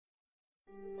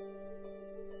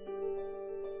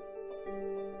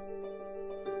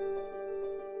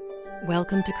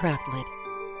Welcome to CraftLit,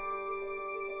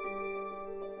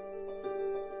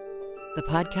 the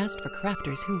podcast for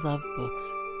crafters who love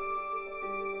books.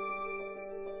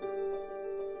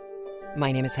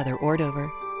 My name is Heather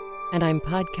Ordover, and I'm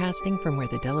podcasting from where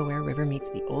the Delaware River meets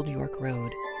the Old York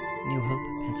Road, New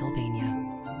Hope,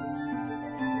 Pennsylvania.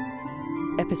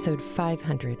 Episode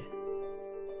 500.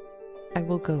 I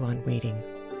Will Go On Waiting.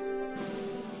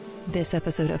 This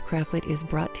episode of CraftLit is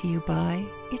brought to you by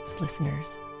its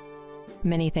listeners.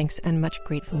 Many thanks and much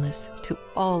gratefulness to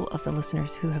all of the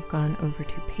listeners who have gone over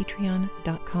to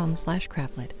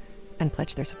patreon.com/craftlit and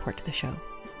pledged their support to the show.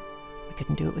 We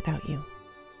couldn't do it without you.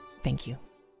 Thank you.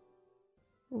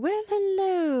 Well,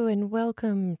 hello, and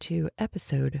welcome to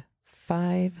episode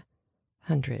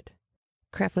 500.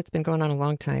 CraftLit's been going on a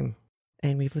long time,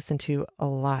 and we've listened to a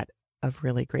lot of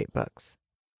really great books.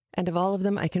 And of all of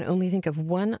them, I can only think of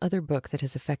one other book that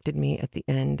has affected me at the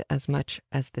end as much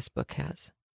as this book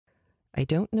has. I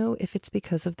don't know if it's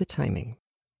because of the timing,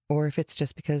 or if it's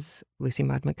just because Lucy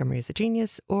Maud Montgomery is a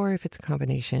genius, or if it's a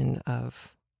combination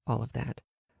of all of that.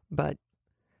 But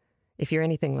if you're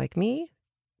anything like me,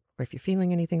 or if you're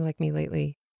feeling anything like me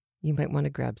lately, you might want to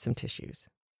grab some tissues.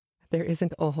 There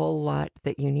isn't a whole lot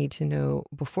that you need to know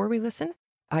before we listen.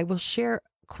 I will share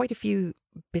quite a few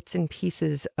bits and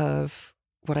pieces of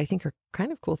what I think are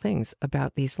kind of cool things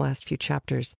about these last few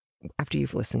chapters after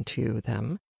you've listened to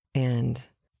them, and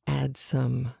add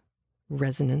some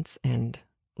resonance and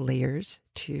layers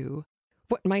to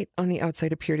what might on the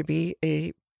outside appear to be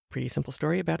a pretty simple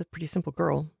story about a pretty simple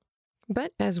girl.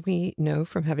 But as we know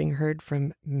from having heard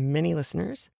from many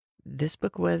listeners, this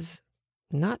book was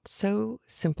not so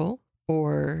simple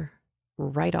or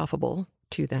write-offable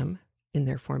to them in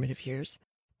their formative years.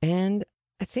 And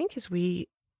I think as we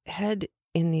head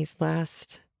in these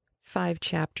last 5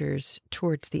 chapters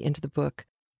towards the end of the book,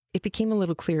 it became a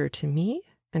little clearer to me,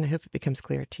 and I hope it becomes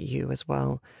clear to you as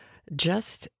well,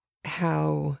 just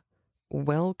how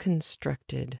well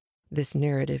constructed this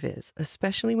narrative is,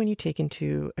 especially when you take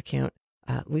into account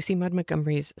Lucy Maud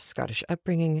Montgomery's Scottish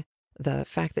upbringing, the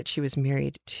fact that she was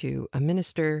married to a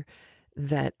minister,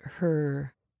 that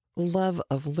her love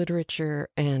of literature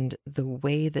and the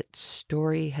way that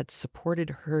story had supported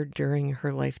her during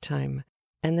her lifetime.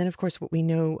 And then, of course, what we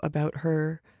know about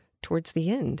her towards the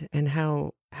end and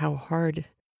how hard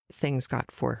things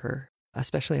got for her,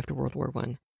 especially after World War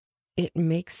I. It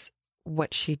makes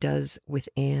what she does with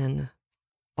Anne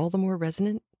all the more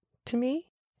resonant to me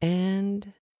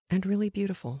and really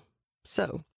beautiful.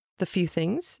 So, the few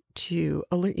things to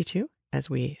alert you to as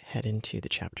we head into the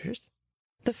chapters.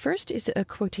 The first is a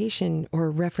quotation or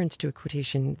reference to a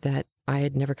quotation that I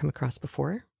had never come across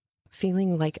before.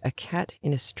 Feeling like a cat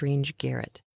in a strange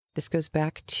garret. This goes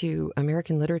back to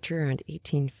American literature around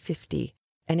 1850,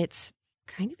 and it's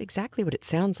kind of exactly what it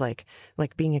sounds like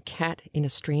being a cat in a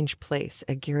strange place,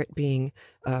 a garret being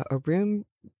a room,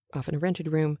 often a rented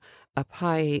room, up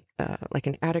high, like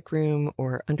an attic room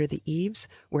or under the eaves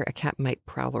where a cat might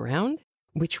prowl around,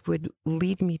 which would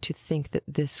lead me to think that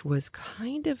this was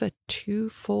kind of a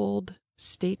twofold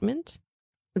statement,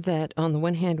 that on the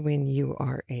one hand, when you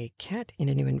are a cat in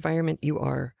a new environment, you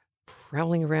are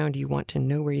prowling around, you want to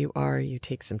know where you are, you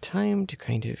take some time to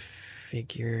kind of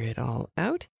figure it all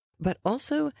out. But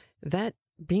also that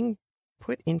being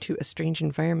put into a strange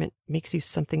environment makes you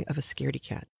something of a scaredy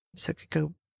cat. So it could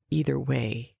go either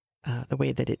way, the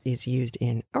way that it is used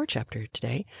in our chapter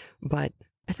today. But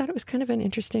I thought it was kind of an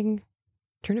interesting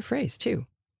turn of phrase too.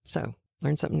 So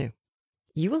learn something new.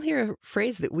 You will hear a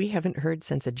phrase that we haven't heard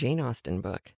since a Jane Austen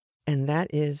book, and that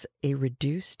is a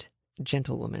reduced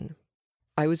gentlewoman.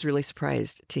 I was really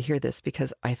surprised to hear this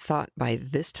because I thought by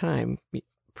this time,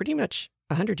 pretty much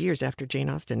 100 years after Jane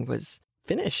Austen was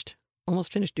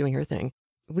almost finished doing her thing,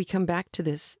 we come back to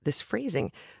this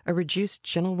phrasing. A reduced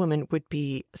gentlewoman would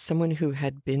be someone who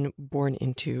had been born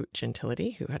into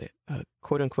gentility, who had a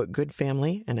quote-unquote good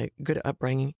family and a good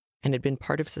upbringing and had been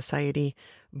part of society,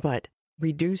 but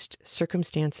reduced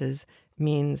circumstances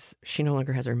means she no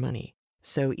longer has her money.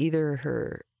 So either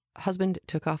her husband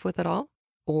took off with it all,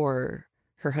 or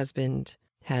her husband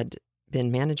had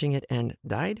been managing it and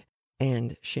died,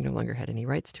 and she no longer had any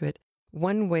rights to it.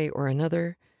 One way or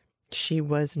another, she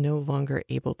was no longer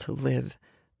able to live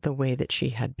the way that she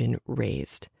had been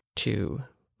raised to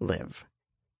live.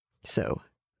 So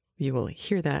you will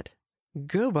hear that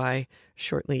go by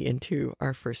shortly into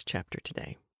our first chapter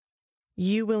today.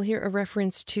 You will hear a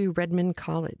reference to Redmond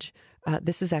College.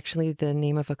 This is actually the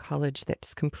name of a college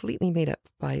that's completely made up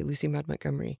by Lucy Maud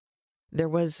Montgomery. There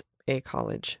was a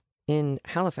college in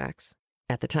Halifax,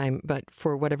 at the time, but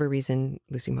for whatever reason,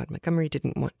 Lucy Maud Montgomery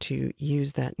didn't want to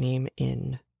use that name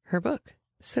in her book.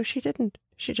 So she didn't.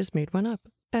 She just made one up,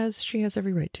 as she has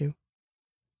every right to.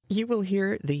 You will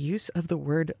hear the use of the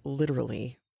word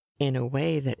literally in a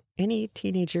way that any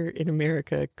teenager in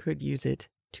America could use it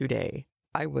today.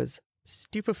 I was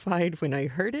stupefied when I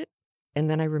heard it, and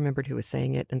then I remembered who was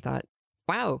saying it and thought,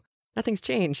 wow, nothing's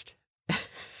changed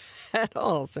at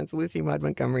all since Lucy Maud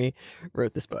Montgomery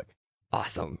wrote this book.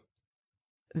 Awesome.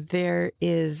 There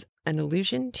is an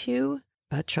allusion to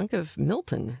a chunk of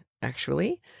Milton,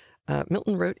 actually.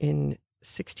 Milton wrote in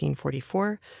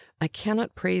 1644, I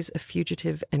cannot praise a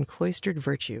fugitive and cloistered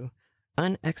virtue,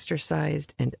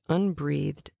 unexercised and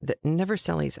unbreathed, that never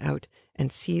sallies out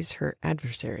and sees her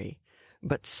adversary,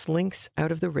 but slinks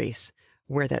out of the race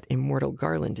where that immortal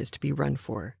garland is to be run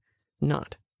for,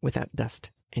 not without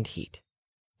dust and heat.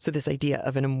 So this idea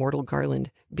of an immortal garland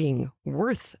being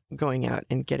worth going out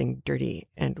and getting dirty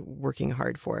and working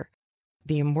hard for.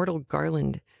 The immortal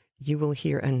garland, you will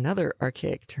hear another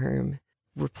archaic term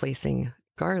replacing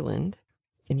garland,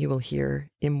 and you will hear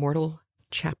immortal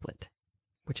chaplet,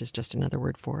 which is just another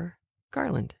word for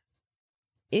garland.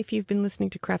 If you've been listening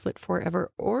to CraftLit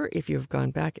forever, or if you've gone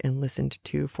back and listened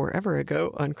to forever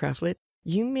ago on CraftLit,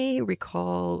 you may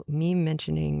recall me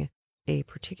mentioning a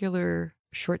particular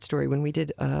short story when we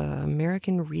did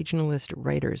American regionalist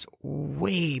writers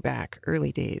way back,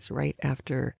 early days, right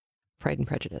after Pride and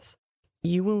Prejudice.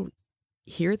 You will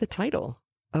hear the title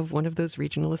of one of those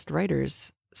regionalist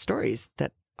writers' stories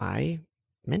that I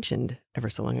mentioned ever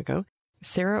so long ago.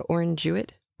 Sarah Orne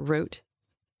Jewett wrote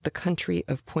The Country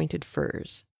of Pointed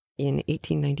Firs in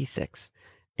 1896,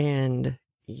 and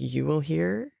you will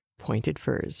hear pointed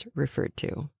firs referred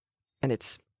to. And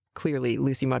it's clearly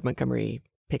Lucy Maud Montgomery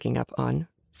picking up on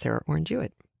Sarah Orne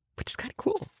Jewett, which is kind of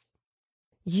cool.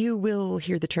 You will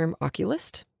hear the term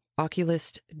oculist.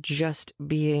 Oculist just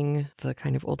being the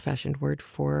kind of old-fashioned word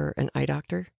for an eye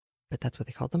doctor, but that's what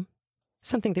they called them.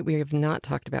 Something that we have not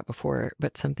talked about before,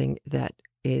 but something that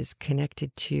is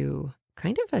connected to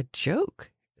kind of a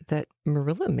joke that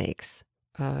Marilla makes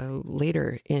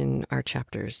later in our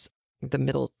chapters. The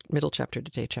middle chapter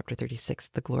today, chapter 36,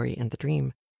 The Glory and the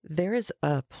Dream. There is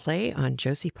a play on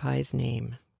Josie Pye's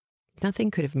name. Nothing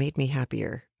could have made me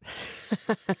happier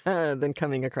than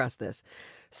coming across this.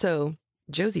 So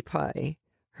Josie Pye,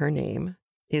 her name,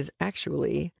 is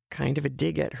actually kind of a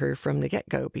dig at her from the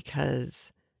get-go,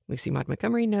 because Lucy Maud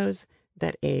Montgomery knows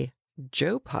that a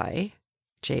Joe Pye,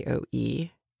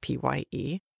 Joepye,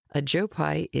 a Joe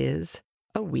Pye is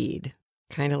a weed,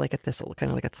 kind of like a thistle,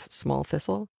 kind of like a small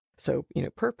thistle. So,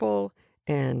 purple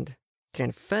and kind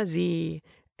of fuzzy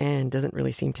and doesn't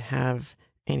really seem to have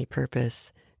any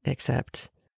purpose except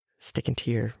sticking to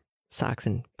your socks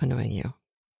and annoying you.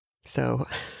 So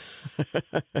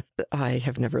I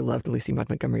have never loved Lucy Maud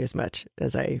Montgomery as much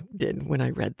as I did when I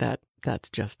read that. That's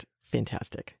just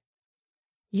fantastic.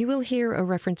 You will hear a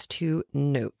reference to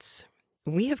notes.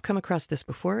 We have come across this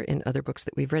before in other books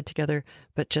that we've read together,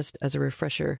 but just as a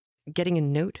refresher, getting a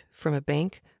note from a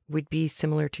bank would be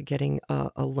similar to getting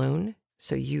a loan.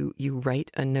 So you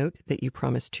write a note that you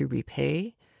promise to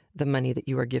repay the money that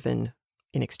you are given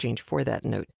in exchange for that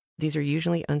note. These are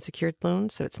usually unsecured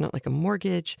loans, so it's not like a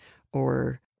mortgage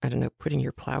or, putting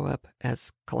your plow up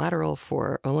as collateral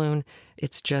for a loan.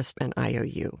 It's just an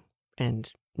IOU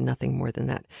and nothing more than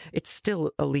that. It's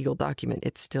still a legal document.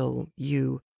 It's still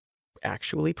you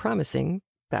actually promising,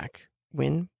 back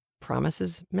when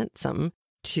promises meant something,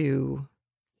 to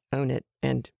own it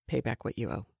and pay back what you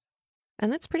owe.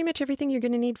 And that's pretty much everything you're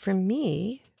going to need from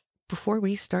me before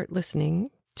we start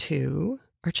listening to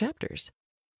our chapters.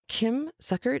 Kim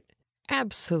Suckert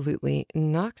absolutely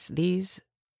knocks these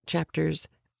chapters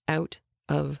out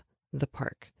of the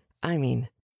park. I mean,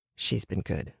 she's been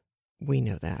good. We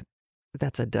know that.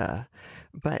 That's a duh.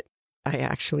 But I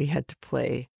actually had to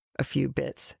play a few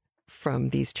bits from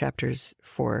these chapters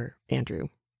for Andrew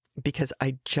because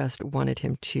I just wanted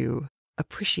him to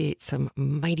appreciate some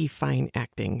mighty fine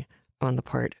acting on the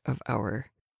part of our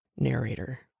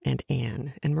narrator and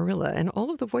Anne and Marilla and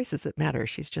all of the voices that matter.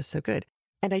 She's just so good.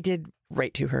 And I did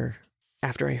write to her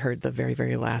after I heard the very,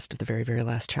 very last of the very, very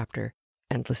last chapter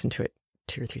and listened to it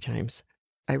 2 or 3 times.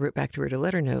 I wrote back to her to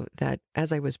let her know that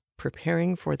as I was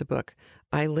preparing for the book,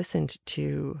 I listened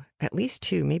to at least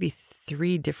 2, maybe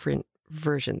 3 different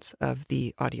versions of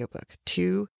the audiobook.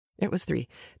 2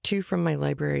 from my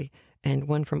library and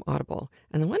 1 from Audible.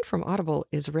 And the one from Audible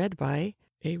is read by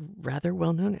a rather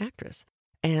well-known actress.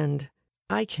 And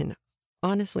I can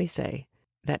honestly say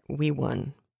that we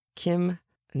won. Kim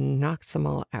knocks them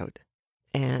all out.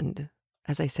 And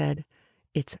as I said,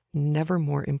 it's never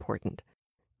more important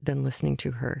than listening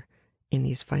to her in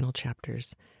these final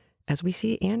chapters as we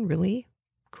see Anne really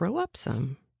grow up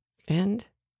some. And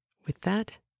with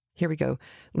that, here we go,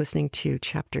 listening to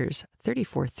chapters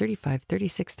 34, 35,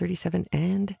 36, 37,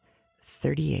 and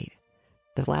 38.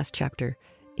 The last chapter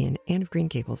in Anne of Green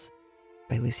Gables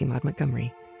by Lucy Maud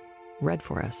Montgomery, read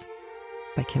for us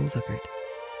by Kim Zuckert.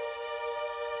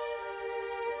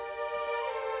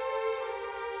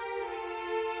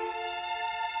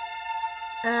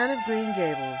 Anne of Green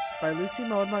Gables by Lucy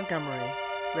Maud Montgomery,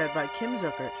 read by Kim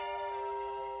Zuckert.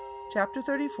 Chapter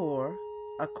 34,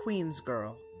 A Queen's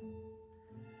Girl.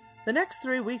 The next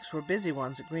 3 weeks were busy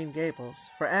ones at Green Gables,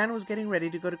 for Anne was getting ready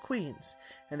to go to Queen's,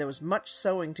 and there was much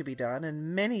sewing to be done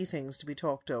and many things to be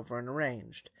talked over and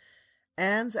arranged.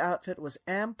 Anne's outfit was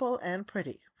ample and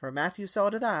pretty, for Matthew saw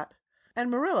to that, and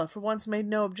Marilla for once made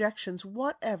no objections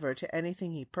whatever to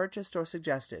anything he purchased or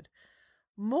suggested.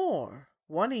 More,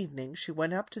 one evening she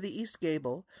went up to the east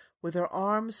gable with her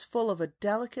arms full of a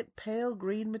delicate pale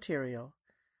green material.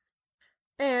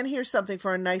 "Anne, here's something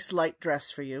for a nice light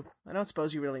dress for you. I don't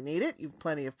suppose you really need it. You've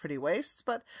plenty of pretty waists,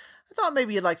 but I thought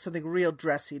maybe you'd like something real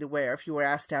dressy to wear if you were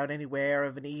asked out anywhere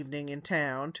of an evening in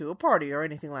town, to a party or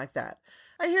anything like that.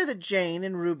 I hear that Jane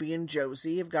and Ruby and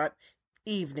Josie have got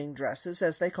evening dresses,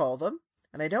 as they call them,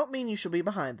 and I don't mean you shall be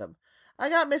behind them. I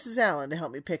got Mrs. Allen to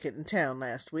help me pick it in town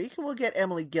last week, and we'll get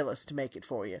Emily Gillis to make it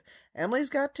for you.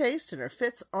 Emily's got taste, and her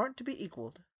fits aren't to be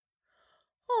equaled."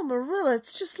 "Oh, Marilla,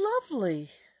 it's just lovely,"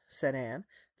 said Anne.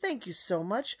 "Thank you so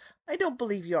much. I don't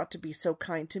believe you ought to be so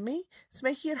kind to me. It's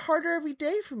making it harder every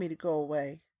day for me to go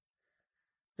away."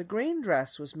 The green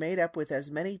dress was made up with as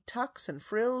many tucks and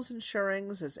frills and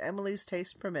shirrings as Emily's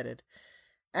taste permitted.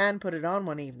 Anne put it on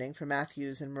one evening for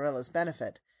Matthew's and Marilla's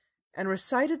benefit, and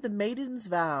recited the maiden's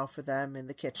vow for them in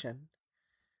the kitchen.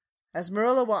 As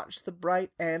Marilla watched the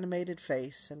bright, animated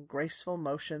face and graceful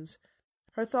motions,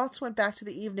 her thoughts went back to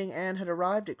the evening Anne had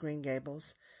arrived at Green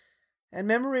Gables, and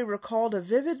memory recalled a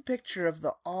vivid picture of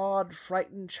the odd,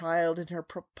 frightened child in her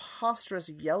preposterous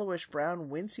yellowish-brown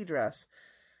wincey dress,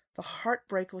 the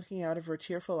heartbreak looking out of her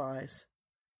tearful eyes.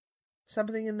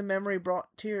 Something in the memory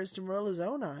brought tears to Marilla's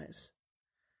own eyes.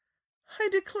 "I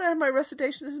declare my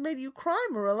recitation has made you cry,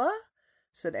 Marilla,"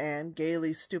 said Anne,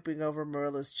 gaily stooping over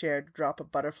Marilla's chair to drop a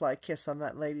butterfly kiss on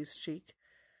that lady's cheek.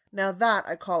 "Now that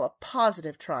I call a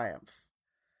positive triumph."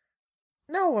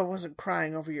 "No, I wasn't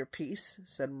crying over your piece,"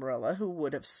 said Marilla, who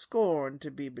would have scorned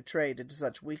to be betrayed into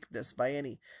such weakness by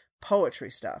any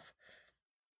poetry stuff.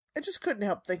 "I just couldn't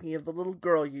help thinking of the little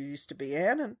girl you used to be,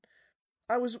 Anne, and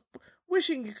I was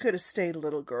wishing you could have stayed a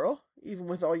little girl, even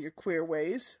with all your queer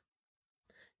ways.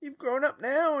 You've grown up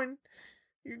now, and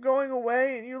you're going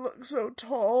away, and you look so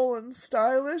tall and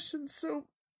stylish and so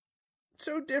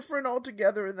different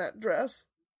altogether in that dress,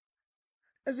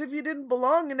 as if you didn't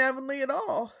belong in Avonlea at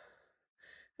all.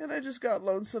 And I just got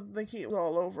lonesome thinking it was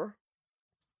all over."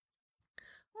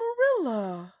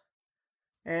 "Marilla!"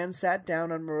 Anne sat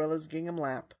down on Marilla's gingham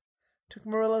lap, took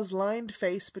Marilla's lined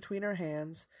face between her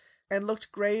hands, and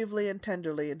looked gravely and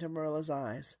tenderly into Marilla's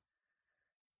eyes.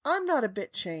 "I'm not a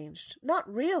bit changed.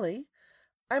 Not really.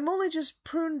 I'm only just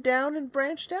pruned down and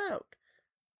branched out.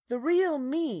 The real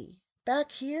me,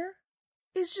 back here,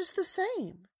 is just the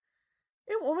same.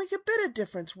 It won't make a bit of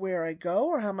difference where I go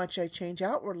or how much I change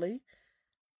outwardly.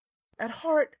 At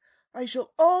heart, I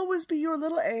shall always be your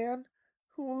little Anne,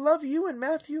 who will love you and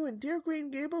Matthew and dear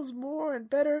Green Gables more and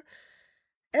better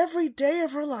every day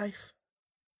of her life."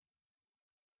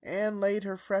 Anne laid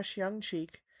her fresh young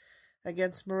cheek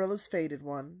against Marilla's faded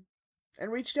one,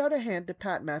 and reached out a hand to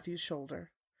pat Matthew's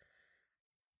shoulder.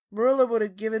 Marilla would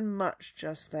have given much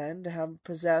just then to have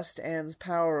possessed Anne's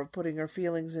power of putting her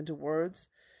feelings into words,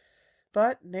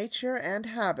 but nature and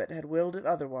habit had willed it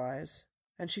otherwise,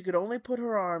 and she could only put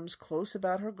her arms close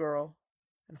about her girl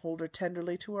and hold her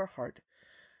tenderly to her heart,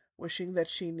 wishing that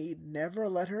she need never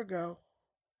let her go.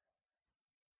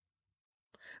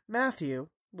 Matthew,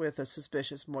 with a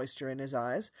suspicious moisture in his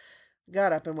eyes,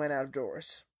 got up and went out of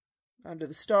doors. Under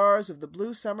the stars of the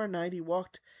blue summer night he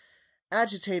walked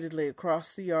agitatedly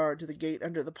across the yard to the gate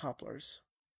under the poplars.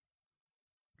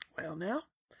 "Well, now,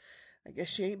 I guess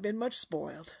she ain't been much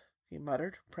spoiled," he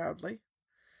muttered proudly.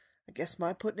 "I guess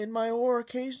my putting in my oar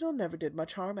occasional never did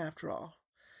much harm after all.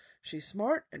 She's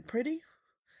smart and pretty,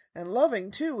 and loving,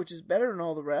 too, which is better than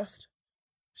all the rest.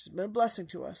 She's been a blessing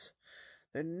to us.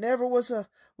 There never was a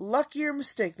luckier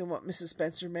mistake than what Mrs.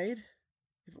 Spencer made.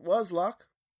 If it was luck,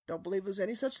 don't believe it was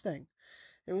any such thing.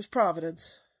 It was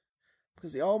Providence,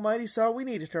 because the Almighty saw we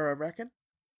needed her, I reckon."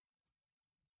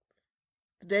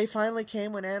 The day finally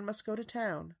came when Anne must go to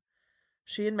town.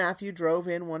 She and Matthew drove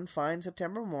in one fine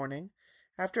September morning,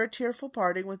 after a tearful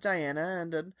parting with Diana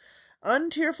and an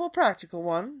untearful practical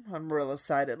one, on Marilla's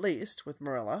side at least, with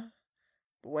Marilla.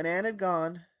 But when Anne had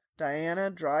gone, Diana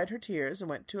dried her tears and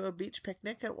went to a beach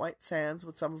picnic at White Sands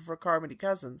with some of her Carmody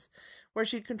cousins, where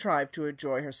she contrived to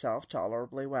enjoy herself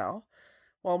tolerably well,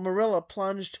 while Marilla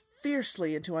plunged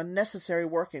fiercely into unnecessary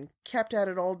work and kept at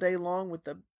it all day long with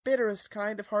the bitterest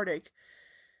kind of heartache,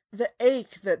 the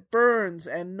ache that burns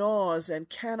and gnaws and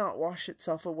cannot wash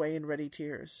itself away in ready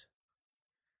tears.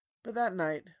 But that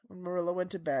night, when Marilla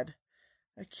went to bed,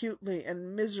 acutely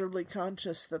and miserably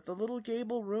conscious that the little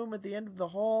gable room at the end of the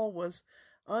hall was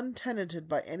untenanted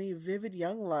by any vivid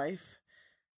young life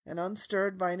and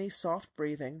unstirred by any soft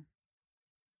breathing,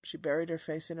 she buried her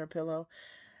face in her pillow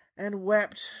and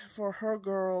wept for her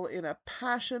girl in a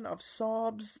passion of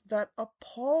sobs that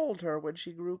appalled her when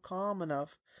she grew calm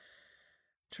enough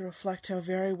to reflect how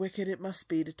very wicked it must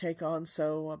be to take on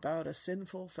so about a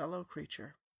sinful fellow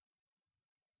creature.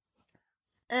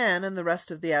 Anne and the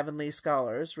rest of the Avonlea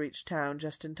scholars reached town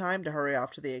just in time to hurry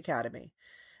off to the academy.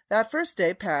 That first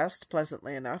day passed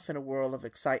pleasantly enough in a whirl of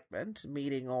excitement,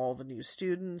 meeting all the new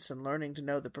students and learning to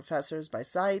know the professors by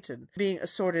sight and being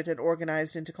assorted and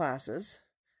organized into classes.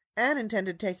 Anne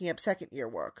intended taking up second-year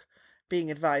work, being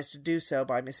advised to do so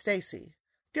by Miss Stacy.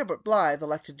 Gilbert Blythe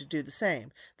elected to do the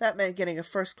same. That meant getting a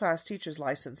first-class teacher's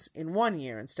license in 1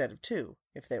 year instead of 2,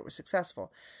 if they were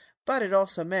successful. But it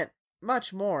also meant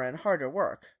much more and harder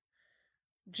work.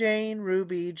 Jane,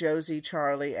 Ruby, Josie,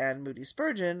 Charlie, and Moody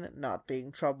Spurgeon, not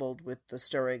being troubled with the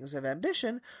stirrings of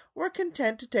ambition, were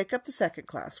content to take up the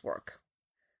second-class work.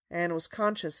 Anne was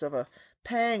conscious of a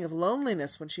pang of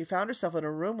loneliness when she found herself in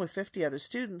a room with 50 other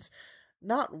students,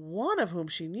 not one of whom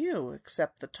she knew,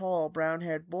 except the tall,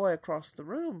 brown-haired boy across the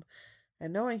room,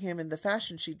 and knowing him in the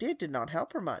fashion she did not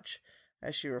help her much,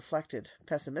 as she reflected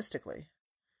pessimistically.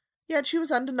 Yet she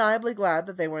was undeniably glad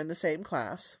that they were in the same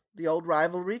class. The old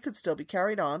rivalry could still be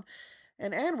carried on,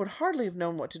 and Anne would hardly have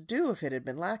known what to do if it had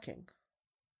been lacking.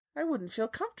 I wouldn't feel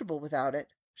comfortable without it,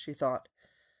 she thought.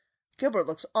 Gilbert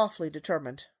looks awfully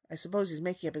determined. I suppose he's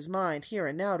making up his mind here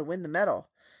and now to win the medal.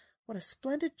 What a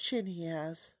splendid chin he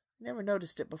has. I never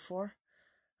noticed it before.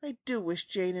 I do wish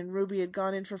Jane and Ruby had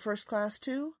gone in for first class,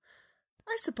 too.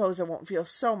 I suppose I won't feel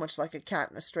so much like a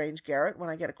cat in a strange garret when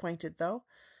I get acquainted, though.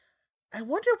 I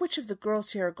wonder which of the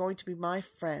girls here are going to be my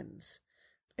friends.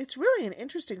 It's really an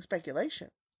interesting speculation.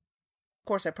 Of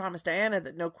course, I promised Diana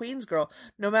that no Queen's girl,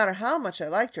 no matter how much I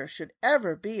liked her, should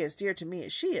ever be as dear to me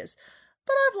as she is,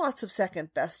 but I've lots of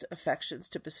second-best affections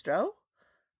to bestow.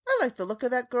 I like the look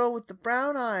of that girl with the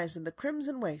brown eyes and the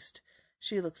crimson waist.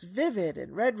 She looks vivid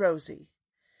and red-rosy.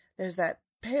 There's that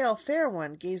pale, fair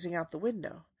one gazing out the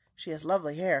window. She has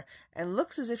lovely hair, and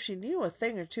looks as if she knew a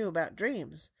thing or two about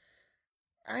dreams.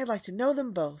 I'd like to know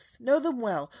them both, know them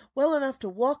well enough to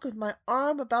walk with my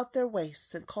arm about their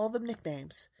waists and call them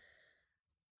nicknames.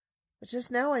 But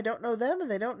just now I don't know them, and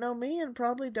they don't know me, and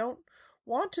probably don't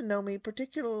want to know me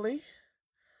particularly.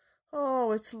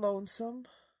 Oh, it's lonesome.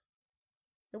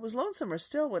 It was lonesomer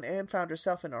still when Anne found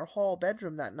herself in her hall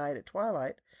bedroom that night at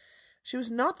twilight. She was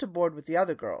not to board with the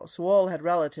other girls, who all had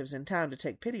relatives in town to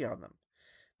take pity on them.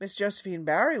 Miss Josephine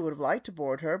Barry would have liked to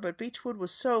board her, but Beechwood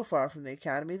was so far from the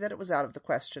academy that it was out of the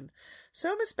question.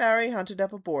 So Miss Barry hunted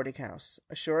up a boarding-house,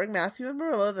 assuring Matthew and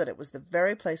Marilla that it was the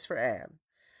very place for Anne.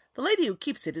 "The lady who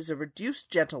keeps it is a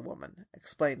reduced gentlewoman,"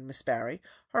 explained Miss Barry.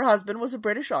 "Her husband was a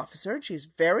British officer, and she is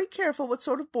very careful what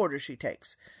sort of boarders she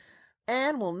takes.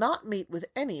 Anne will not meet with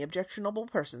any objectionable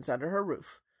persons under her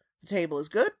roof. The table is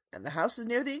good, and the house is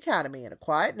near the academy in a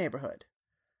quiet neighborhood."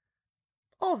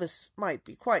 All this might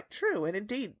be quite true, and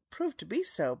indeed proved to be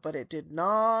so, but it did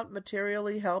not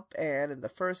materially help Anne in the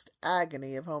first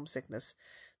agony of homesickness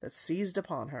that seized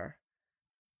upon her.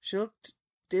 She looked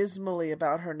dismally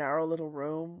about her narrow little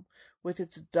room, with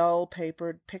its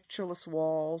dull-papered, pictureless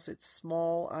walls, its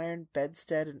small iron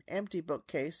bedstead and empty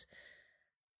bookcase,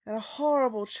 and a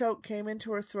horrible choke came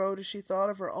into her throat as she thought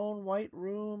of her own white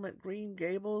room at Green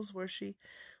Gables, where she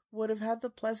would have had the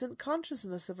pleasant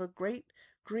consciousness of a great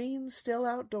green still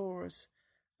outdoors,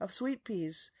 of sweet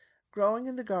peas growing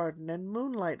in the garden and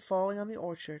moonlight falling on the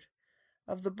orchard,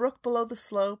 of the brook below the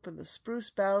slope and the spruce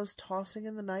boughs tossing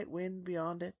in the night wind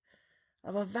beyond it,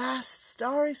 of a vast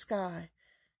starry sky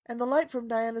and the light from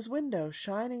Diana's window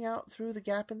shining out through the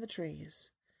gap in the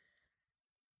trees.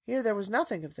 Here there was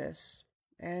nothing of this.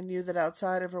 Anne knew that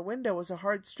outside of her window was a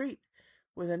hard street,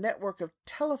 with a network of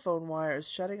telephone wires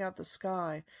shutting out the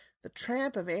sky, the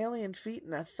tramp of alien feet,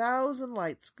 and 1,000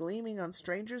 lights gleaming on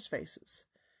strangers' faces.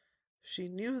 She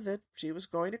knew that she was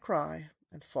going to cry,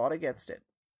 and fought against it.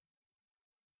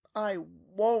 "I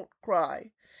won't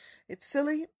cry. It's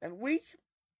silly and weak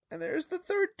And there's the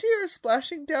third tear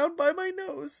splashing down by my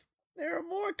nose. There are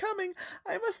more coming.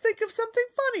 I must think of something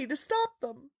funny to stop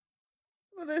them.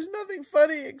 Well, there's nothing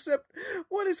funny except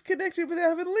what is connected with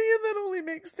Avonlea, and that only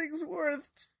makes things worth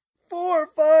 4 or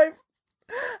 5.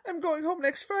 I'm going home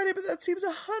next Friday, but that seems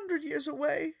 100 years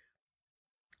away.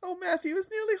 Oh, Matthew is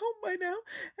nearly home by now,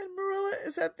 and Marilla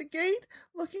is at the gate,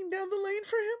 looking down the lane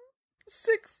for him.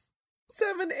 6,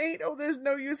 7, 8. Oh, there's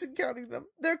no use in counting them.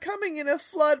 They're coming in a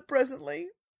flood presently.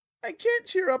 I can't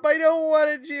cheer up. I don't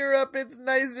want to cheer up. It's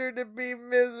nicer to be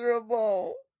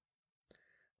miserable.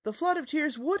 The flood of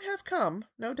tears would have come,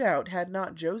 no doubt, had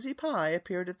not Josie Pye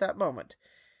appeared at that moment.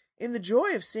 In the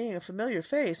joy of seeing a familiar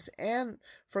face, Anne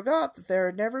forgot that there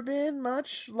had never been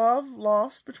much love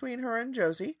lost between her and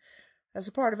Josie. As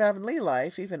a part of Avonlea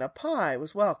life, even a Pye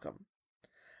was welcome.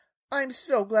 "I'm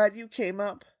so glad you came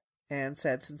up," Anne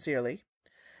said sincerely.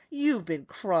 "You've been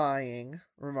crying,"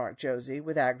 remarked Josie,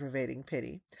 with aggravating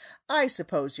pity. "I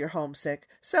suppose you're homesick.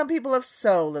 Some people have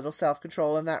so little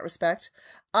self-control in that respect.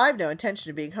 I've no intention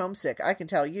of being homesick, I can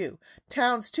tell you.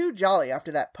 Town's too jolly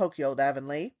after that poky old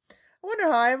Avonlea. I wonder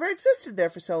how I ever existed there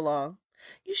for so long.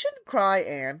 You shouldn't cry,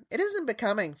 Anne. It isn't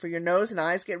becoming, for your nose and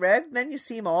eyes get red, and then you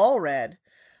seem all red.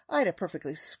 I had a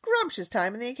perfectly scrumptious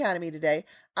time in the academy today.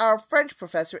 Our French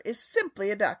professor is simply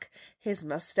a duck. His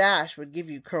mustache would give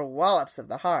you kerwallops of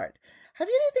the heart. Have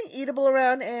you anything eatable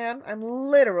around, Anne? I'm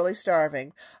literally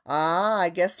starving. Ah, I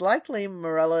guess likely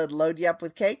Marilla'd load you up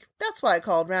with cake. That's why I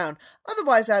called round.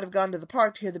 Otherwise I'd have gone to the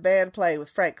park to hear the band play with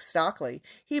Frank Stockley.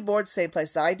 He boards the same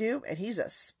place I do, and he's a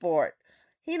sport.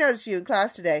 He noticed you in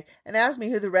class today, and asked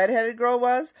me who the red-headed girl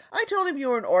was. I told him you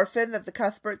were an orphan that the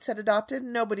Cuthberts had adopted,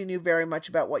 and nobody knew very much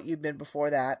about what you'd been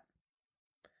before that.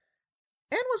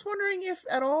 Anne was wondering if,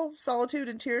 at all, solitude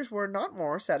and tears were not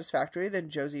more satisfactory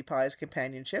than Josie Pye's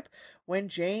companionship, when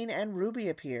Jane and Ruby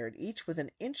appeared, each with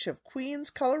an inch of Queen's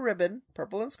color ribbon,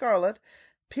 purple and scarlet,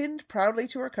 pinned proudly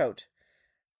to her coat.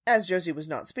 As Josie was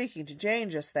not speaking to Jane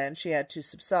just then, she had to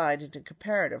subside into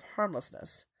comparative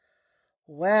harmlessness.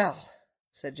 "Well,"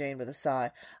 said Jane with a sigh,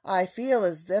 "I feel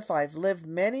as if I've lived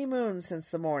many moons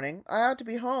since the morning. I ought to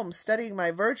be home studying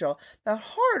my Virgil. That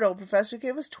horrid old professor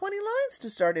gave us 20 lines to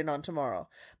start in on tomorrow,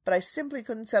 but I simply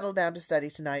couldn't settle down to study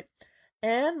tonight.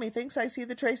 Anne, methinks I see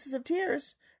the traces of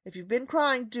tears. If you've been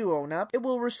crying, do own up. It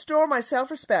will restore my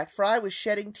self-respect, for I was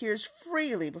shedding tears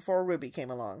freely before Ruby came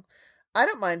along. I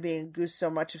don't mind being a goose so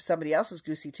much if somebody else is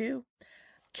goosey too.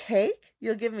 Cake?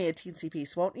 You'll give me a teensy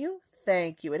piece, won't you?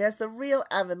 Thank you. It has the real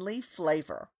Avonlea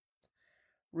flavor."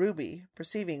 Ruby,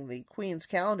 perceiving the Queen's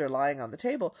calendar lying on the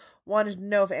table, wanted to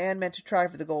know if Anne meant to try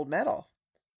for the gold medal.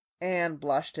 Anne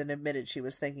blushed and admitted she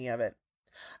was thinking of it.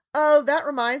 "Oh, that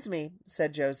reminds me,"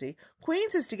 said Josie.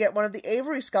 "Queen's is to get one of the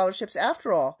Avery scholarships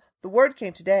after all. The word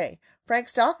came today. Frank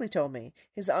Stockley told me.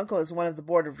 His uncle is one of the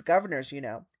board of governors, you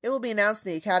know. It will be announced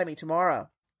in the academy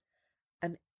tomorrow."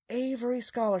 An Avery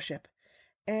scholarship!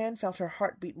 Anne felt her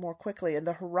heart beat more quickly, and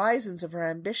the horizons of her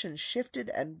ambition shifted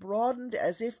and broadened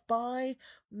as if by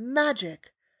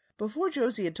magic. Before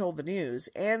Josie had told the news,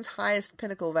 Anne's highest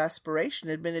pinnacle of aspiration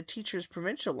had been a teacher's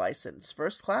provincial license,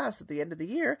 first class at the end of the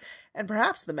year, and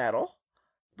perhaps the medal.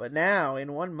 But now,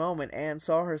 in one moment, Anne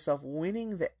saw herself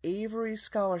winning the Avery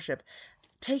scholarship,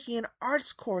 taking an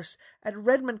arts course at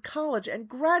Redmond College, and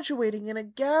graduating in a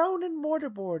gown and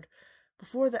mortarboard,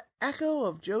 before the echo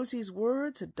of Josie's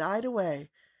words had died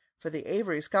away, for the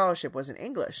Avery scholarship was in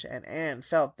English, and Anne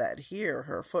felt that here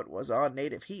her foot was on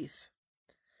native heath.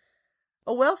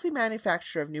 A wealthy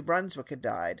manufacturer of New Brunswick had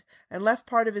died, and left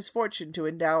part of his fortune to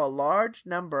endow a large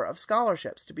number of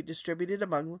scholarships to be distributed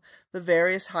among the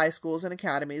various high schools and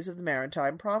academies of the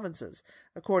maritime provinces,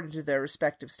 according to their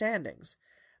respective standings.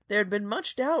 There had been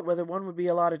much doubt whether one would be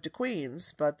allotted to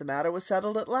Queen's, but the matter was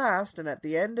settled at last, and at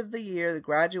the end of the year the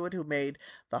graduate who made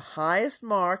the highest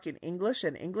mark in English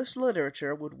and English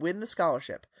literature would win the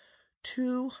scholarship,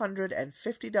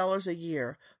 $250 a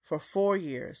year for 4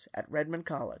 years at Redmond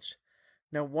College.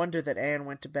 No wonder that Anne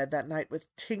went to bed that night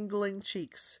with tingling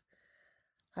cheeks.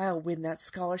 "I'll win that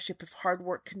scholarship if hard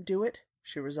work can do it,"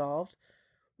 she resolved.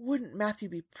 "Wouldn't Matthew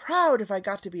be proud if I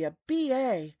got to be a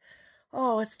B.A.?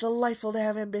 Oh, it's delightful to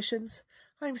have ambitions.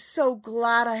 I'm so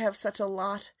glad I have such a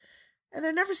lot. And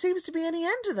there never seems to be any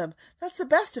end to them. That's the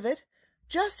best of it.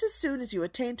 Just as soon as you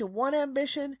attain to one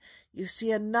ambition, you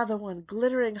see another one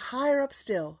glittering higher up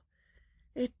still.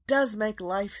 It does make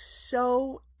life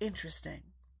so interesting."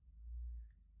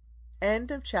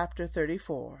 End of Chapter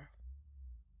 34.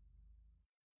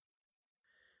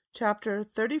 Chapter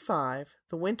 35.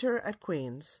 The Winter at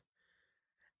Queen's.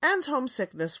 Anne's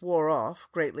homesickness wore off,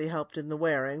 greatly helped in the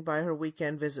wearing by her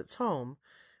weekend visits home.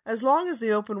 As long as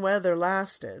the open weather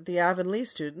lasted, the Avonlea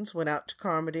students went out to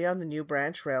Carmody on the New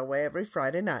Branch Railway every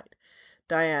Friday night.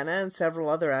 Diana and several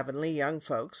other Avonlea young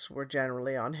folks were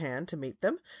generally on hand to meet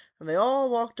them, and they all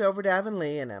walked over to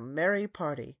Avonlea in a merry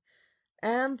party.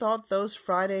 Anne thought those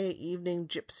Friday evening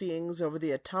gypsyings over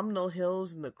the autumnal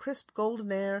hills in the crisp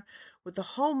golden air, with the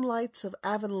home lights of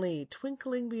Avonlea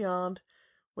twinkling beyond,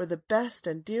 were the best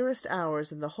and dearest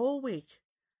hours in the whole week.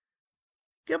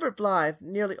 Gilbert Blythe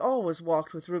nearly always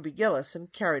walked with Ruby Gillis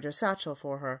and carried her satchel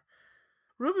for her.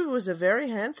 Ruby was a very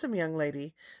handsome young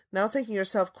lady, now thinking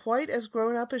herself quite as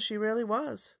grown up as she really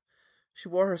was. She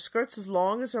wore her skirts as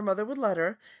long as her mother would let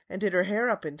her, and did her hair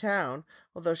up in town,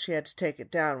 although she had to take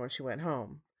it down when she went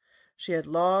home. She had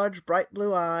large, bright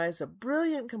blue eyes, a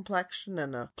brilliant complexion,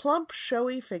 and a plump,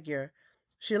 showy figure.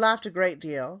 She laughed a great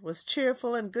deal, was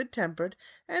cheerful and good-tempered,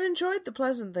 and enjoyed the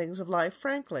pleasant things of life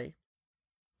frankly.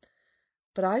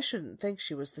 "But I shouldn't think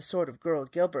she was the sort of girl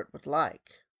Gilbert would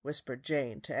like," whispered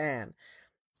Jane to Anne.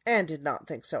 Anne did not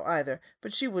think so either,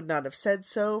 but she would not have said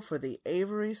so for the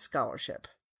Avery scholarship.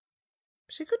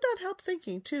 She could not help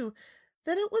thinking, too,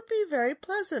 that it would be very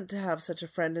pleasant to have such a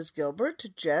friend as Gilbert to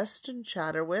jest and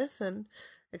chatter with, and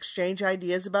exchange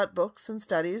ideas about books and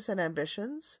studies and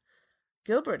ambitions.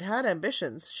 Gilbert had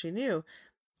ambitions, she knew,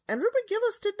 and Ruby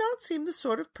Gillis did not seem the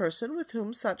sort of person with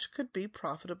whom such could be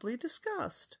profitably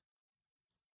discussed.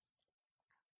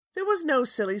 There was no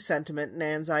silly sentiment in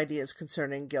Anne's ideas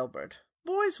concerning Gilbert.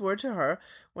 Boys were to her,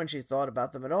 when she thought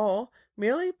about them at all,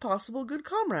 merely possible good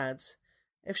comrades.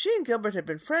 If she and Gilbert had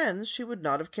been friends, she would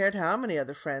not have cared how many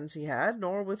other friends he had,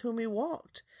 nor with whom he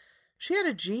walked. She had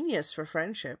a genius for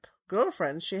friendship.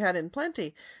 Girl-friends she had in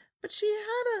plenty, but she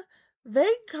had a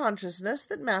vague consciousness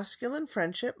that masculine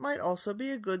friendship might also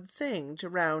be a good thing to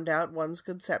round out one's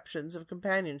conceptions of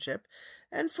companionship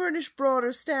and furnish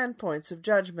broader standpoints of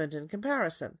judgment and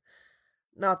comparison.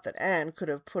 Not that Anne could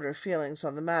have put her feelings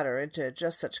on the matter into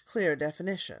just such clear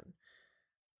definition.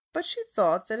 But she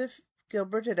thought that if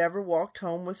Gilbert had ever walked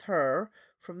home with her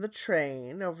from the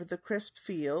train over the crisp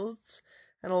fields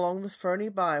and along the ferny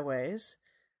byways,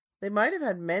 they might have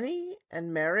had many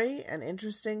and merry and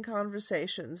interesting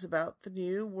conversations about the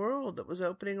new world that was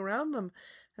opening around them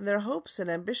and their hopes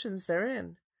and ambitions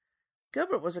therein.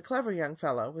 Gilbert was a clever young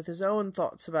fellow, with his own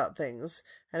thoughts about things,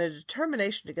 and a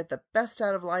determination to get the best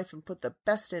out of life and put the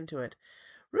best into it.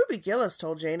 Ruby Gillis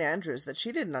told Jane Andrews that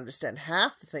she didn't understand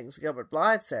half the things Gilbert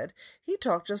Blythe said. He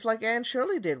talked just like Anne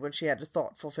Shirley did when she had a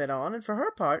thoughtful fit on, and for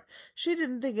her part, she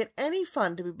didn't think it any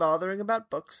fun to be bothering about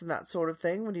books and that sort of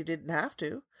thing when he didn't have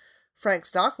to. Frank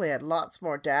Stockley had lots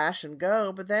more dash and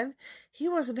go, but then he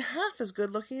wasn't half as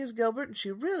good-looking as Gilbert, and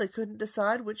she really couldn't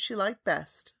decide which she liked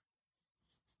best.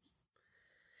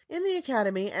 In the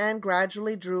academy, Anne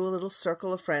gradually drew a little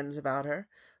circle of friends about her,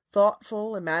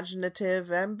 thoughtful,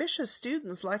 imaginative, ambitious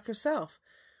students like herself.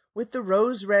 With the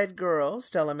rose-red girl,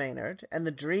 Stella Maynard, and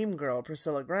the dream girl,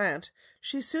 Priscilla Grant,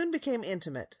 she soon became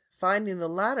intimate, finding the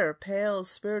latter pale,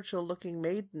 spiritual-looking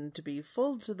maiden to be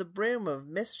full to the brim of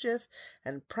mischief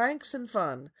and pranks and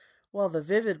fun, while the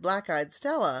vivid black-eyed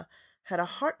Stella had a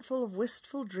heart full of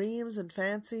wistful dreams and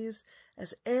fancies,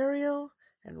 as aerial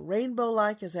and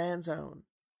rainbow-like as Anne's own.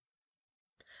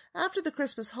 After the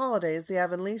Christmas holidays, the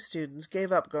Avonlea students gave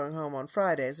up going home on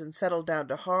Fridays and settled down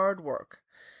to hard work.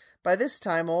 By this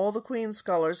time all the Queen's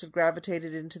scholars had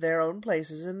gravitated into their own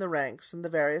places in the ranks, and the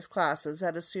various classes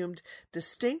had assumed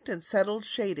distinct and settled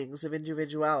shadings of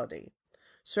individuality.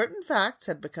 Certain facts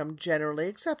had become generally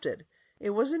accepted.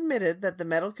 It was admitted that the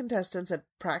medal contestants had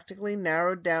practically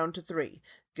narrowed down to three: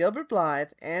 Gilbert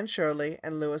Blythe, Anne Shirley,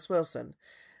 and Lewis Wilson.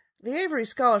 The Avery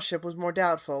scholarship was more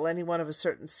doubtful, any one of a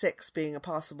certain 6 being a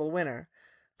possible winner.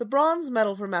 The bronze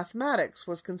medal for mathematics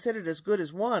was considered as good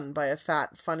as won by a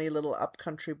fat, funny little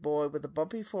up-country boy with a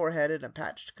bumpy forehead and a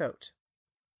patched coat.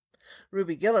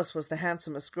 Ruby Gillis was the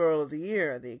handsomest girl of the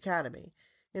year at the academy.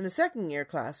 In the second-year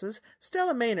classes,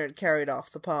 Stella Maynard carried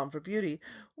off the palm for beauty,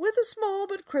 with a small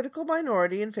but critical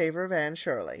minority in favor of Anne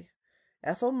Shirley.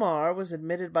 Ethel Marr was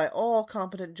admitted by all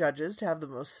competent judges to have the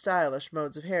most stylish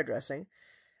modes of hairdressing,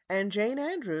 and Jane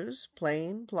Andrews,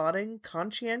 plain, plodding,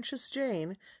 conscientious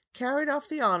Jane, carried off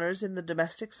the honors in the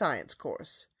domestic science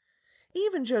course.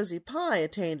 Even Josie Pye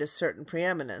attained a certain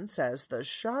preeminence as the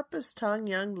sharpest-tongued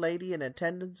young lady in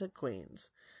attendance at Queen's.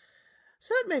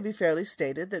 So it may be fairly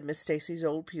stated that Miss Stacy's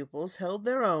old pupils held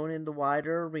their own in the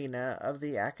wider arena of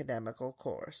the academical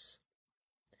course.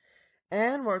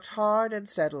 Anne worked hard and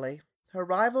steadily. Her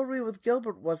rivalry with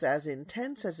Gilbert was as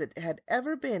intense as it had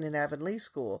ever been in Avonlea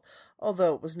School,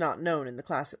 although it was not known in the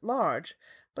class at large,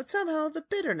 but somehow the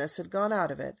bitterness had gone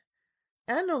out of it.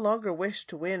 Anne no longer wished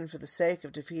to win for the sake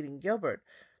of defeating Gilbert.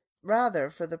 rather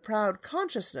for the proud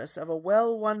consciousness of a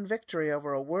well-won victory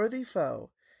over a worthy foe.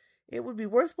 It would be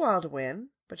worthwhile to win,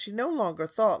 but she no longer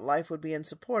thought life would be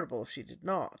insupportable if she did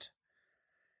not.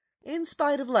 In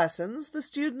spite of lessons, the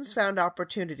students found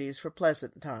opportunities for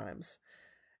pleasant times.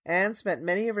 Anne spent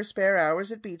many of her spare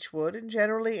hours at Beechwood, and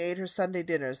generally ate her Sunday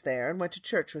dinners there, and went to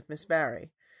church with Miss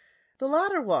Barry. The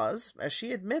latter was, as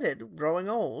she admitted, growing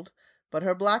old, but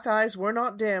her black eyes were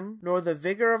not dim, nor the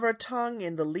vigor of her tongue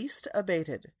in the least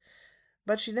abated.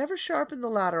 But she never sharpened the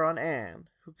latter on Anne,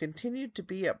 who continued to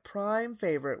be a prime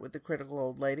favorite with the critical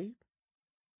old lady.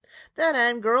 "That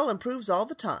Anne girl improves all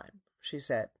the time," she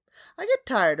said. "I get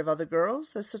tired of other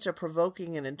girls. There's such a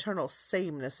provoking and internal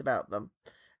sameness about them.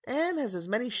 Anne has as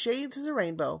many shades as a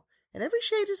rainbow, and every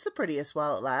shade is the prettiest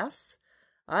while it lasts.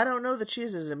 I don't know that she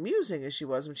is as amusing as she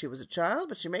was when she was a child,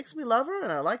 but she makes me love her,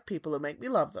 and I like people who make me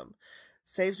love them. It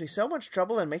saves me so much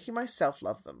trouble in making myself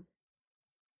love them."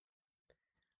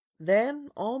 Then,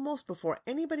 almost before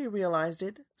anybody realized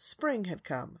it, spring had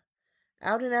come.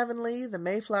 Out in Avonlea, the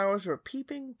Mayflowers were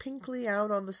peeping pinkly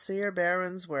out on the sere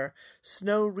barrens where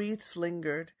snow wreaths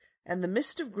lingered, and the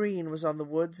mist of green was on the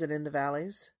woods and in the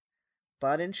valleys.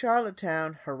 But in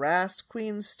Charlottetown, harassed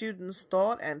Queen's students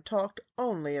thought and talked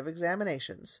only of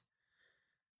examinations.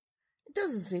 "It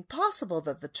doesn't seem possible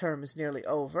that the term is nearly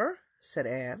over," said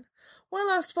Anne. "Why,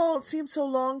 last fall it seemed so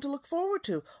long to look forward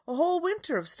to, a whole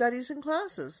winter of studies and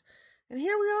classes. And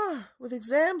here we are, with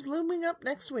exams looming up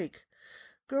next week.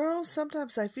 Girls,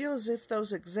 sometimes I feel as if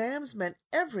those exams meant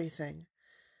everything.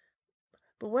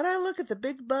 But when I look at the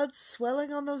big buds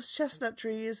swelling on those chestnut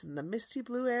trees and the misty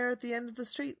blue air at the end of the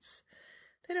streets,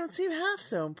 they don't seem half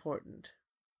so important."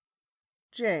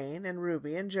 Jane and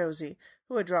Ruby and Josie,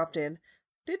 who had dropped in,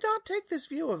 did not take this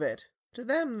view of it. To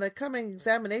them the coming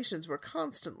examinations were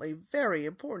constantly very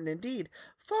important indeed,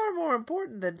 far more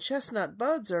important than chestnut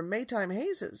buds or Maytime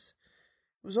hazes.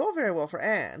 It was all very well for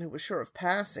Anne, who was sure of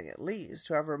passing at least,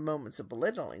 to have her moments of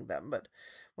belittling them, but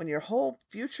when your whole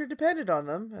future depended on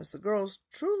them, as the girls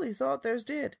truly thought theirs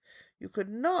did, you could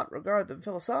not regard them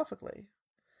philosophically.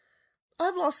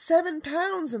 "I've lost 7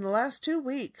 pounds in the last 2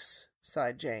 weeks,"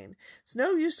 sighed Jane. "It's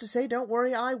no use to say don't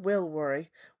worry. I will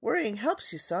worry. Worrying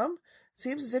helps you some. It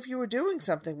seems as if you were doing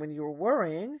something when you were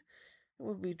worrying. It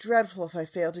would be dreadful if I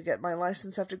failed to get my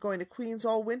license after going to Queen's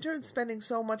all winter and spending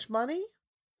so much money."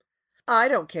 "I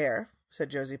don't care," said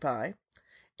Josie Pye.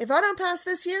 "If I don't pass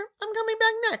this year, I'm coming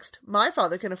back next. My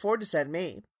father can afford to send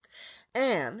me.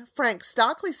 And Frank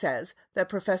Stockley says that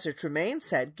Professor Tremaine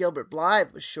said Gilbert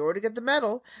Blythe was sure to get the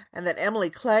medal, and that Emily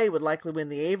Clay would likely win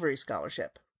the Avery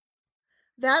scholarship."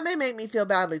 "That may make me feel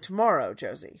badly tomorrow,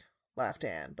 Josie," laughed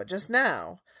Anne, "but just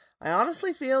now, I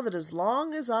honestly feel that as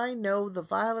long as I know the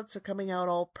violets are coming out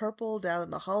all purple down in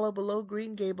the hollow below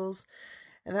Green Gables,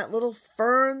 and that little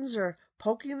ferns are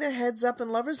poking their heads up in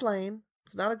Lover's Lane,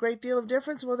 it's not a great deal of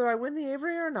difference whether I win the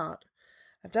Avery or not.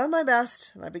 I've done my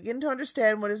best, and I begin to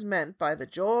understand what is meant by the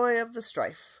joy of the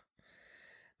strife.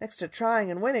 Next to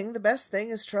trying and winning, the best thing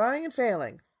is trying and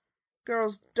failing.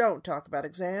 Girls, don't talk about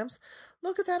exams.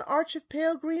 Look at that arch of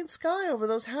pale green sky over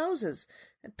those houses,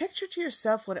 and picture to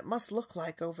yourself what it must look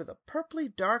like over the purply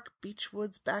dark beech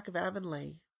woods back of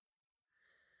Avonlea."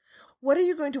 "What are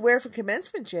you going to wear for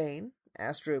commencement, Jane?"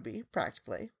 asked Ruby,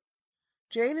 practically.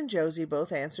 Jane and Josie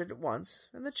both answered at once,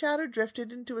 and the chatter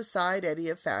drifted into a side eddy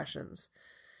of fashions.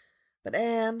 But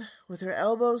Anne, with her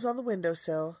elbows on the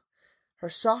window-sill, her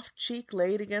soft cheek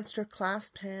laid against her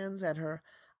clasped hands, and her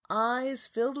eyes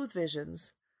filled with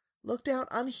visions, looked out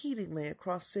unheedingly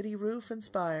across city roof and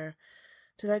spire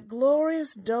to that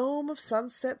glorious dome of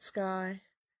sunset sky,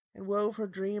 and wove her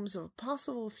dreams of a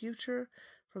possible future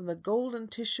from the golden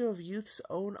tissue of youth's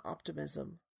own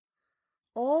optimism.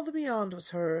 All the beyond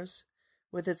was hers,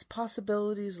 with its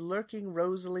possibilities lurking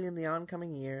rosily in the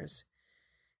oncoming years.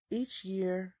 Each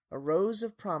year a rose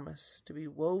of promise to be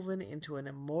woven into an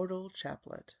immortal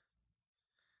chaplet.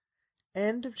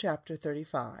 End of chapter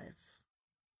 35.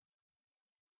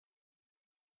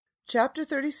 Chapter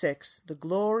 36. The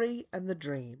Glory and the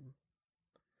Dream.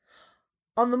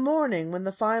 On the morning when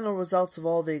the final results of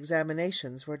all the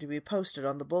examinations were to be posted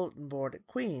on the bulletin board at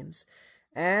Queen's,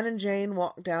 Anne and Jane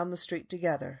walked down the street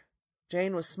together.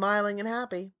 Jane was smiling and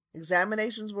happy.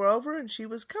 Examinations were over, and she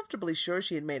was comfortably sure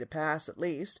she had made a pass at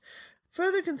least.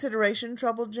 Further consideration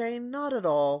troubled Jane not at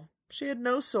all. She had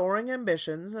no soaring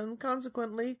ambitions, and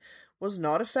consequently was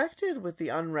not affected with the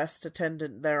unrest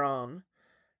attendant thereon.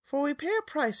 For we pay a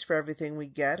price for everything we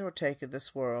get or take in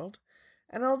this world,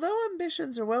 and although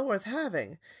ambitions are well worth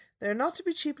having, they are not to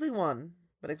be cheaply won,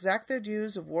 but exact their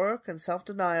dues of work and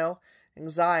self-denial,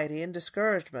 anxiety and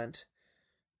discouragement.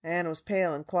 Anne was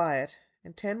pale and quiet.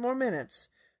 In 10 more minutes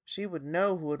She would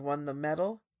know who had won the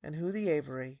medal and who the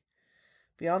Avery.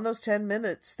 Beyond those 10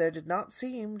 minutes there did not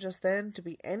seem just then to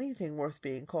be anything worth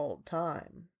being called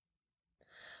time.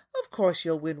 "Of course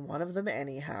you'll win one of them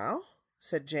anyhow,"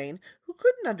 said Jane, who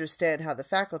couldn't understand how the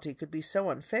faculty could be so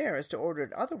unfair as to order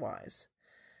it otherwise.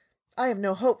 "I have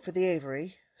no hope for the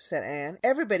Avery," said Anne.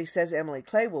 "Everybody says Emily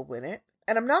Clay will win it,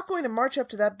 and I'm not going to march up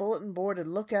to that bulletin board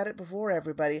and look at it before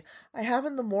everybody. I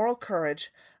haven't the moral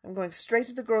courage. I'm going straight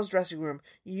to the girls' dressing room.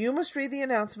 You must read the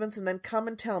announcements and then come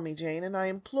and tell me, Jane, and I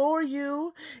implore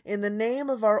you, in the name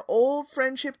of our old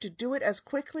friendship, to do it as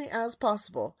quickly as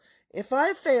possible. If I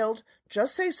have failed,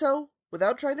 just say so,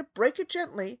 without trying to break it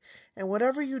gently, and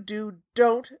whatever you do,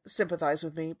 don't sympathize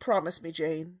with me. Promise me,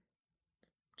 Jane."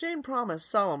 Jane promised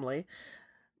solemnly,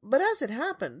 but as it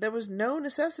happened, there was no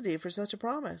necessity for such a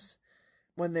promise.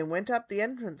 When they went up the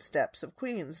entrance steps of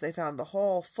Queen's, they found the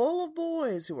hall full of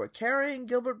boys who were carrying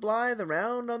Gilbert Blythe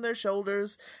around on their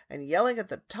shoulders and yelling at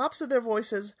the tops of their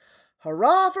voices,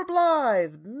 "Hurrah for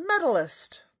Blythe,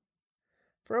 medalist!"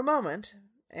 For a moment,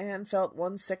 Anne felt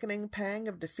one sickening pang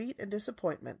of defeat and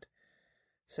disappointment.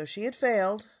 So she had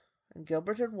failed, and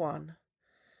Gilbert had won.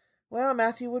 Well,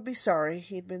 Matthew would be sorry.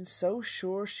 He'd been so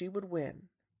sure she would win.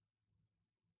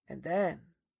 And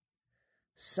then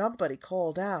somebody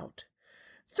called out,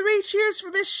 "3 cheers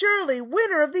for Miss Shirley,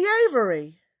 winner of the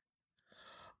Avery!"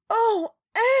 "Oh,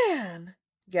 Anne!"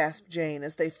 gasped Jane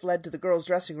as they fled to the girls'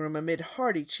 dressing room amid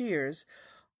hearty cheers.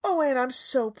 "Oh, Anne, I'm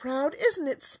so proud! Isn't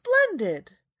it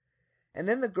splendid?" And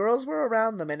then the girls were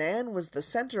around them, and Anne was the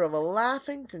center of a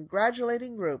laughing,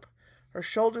 congratulating group. Her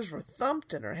shoulders were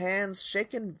thumped and her hands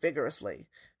shaken vigorously.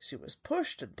 She was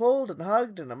pushed and pulled and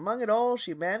hugged, and among it all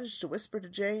she managed to whisper to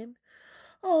Jane,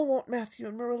 "Oh, won't Matthew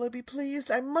and Marilla be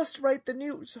pleased? I must write the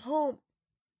news home.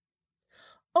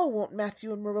 Oh, won't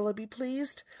Matthew and Marilla be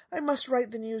pleased? I must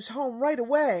write the news home right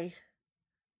away."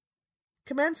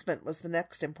 Commencement was the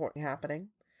next important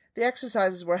happening. The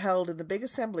exercises were held in the big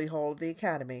assembly hall of the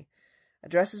academy.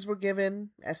 Addresses were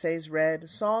given, essays read,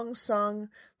 songs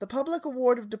sung, the public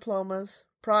award of diplomas,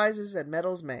 prizes, and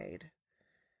medals made.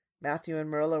 Matthew and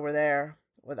Marilla were there,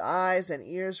 with eyes and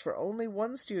ears for only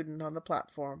one student on the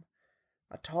platform,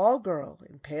 a tall girl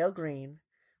in pale green,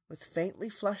 with faintly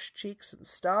flushed cheeks and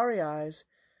starry eyes,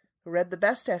 who read the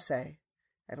best essay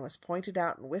and was pointed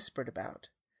out and whispered about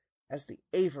as the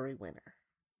Avery winner.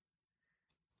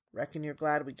 "Reckon you're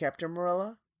glad we kept her,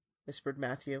 Marilla?" whispered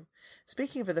Matthew,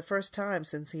 speaking for the first time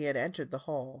since he had entered the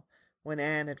hall, when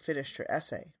Anne had finished her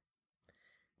essay.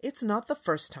 "It's not the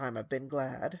first time I've been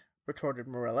glad," retorted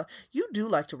Marilla. "You do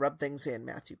like to rub things in,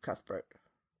 Matthew Cuthbert."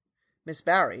 Miss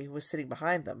Barry, who was sitting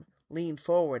behind them, leaned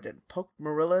forward and poked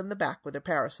Marilla in the back with her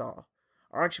parasol.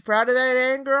 "Aren't you proud of that,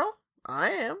 Anne girl?" "I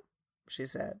am," she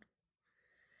said.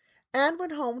 Anne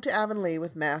went home to Avonlea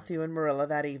with Matthew and Marilla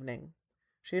that evening.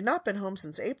 She had not been home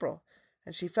since April,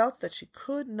 and she felt that she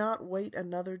could not wait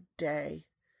another day.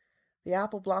 The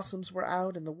apple blossoms were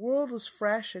out, and the world was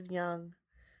fresh and young.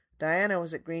 Diana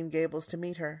was at Green Gables to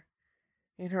meet her.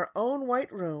 In her own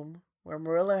white room, where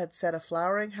Marilla had set a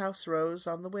flowering house rose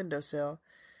on the window-sill,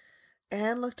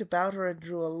 Anne looked about her and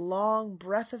drew a long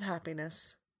breath of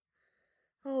happiness.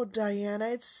 "Oh, Diana,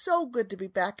 it's so good to be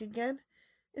back again.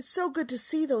 It's so good to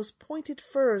see those pointed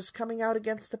firs coming out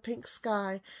against the pink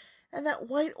sky, and that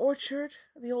white orchard,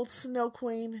 the old Snow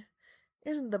Queen.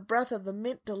 Isn't the breath of the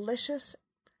mint delicious?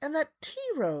 And that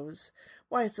tea rose!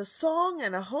 Why, it's a song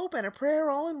and a hope and a prayer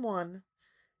all in one.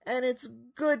 And it's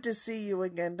good to see you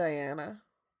again, Diana."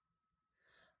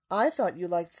 "I thought you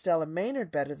liked Stella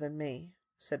Maynard better than me,"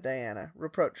 said Diana,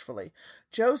 reproachfully.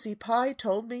 "Josie Pye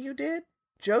told me you did.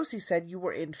 Josie said you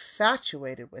were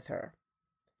infatuated with her."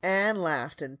 Anne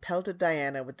laughed and pelted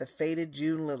Diana with the faded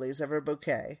June lilies of her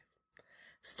bouquet.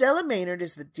 "Stella Maynard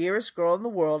is the dearest girl in the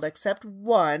world except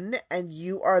one, and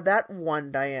you are that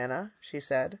one, Diana," she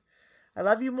said. "I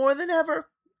love you more than ever,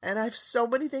 and I've so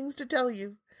many things to tell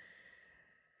you.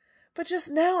 But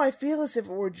just now I feel as if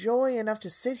it were joy enough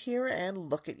to sit here and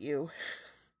look at you.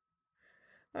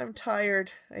 I'm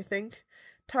tired, I think,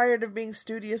 tired of being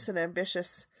studious and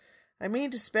ambitious. I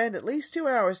mean to spend at least 2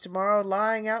 hours tomorrow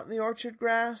lying out in the orchard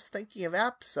grass, thinking of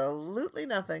absolutely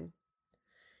nothing."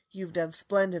 "You've done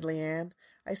splendidly, Anne.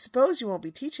 I suppose you won't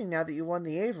be teaching now that you won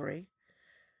the Avery."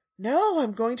 "No,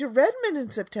 I'm going to Redmond in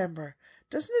September.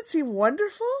 Doesn't it seem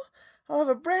wonderful? I'll have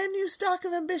a brand new stock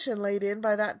of ambition laid in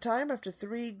by that time after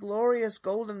 3 glorious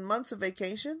golden months of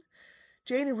vacation.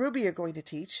 Jane and Ruby are going to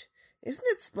teach. Isn't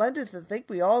it splendid to think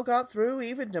we all got through,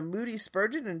 even to Moody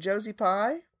Spurgeon and Josie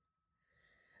Pye?"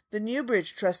 "The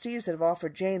Newbridge trustees have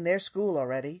offered Jane their school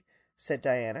already," said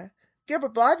Diana.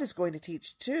 Gilbert Blythe is going to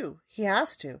teach, too. He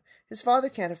has to. His father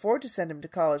can't afford to send him to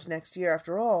college next year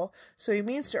after all, so he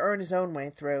means to earn his own way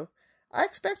through. I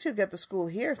expect he'll get the school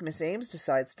here if Miss Ames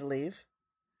decides to leave.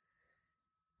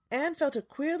 Anne felt a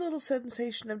queer little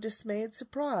sensation of dismayed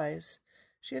surprise.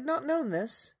 She had not known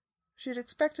this. She had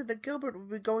expected that Gilbert would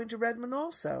be going to Redmond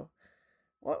also.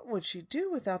 What would she do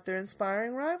without their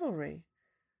inspiring rivalry?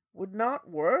 Would not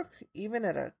work, even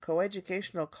at a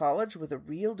coeducational college with a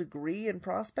real degree in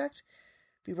prospect,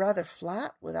 be rather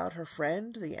flat without her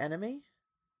friend, the enemy?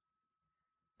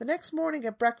 The next morning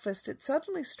at breakfast it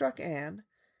suddenly struck Anne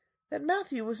that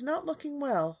Matthew was not looking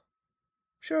well.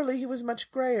 Surely he was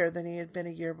much grayer than he had been a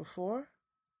year before.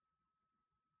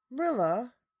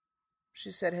 "Marilla,"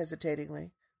 she said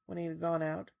hesitatingly, when he had gone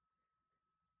out,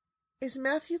 "is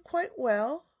Matthew quite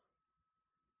well?"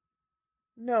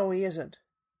 "No, he isn't,"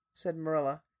 said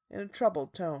Marilla in a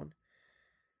troubled tone.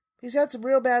 "He's had some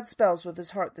real bad spells with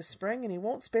his heart this spring, and he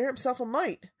won't spare himself a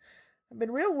mite. I've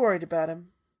been real worried about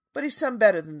him. But he's some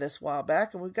better than this while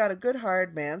back, and we've got a good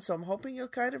hired man, so I'm hoping you'll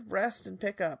kind of rest and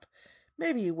pick up.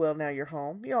 Maybe you will now you're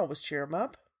home. You always cheer him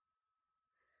up."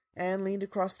 Anne leaned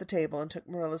across the table and took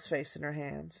Marilla's face in her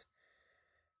hands.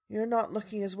 "You're not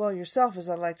looking as well yourself as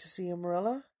I'd like to see you,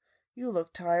 Marilla. You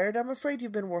look tired. I'm afraid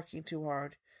you've been working too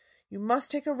hard. You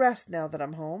must take a rest now that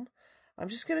I'm home. I'm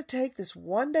just going to take this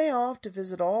one day off to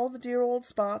visit all the dear old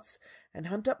spots and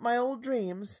hunt up my old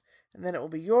dreams, and then it will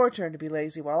be your turn to be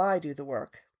lazy while I do the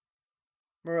work."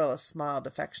 Marilla smiled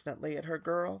affectionately at her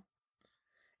girl.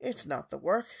 "It's not the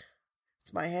work.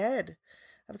 It's my head.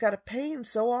 I've got a pain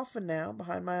so often now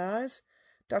behind my eyes.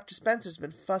 Dr. Spencer's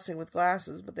been fussing with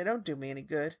glasses, but they don't do me any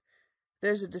good.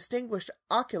 There's a distinguished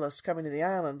oculist coming to the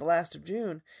island the last of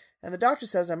June, and the doctor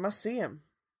says I must see him.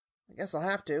 I guess I'll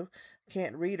have to. I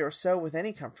can't read or sew with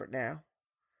any comfort now."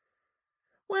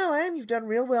 "Well, Anne, you've done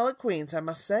real well at Queen's, I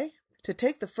must say. To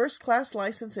take the first-class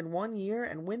license in 1 year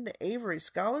and win the Avery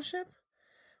scholarship?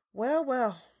 Well,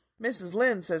 well, Mrs.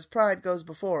 Lynde says pride goes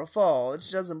before a fall, and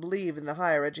she doesn't believe in the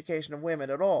higher education of women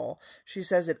at all. She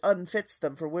says it unfits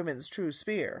them for women's true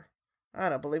sphere. I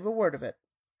don't believe a word of it.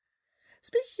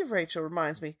 Speaking of Rachel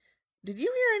reminds me, did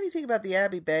you hear anything about the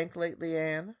Abbey Bank lately,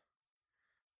 Anne?"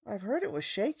 "I've heard it was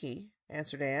shaky,"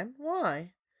 answered Anne.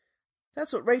 "Why?"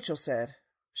 "That's what Rachel said.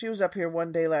 She was up here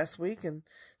one day last week and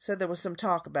said there was some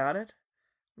talk about it.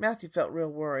 Matthew felt real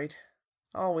worried.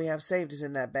 All we have saved is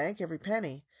in that bank, every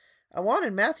penny. I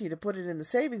wanted Matthew to put it in the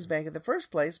savings bank in the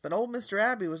first place, but old Mr.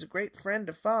 Abbey was a great friend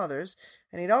of Father's,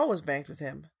 and he'd always banked with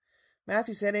him.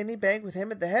 Matthew said any bank with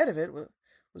him at the head of it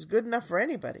was good enough for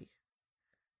anybody."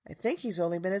 "I think he's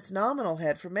only been its nominal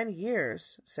head for many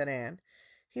years," said Anne.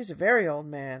 "He's a very old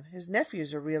man. His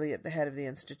nephews are really at the head of the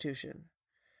institution."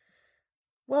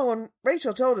 "Well, when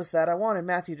Rachel told us that, I wanted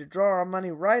Matthew to draw our money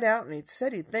right out, and he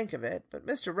said he'd think of it, but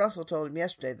Mr. Russell told him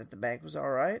yesterday that the bank was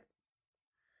all right."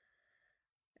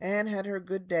 Anne had her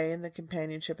good day in the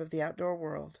companionship of the outdoor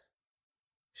world.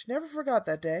 She never forgot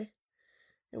that day.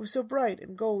 It was so bright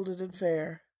and golden and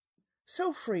fair,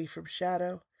 so free from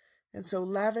shadow, and so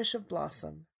lavish of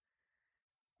blossom.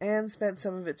 Anne spent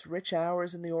some of its rich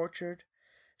hours in the orchard.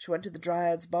 She went to the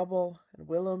Dryad's Bubble, and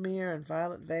Willowmere, and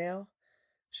Violet Vale.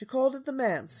 She called at the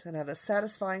manse and had a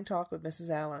satisfying talk with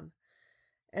Mrs. Allan.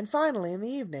 And finally, in the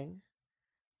evening,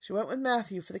 she went with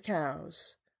Matthew for the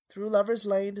cows, through Lover's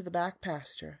Lane to the back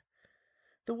pasture.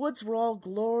 The woods were all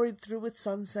gloried through with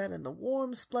sunset, and the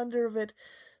warm splendor of it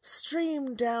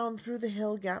streamed down through the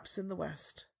hill gaps in the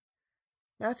west.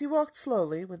 Matthew walked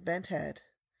slowly, with bent head.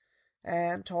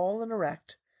 Anne, tall and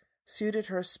erect, suited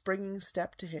her springing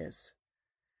step to his.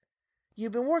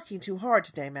 "You've been working too hard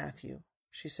today, Matthew,"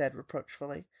 she said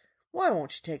reproachfully. "Why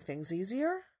won't you take things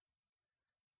easier?"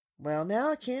 "Well, now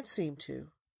I can't seem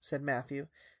to," said Matthew,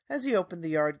 as he opened the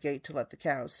yard gate to let the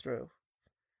cows through.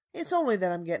 "It's only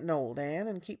that I'm getting old, Anne,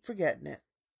 and keep forgetting it.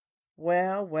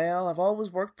 Well, well, I've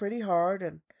always worked pretty hard,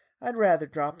 and I'd rather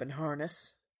drop in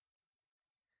harness."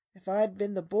 "If I'd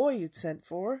been the boy you'd sent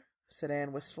for," said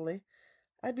Anne wistfully,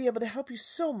 "I'd be able to help you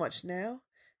so much now,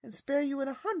 and spare you in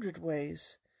 100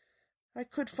 ways. I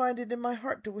could find it in my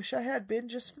heart to wish I had been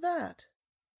just for that."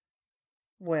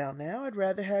 "Well, now, I'd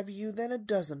rather have you than a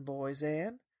dozen boys,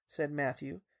 Anne," said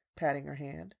Matthew, patting her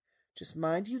hand. "Just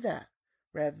mind you that,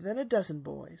 rather than a dozen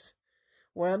boys.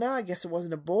 Well, now, I guess it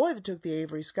wasn't a boy that took the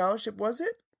Avery scholarship, was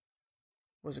it?"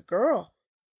 "It was a girl.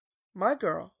 My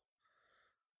girl.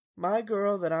 My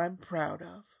girl that I'm proud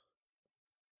of."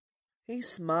 He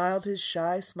smiled his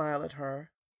shy smile at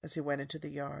her as he went into the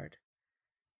yard.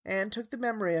 Anne took the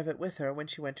memory of it with her when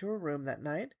she went to her room that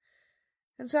night,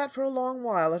 and sat for a long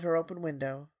while at her open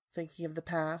window, thinking of the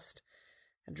past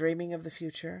and dreaming of the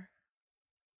future.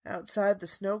 Outside, the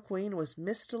Snow Queen was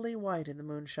mistily white in the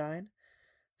moonshine.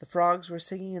 The frogs were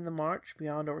singing in the marsh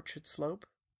beyond Orchard Slope.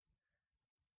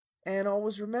 Anne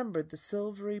always remembered the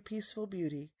silvery, peaceful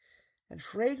beauty and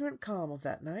fragrant calm of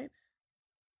that night.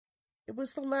 It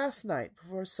was the last night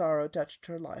before sorrow touched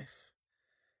her life,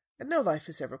 and no life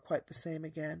is ever quite the same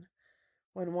again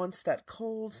when once that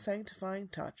cold, sanctifying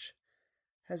touch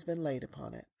has been laid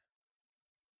upon it.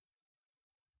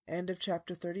 End of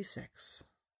Chapter 36.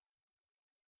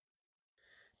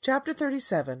 Chapter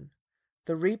 37.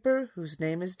 The Reaper Whose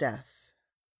Name is Death.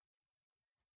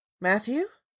 Matthew?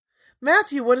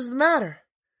 Matthew, what is the matter?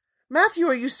 Matthew,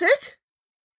 are you sick?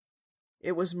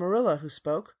 It was Marilla who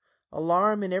spoke,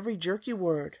 alarm in every jerky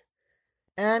word.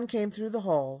 Anne came through the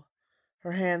hall,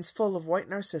 her hands full of white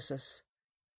narcissus.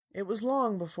 It was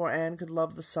long before Anne could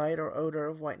love the sight or odor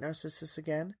of white narcissus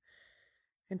again.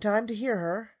 In time to hear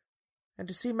her, and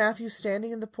to see Matthew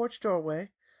standing in the porch doorway,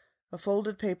 a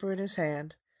folded paper in his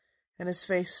hand, and his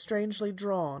face strangely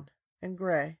drawn and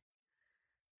gray.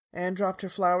 Anne dropped her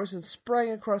flowers and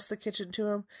sprang across the kitchen to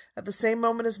him at the same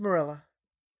moment as Marilla.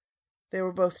 They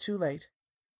were both too late.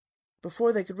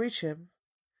 Before they could reach him,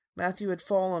 Matthew had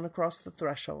fallen across the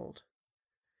threshold.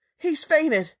 "He's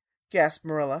fainted!" gasped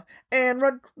Marilla. "Anne,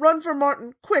 run for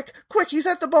Martin! Quick, quick, he's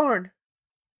at the barn!"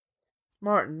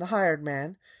 Martin, the hired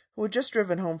man, who had just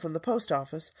driven home from the post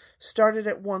office, started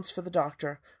at once for the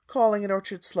doctor, calling at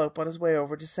Orchard Slope on his way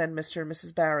over to send Mr. and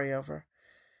Mrs. Barry over.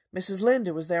 Mrs. Lynde,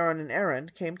 who was there on an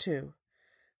errand, came too.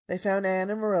 They found Anne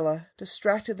and Marilla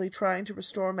distractedly trying to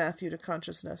restore Matthew to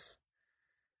consciousness.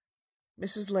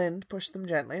 Mrs. Lynde pushed them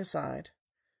gently aside,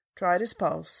 tried his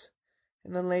pulse,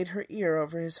 and then laid her ear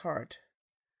over his heart.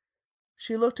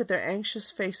 She looked at their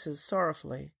anxious faces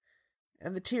sorrowfully,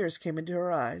 and the tears came into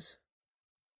her eyes.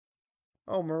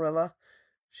 "Oh, Marilla,"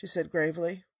 she said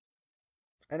gravely,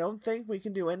 "I don't think we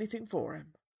can do anything for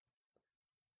him."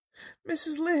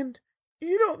 "Mrs. Lynde,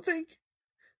 you don't think...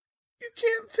 You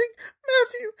can't think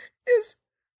Matthew is...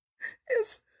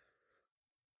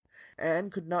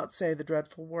 Anne could not say the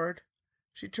dreadful word.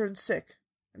 She turned sick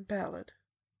and pallid.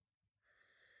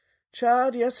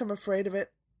 "Child, yes, I'm afraid of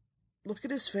it. Look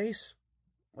at his face.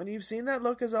 When you've seen that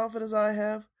look as often as I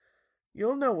have,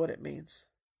 you'll know what it means."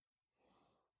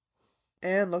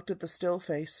 Anne looked at the still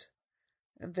face,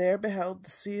 and there beheld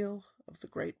the seal of the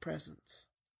Great Presence.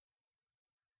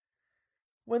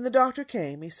 When the doctor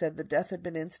came, he said the death had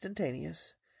been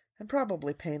instantaneous, and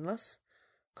probably painless,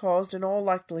 caused in all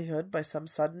likelihood by some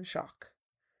sudden shock.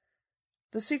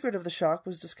 The secret of the shock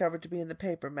was discovered to be in the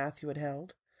paper Matthew had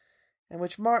held, and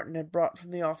which Martin had brought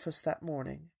from the office that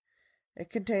morning. It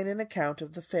contained an account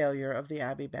of the failure of the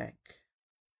Abbey Bank.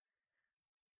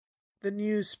 The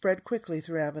news spread quickly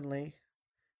through Avonlea,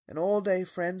 and all day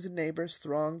friends and neighbors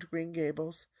thronged Green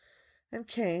Gables, and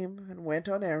came and went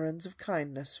on errands of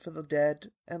kindness for the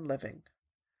dead and living.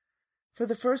 For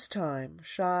the first time,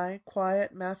 shy,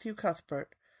 quiet Matthew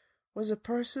Cuthbert was a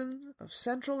person of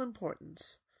central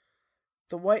importance.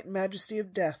 The white majesty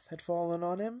of death had fallen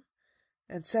on him,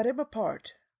 and set him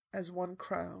apart as one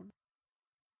crown.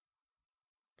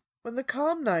 When the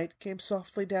calm night came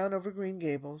softly down over Green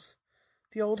Gables,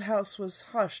 the old house was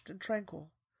hushed and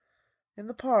tranquil. In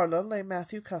the parlor lay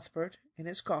Matthew Cuthbert in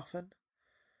his coffin,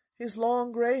 his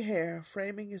long gray hair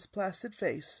framing his placid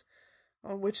face,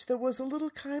 on which there was a little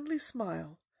kindly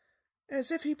smile, as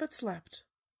if he but slept,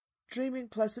 dreaming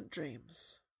pleasant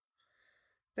dreams.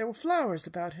 There were flowers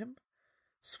about him,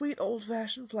 sweet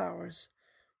old-fashioned flowers,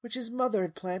 which his mother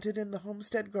had planted in the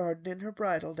homestead garden in her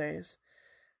bridal days,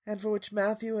 and for which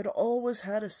Matthew had always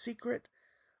had a secret,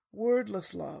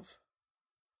 wordless love.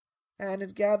 Anne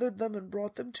had gathered them and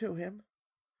brought them to him,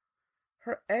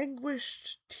 her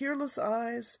anguished, tearless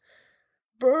eyes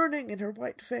burning in her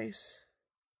white face.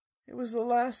 It was the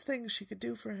last thing she could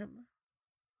do for him.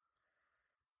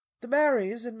 The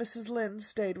Marys and Mrs. Lynde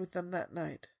stayed with them that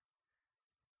night.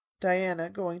 Diana,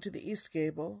 going to the east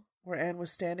gable, where Anne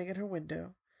was standing at her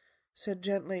window, said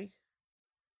gently,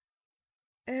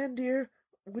 "Anne, dear,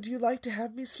 would you like to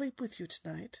have me sleep with you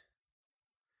tonight?"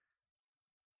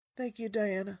 "Thank you,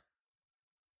 Diana."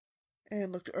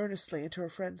 Anne looked earnestly into her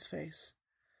friend's face.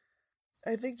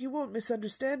 "I think you won't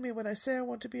misunderstand me when I say I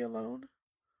want to be alone.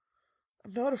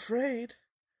 I'm not afraid.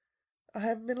 I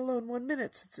haven't been alone 1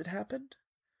 minute since it happened.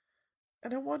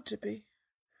 And I want to be.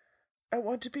 I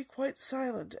want to be quite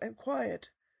silent and quiet,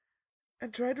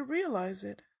 and try to realize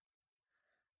it.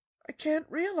 I can't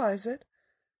realize it.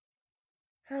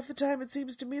 Half the time it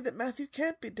seems to me that Matthew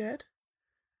can't be dead.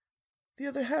 The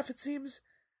other half it seems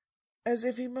as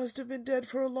if he must have been dead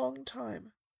for a long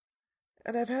time,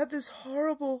 and I've had this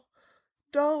horrible,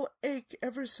 dull ache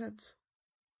ever since."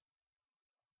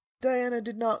 Diana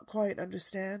did not quite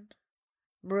understand.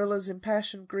 Marilla's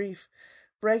impassioned grief,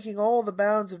 breaking all the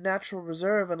bounds of natural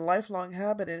reserve and lifelong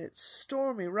habit in its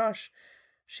stormy rush,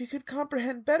 she could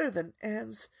comprehend better than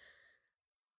Anne's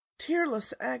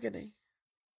tearless agony.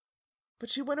 But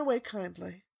she went away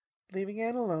kindly, leaving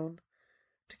Anne alone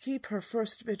to keep her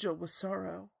first vigil with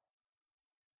sorrow.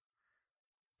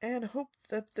 Anne hoped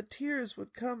that the tears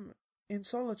would come in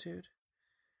solitude.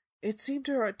 It seemed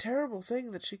to her a terrible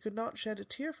thing that she could not shed a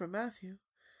tear for Matthew,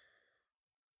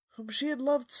 whom she had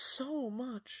loved so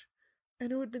much,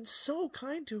 and who had been so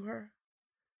kind to her.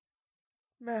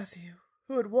 Matthew,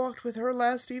 who had walked with her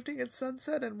last evening at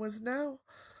sunset and was now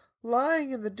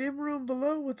lying in the dim room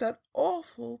below with that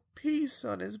awful peace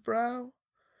on his brow.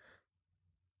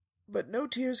 But no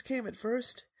tears came at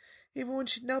first, even when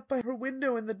she knelt by her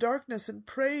window in the darkness and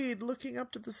prayed, looking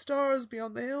up to the stars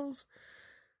beyond the hills.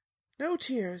 No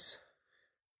tears.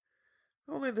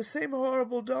 Only the same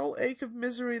horrible dull ache of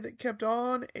misery that kept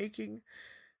on aching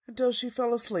until she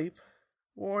fell asleep,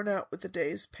 worn out with the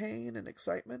day's pain and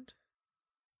excitement.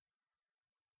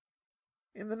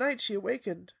 In the night she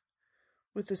awakened,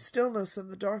 with the stillness and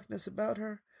the darkness about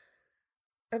her,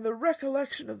 and the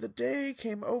recollection of the day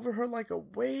came over her like a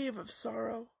wave of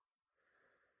sorrow.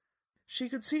 She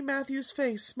could see Matthew's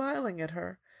face smiling at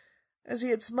her, as he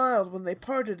had smiled when they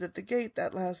parted at the gate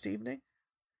that last evening.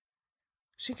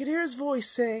 She could hear his voice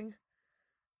saying,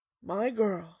 my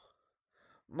girl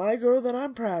that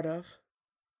I'm proud of."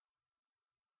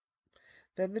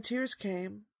 Then the tears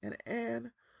came, and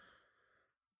Anne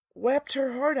wept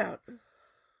her heart out.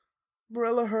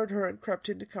 Marilla heard her and crept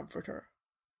in to comfort her.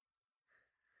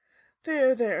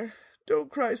 There, don't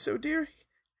cry so, dear.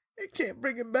 It can't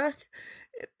bring him back.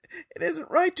 It isn't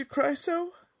right to cry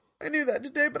so. I knew that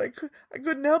today, but I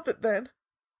couldn't help it then.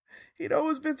 He'd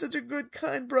always been such a good,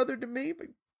 kind brother to me,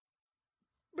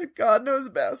 but God knows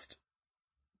best.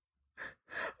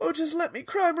 Oh, just let me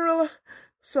cry, Marilla,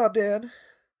 sobbed Anne.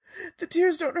 The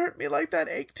tears don't hurt me like that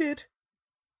ache did.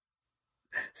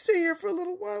 Stay here for a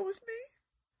little while with me,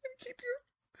 and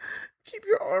keep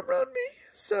your arm round me,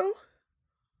 so.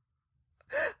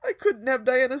 I couldn't have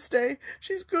Diana stay.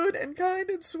 She's good and kind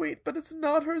and sweet, but it's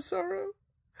not her sorrow.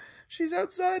 She's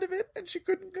outside of it, and she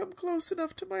couldn't come close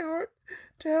enough to my heart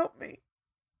to help me.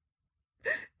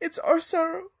 It's our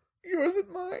sorrow, yours and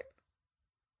mine.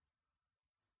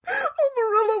 Oh,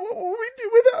 Marilla, what will we do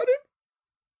without him?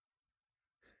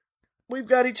 We've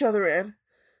got each other, Anne.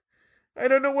 I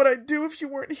don't know what I'd do if you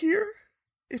weren't here,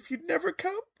 if you'd never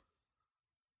come.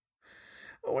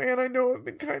 Oh, Anne, I know I've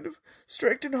been kind of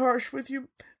strict and harsh with you,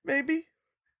 maybe,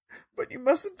 but you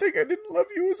mustn't think I didn't love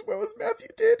you as well as Matthew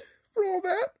did, for all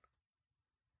that.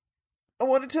 I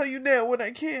want to tell you now when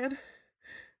I can.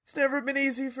 It's never been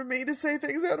easy for me to say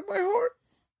things out of my heart.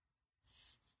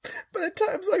 But at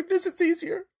times like this, it's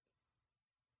easier.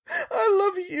 I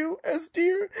love you as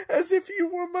dear as if you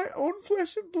were my own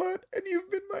flesh and blood, and you've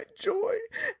been my joy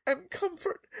and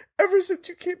comfort ever since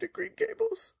you came to Green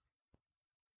Gables.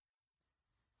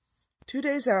 2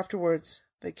 days afterwards,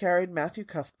 they carried Matthew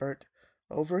Cuthbert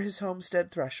over his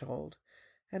homestead threshold,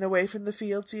 and away from the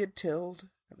fields he had tilled,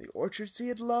 and the orchards he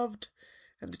had loved,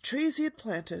 and the trees he had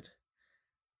planted.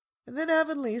 And then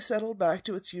Avonlea settled back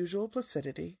to its usual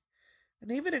placidity,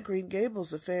 and even at Green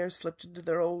Gables affairs slipped into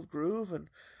their old groove, and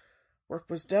work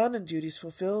was done and duties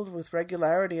fulfilled with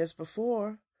regularity as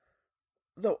before,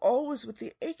 though always with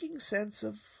the aching sense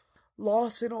of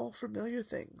loss in all familiar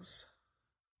things.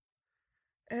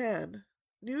 Anne,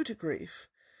 new to grief,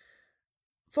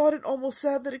 thought it almost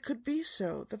sad that it could be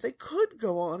so, that they could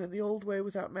go on in the old way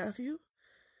without Matthew.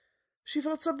 She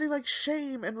felt something like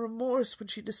shame and remorse when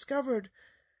she discovered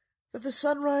that the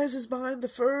sunrises behind the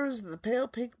firs and the pale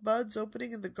pink buds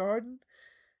opening in the garden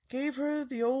gave her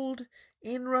the old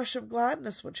inrush of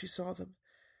gladness when she saw them,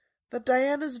 that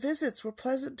Diana's visits were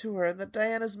pleasant to her, and that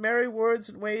Diana's merry words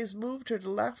and ways moved her to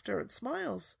laughter and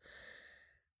smiles.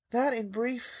 That, in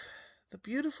brief, the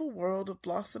beautiful world of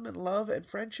blossom and love and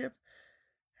friendship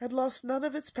had lost none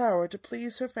of its power to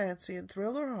please her fancy and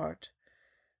thrill her heart,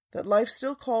 that life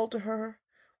still called to her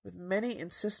with many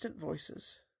insistent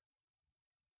voices.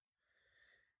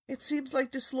 It seems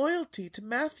like disloyalty to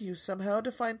Matthew somehow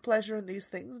to find pleasure in these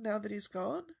things now that he's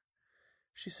gone,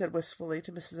 she said wistfully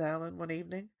to Mrs. Allan one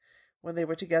evening when they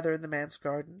were together in the manse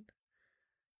garden.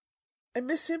 I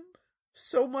miss him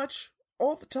so much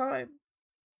all the time,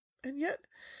 and yet,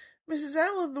 Mrs.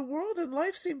 Allan, the world and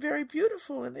life seem very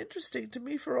beautiful and interesting to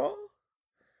me for all.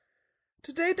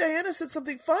 Today Diana said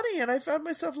something funny, and I found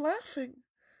myself laughing.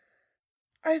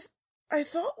 I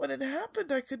thought when it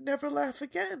happened I could never laugh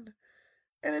again,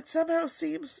 and it somehow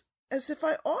seems as if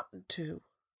I oughtn't to.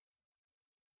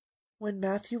 When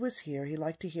Matthew was here, he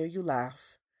liked to hear you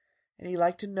laugh, and he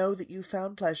liked to know that you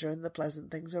found pleasure in the pleasant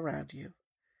things around you,"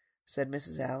 said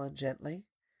Mrs. Allen gently.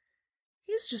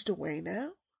 "He's just away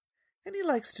now, and he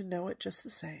likes to know it just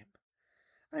the same.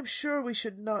 I'm sure we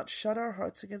should not shut our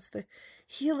hearts against the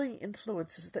healing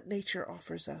influences that nature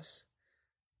offers us.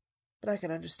 But I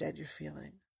can understand your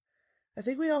feeling. I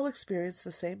think we all experience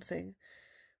the same thing.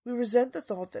 We resent the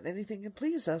thought that anything can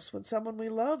please us when someone we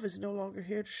love is no longer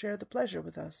here to share the pleasure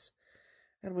with us,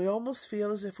 and we almost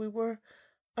feel as if we were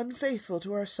unfaithful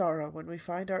to our sorrow when we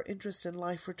find our interest in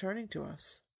life returning to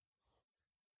us."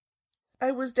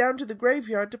 "I was down to the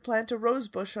graveyard to plant a rose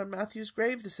bush on Matthew's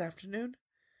grave this afternoon,"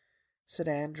 said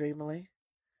Anne dreamily.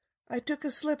 "I took a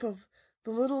slip of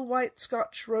the little white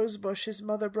Scotch rose bush his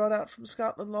mother brought out from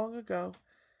Scotland long ago.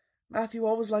 Matthew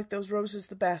always liked those roses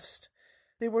the best.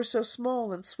 They were so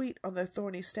small and sweet on their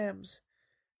thorny stems.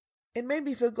 It made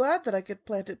me feel glad that I could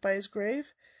plant it by his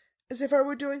grave, as if I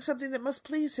were doing something that must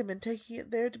please him and taking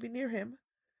it there to be near him.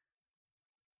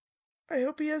 I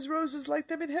hope he has roses like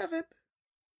them in heaven.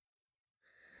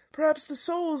 Perhaps the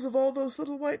souls of all those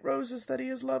little white roses that he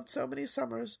has loved so many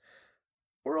summers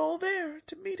were all there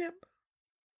to meet him.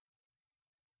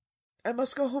 I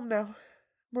must go home now.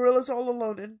 Marilla's all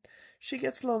alone, and she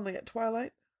gets lonely at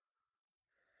twilight."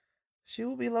 "She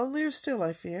will be lonelier still,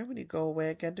 I fear, when you go away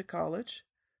again to college,"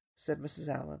 said Mrs.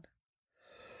 Allen.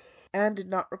 Anne did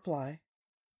not reply.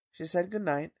 She said good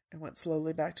night and went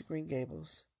slowly back to Green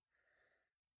Gables.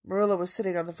 Marilla was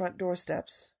sitting on the front door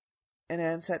steps, and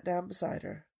Anne sat down beside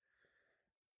her.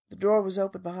 The door was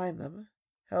open behind them,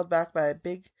 held back by a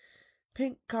big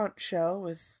pink conch shell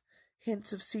with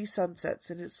hints of sea sunsets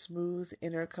in its smooth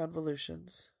inner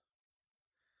convolutions.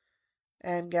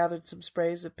 Anne gathered some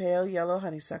sprays of pale yellow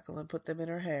honeysuckle and put them in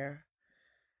her hair.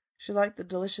 She liked the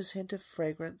delicious hint of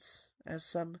fragrance, as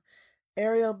some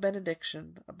aerial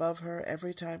benediction above her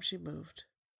every time she moved.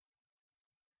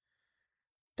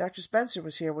 "Dr. Spencer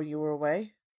was here when you were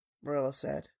away," Marilla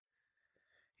said.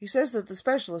 "He says that the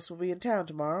specialist will be in town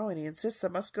tomorrow, and he insists I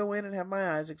must go in and have my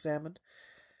eyes examined.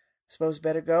 I suppose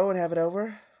better go and have it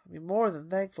over. I'll be more than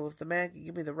thankful if the man can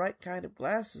give me the right kind of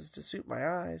glasses to suit my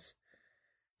eyes.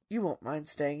 You won't mind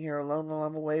staying here alone while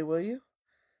I'm away, will you?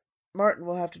 Martin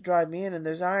will have to drive me in, and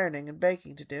there's ironing and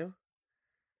baking to do."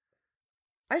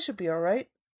 "I shall be all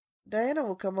right. Diana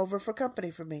will come over for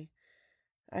company for me.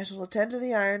 I shall attend to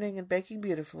the ironing and baking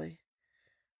beautifully.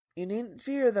 You needn't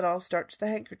fear that I'll starch the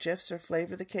handkerchiefs or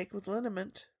flavor the cake with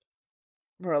liniment."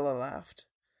 Marilla laughed.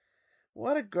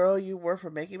 "What a girl you were for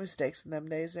making mistakes in them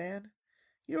days, Anne.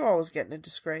 You were always getting into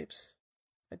scrapes.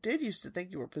 I did used to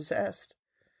think you were possessed.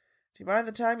 Do you mind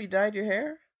the time you dyed your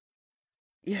hair?"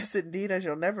 "Yes, indeed, I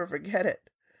shall never forget it,"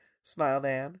 smiled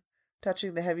Anne,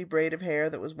 touching the heavy braid of hair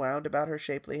that was wound about her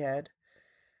shapely head.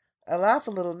 "I laugh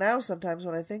a little now sometimes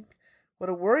when I think what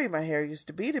a worry my hair used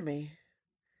to be to me.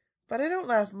 But I don't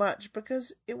laugh much,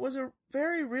 because it was a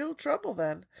very real trouble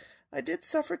then. I did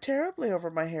suffer terribly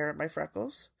over my hair and my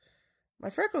freckles. My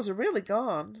freckles are really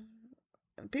gone,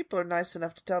 and people are nice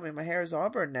enough to tell me my hair is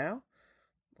auburn now.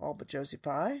 All but Josie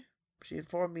Pye. She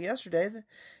informed me yesterday that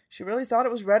she really thought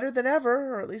it was redder than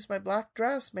ever, or at least my black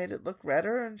dress made it look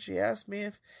redder, and she asked me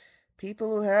if people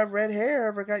who have red hair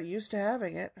ever got used to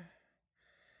having it.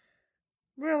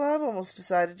 Well, I've almost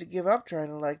decided to give up trying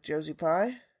to like Josie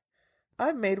Pye.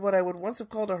 I've made what I would once have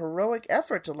called a heroic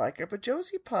effort to like her, but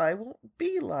Josie Pye won't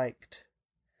be liked."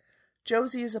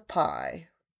 "Josie is a pie,"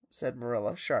 said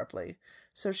Marilla sharply,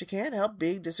 "so she can't help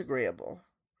being disagreeable.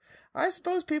 I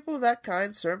suppose people of that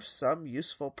kind serve some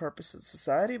useful purpose in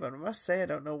society, but I must say I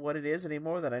don't know what it is any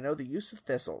more than I know the use of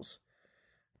thistles.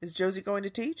 Is Josie going to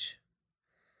teach?"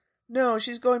 "No,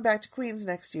 she's going back to Queen's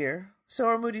next year. So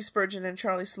are Moody Spurgeon and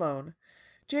Charlie Sloane.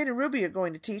 Jane and Ruby are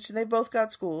going to teach, and they've both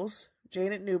got schools.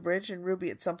 Jane at Newbridge and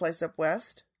Ruby at someplace up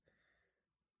west."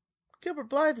 "Gilbert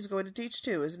Blythe is going to teach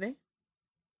too, isn't he?"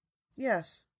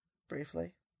 "Yes,"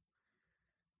 briefly.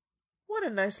 "What a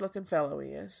nice-looking fellow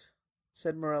he is,"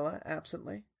 said Marilla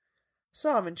absently.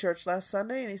 "Saw him in church last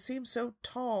Sunday, and he seemed so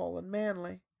tall and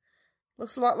manly.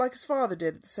 Looks a lot like his father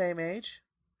did at the same age.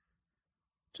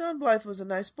 John Blythe was a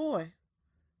nice boy.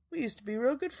 We used to be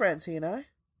real good friends, he and I.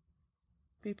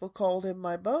 People called him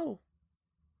my beau."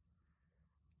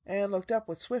 Anne looked up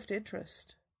with swift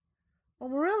interest. "Oh,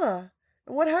 Marilla,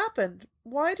 and what happened?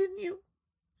 Why didn't you—"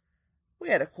 "We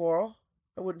had a quarrel.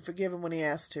 I wouldn't forgive him when he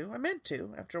asked to. I meant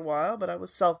to, after a while, but I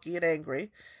was sulky and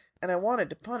angry, and I wanted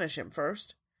to punish him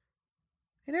first.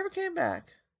 He never came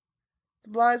back. The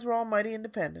Blythes were all mighty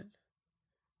independent.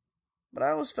 But I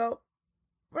always felt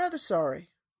rather sorry.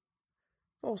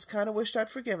 Always kind of wished I'd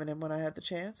forgiven him when I had the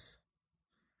chance."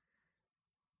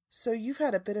 "So you've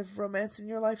had a bit of romance in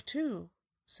your life, too,"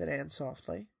 said Anne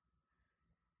softly.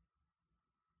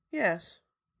 "Yes,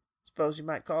 suppose you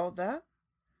might call it that.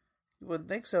 You wouldn't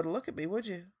think so to look at me, would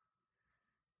you?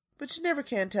 But you never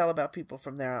can tell about people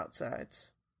from their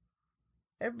outsides.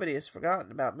 Everybody has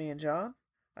forgotten about me and John.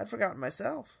 I'd forgotten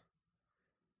myself.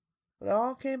 But it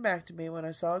all came back to me when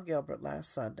I saw Gilbert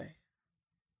last Sunday."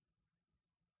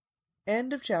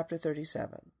 End of Chapter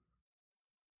 37.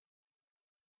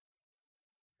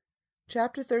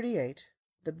 Chapter 38.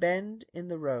 The Bend in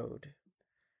the Road.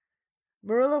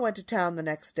 Marilla went to town the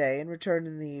next day and returned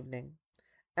in the evening.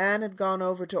 Anne had gone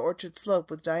over to Orchard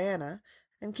Slope with Diana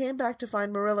and came back to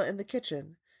find Marilla in the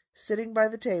kitchen, sitting by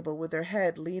the table with her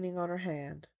head leaning on her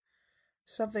hand.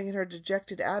 Something in her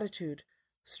dejected attitude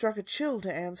struck a chill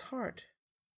to Anne's heart.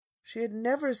 She had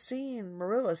never seen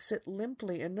Marilla sit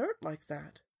limply inert like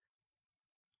that.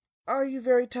 "Are you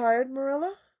very tired,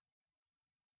 Marilla?"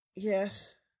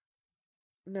 "Yes.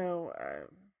 No,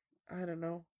 I don't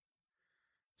know,"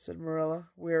 said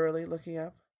Marilla, wearily looking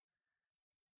up.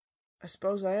 "I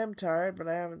suppose I am tired, but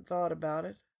I haven't thought about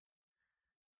it.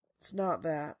 It's not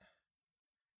that."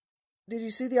 "Did you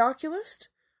see the oculist?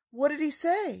 What did he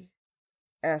say?"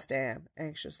 asked Anne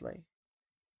anxiously.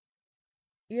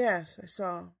 "Yes, I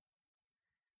saw.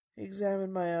 He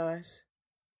examined my eyes.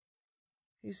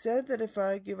 He said that if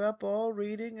I give up all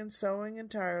reading and sewing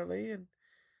entirely, and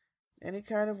any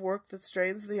kind of work that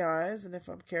strains the eyes, and if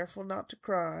I'm careful not to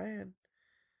cry, and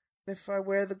if I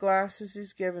wear the glasses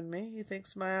he's given me, he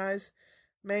thinks my eyes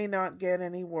may not get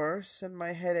any worse, and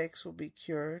my headaches will be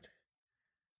cured.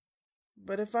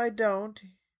 But if I don't,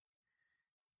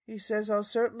 he says I'll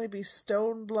certainly be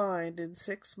stone blind in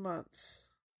 6 months.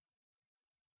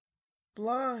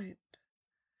 Blind!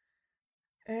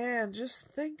 Anne, just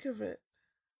think of it."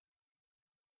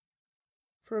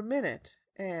 For a minute,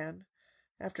 Anne,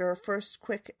 after her first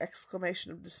quick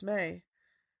exclamation of dismay,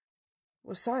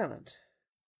 was silent.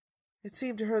 It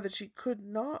seemed to her that she could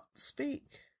not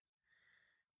speak.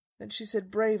 Then she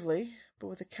said bravely, but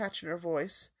with a catch in her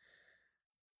voice,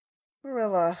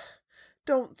 "Marilla,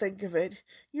 don't think of it.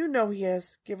 You know he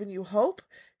has given you hope.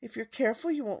 If you're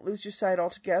careful, you won't lose your sight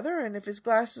altogether, and if his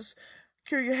glasses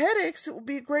cure your headaches, it will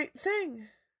be a great thing."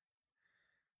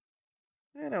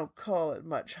 "I don't call it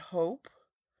much hope,"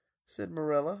 said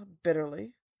Marilla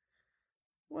bitterly.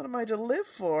 "What am I to live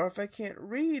for if I can't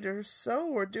read or sew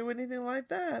or do anything like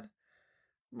that?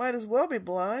 Might as well be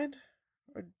blind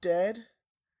or dead.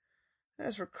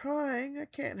 As for crying, I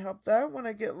can't help that when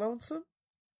I get lonesome.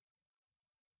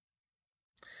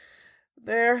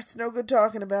 There, it's no good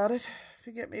talking about it. If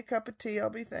you get me a cup of tea, I'll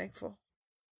be thankful.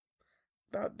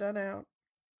 About done out.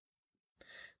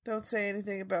 Don't say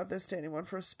anything about this to anyone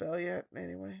for a spell yet,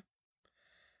 anyway.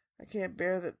 I can't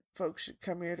bear that folks should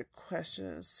come here to question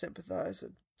and sympathize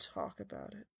and talk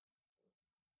about it."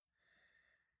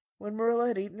 When Marilla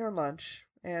had eaten her lunch,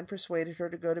 Anne persuaded her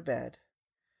to go to bed.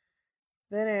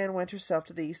 Then Anne went herself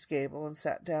to the east gable and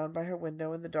sat down by her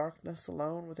window in the darkness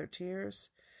alone with her tears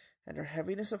and her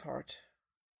heaviness of heart.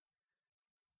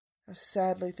 How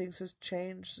sadly things had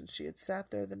changed since she had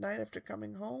sat there the night after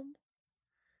coming home.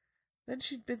 Then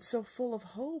she'd been so full of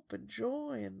hope and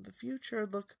joy, and the future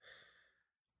would look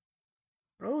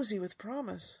rosy with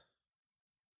promise.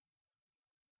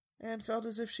 Anne felt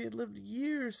as if she had lived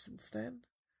years since then.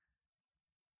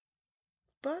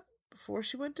 But before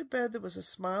she went to bed, there was a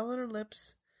smile on her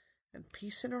lips and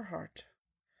peace in her heart.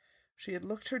 She had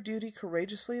looked her duty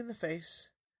courageously in the face,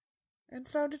 and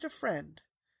found it a friend,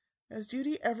 as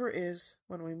duty ever is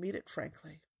when we meet it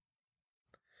frankly.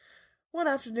 One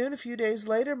afternoon, a few days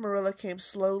later, Marilla came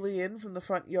slowly in from the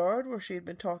front yard where she had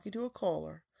been talking to a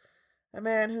caller, a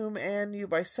man whom Anne knew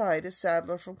by sight as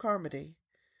Sadler from Carmody.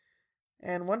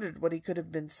 Anne wondered what he could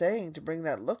have been saying to bring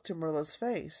that look to Marilla's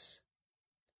face.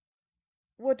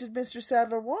 "What did Mr.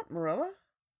 Sadler want, Marilla?"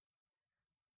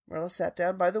 Marilla sat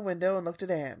down by the window and looked at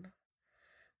Anne.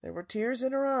 There were tears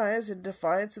in her eyes in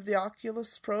defiance of the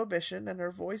oculist's prohibition, and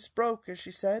her voice broke as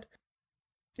she said,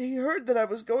 "He heard that I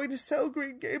was going to sell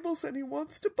Green Gables, and he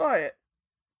wants to buy it."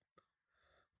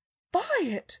 "Buy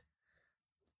it?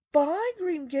 Buy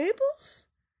Green Gables?"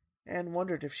 Anne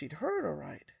wondered if she'd heard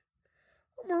aright.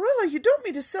 "Oh, Marilla, you don't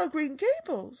mean to sell Green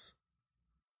Gables?"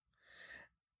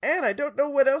 "Anne, I don't know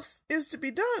what else is to be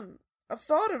done. I've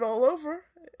thought it all over.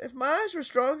 If my eyes were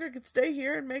strong, I could stay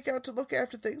here and make out to look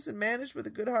after things and manage with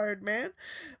a good hired man.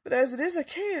 But as it is, I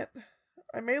can't.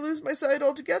 I may lose my sight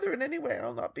altogether, and anyway,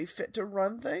 I'll not be fit to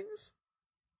run things.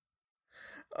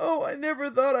 Oh, I never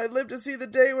thought I'd live to see the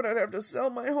day when I'd have to sell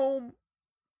my home.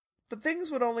 But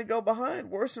things would only go behind,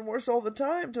 worse and worse all the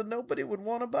time, till nobody would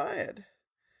want to buy it.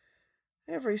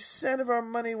 Every cent of our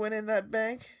money went in that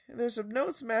bank, and there's some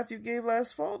notes Matthew gave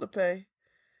last fall to pay.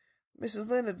 Mrs.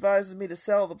 Lynde advises me to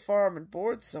sell the farm and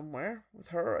board somewhere, with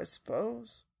her, I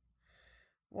suppose.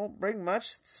 Won't bring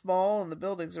much, it's small and the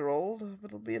buildings are old, but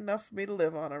it'll be enough for me to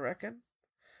live on, I reckon.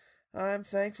 I'm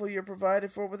thankful you're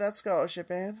provided for with that scholarship,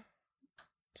 Anne.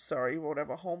 Sorry you won't have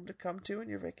a home to come to in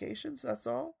your vacations, that's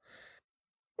all.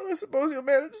 But I suppose you'll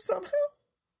manage somehow.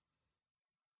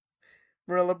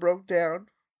 Marilla broke down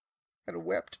and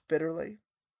wept bitterly.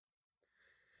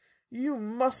 You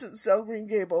mustn't sell Green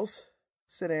Gables,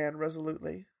 said Anne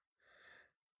resolutely.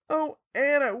 Oh,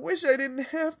 Anne, I wish I didn't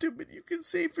have to, but you can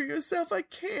see for yourself I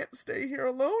can't stay here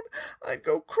alone. I'd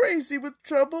go crazy with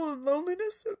trouble and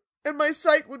loneliness, and my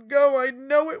sight would go, I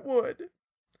know it would.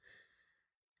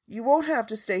 You won't have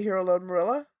to stay here alone,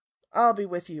 Marilla. I'll be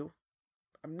with you.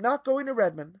 I'm not going to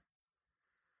Redmond.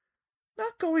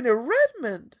 Not going to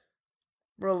Redmond?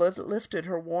 Marilla lifted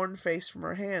her worn face from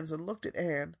her hands and looked at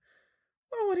Anne.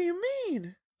 Well, what do you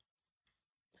mean?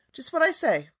 Just what I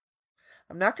say.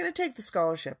 I'm not going to take the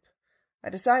scholarship. I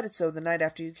decided so the night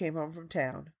after you came home from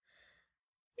town.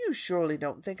 You surely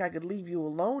don't think I could leave you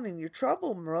alone in your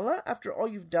trouble, Marilla, after all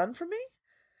you've done for me?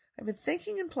 I've been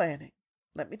thinking and planning.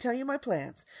 Let me tell you my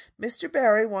plans. Mr.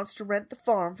 Barry wants to rent the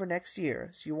farm for next year,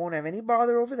 so you won't have any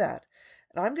bother over that.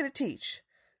 And I'm going to teach.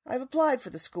 I've applied for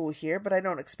the school here, but I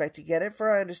don't expect to get it,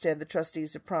 for I understand the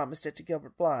trustees have promised it to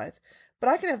Gilbert Blythe. But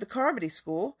I can have the Carmody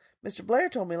school. Mr. Blair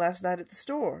told me last night at the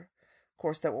store. Of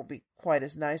course, that won't be quite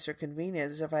as nice or convenient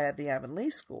as if I had the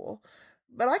Avonlea school.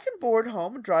 But I can board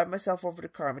home and drive myself over to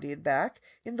Carmody and back,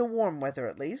 in the warm weather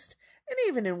at least, and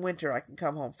even in winter I can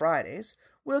come home Fridays.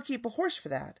 We'll keep a horse for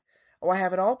that. Oh, I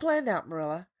have it all planned out,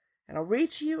 Marilla, and I'll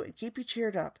read to you and keep you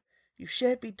cheered up. You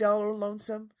shan't be dull or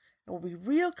lonesome, and we'll be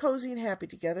real cozy and happy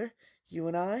together, you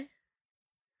and I.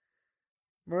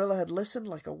 Marilla had listened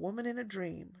like a woman in a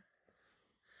dream.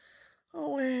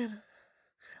 Oh, Anne,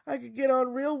 I could get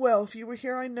on real well if you were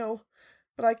here, I know,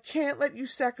 but I can't let you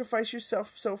sacrifice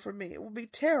yourself so for me. It will be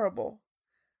terrible.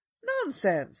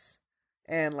 Nonsense!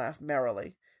 Anne laughed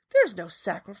merrily. There's no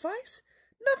sacrifice.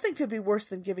 Nothing could be worse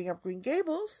than giving up Green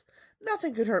Gables.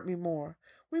 Nothing could hurt me more.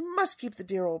 We must keep the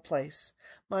dear old place.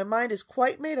 My mind is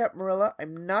quite made up, Marilla.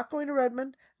 I'm not going to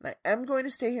Redmond, and I am going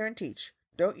to stay here and teach.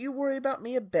 Don't you worry about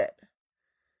me a bit.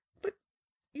 But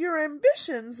your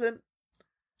ambitions and...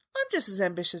 I'm just as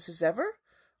ambitious as ever,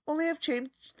 only I've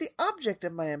changed the object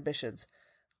of my ambitions.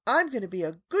 I'm going to be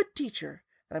a good teacher,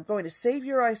 and I'm going to save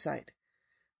your eyesight.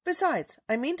 Besides,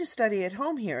 I mean to study at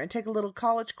home here and take a little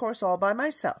college course all by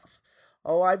myself.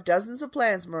 Oh, I've dozens of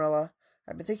plans, Marilla.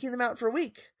 I've been thinking them out for a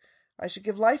week. I should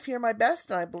give life here my best,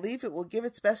 and I believe it will give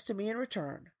its best to me in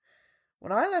return.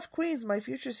 When I left Queen's, my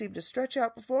future seemed to stretch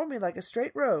out before me like a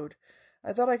straight road.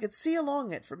 I thought I could see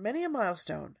along it for many a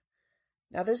milestone.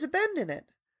 Now there's a bend in it.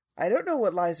 I don't know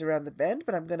what lies around the bend,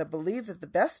 but I'm going to believe that the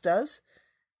best does.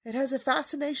 It has a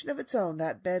fascination of its own,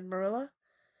 that bend, Marilla.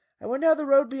 I wonder how the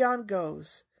road beyond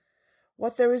goes.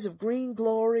 What there is of green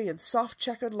glory and soft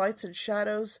checkered lights and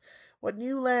shadows, what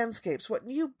new landscapes, what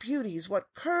new beauties,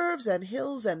 what curves and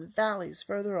hills and valleys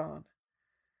further on.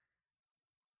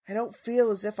 I don't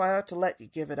feel as if I ought to let you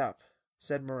give it up,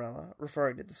 said Marilla,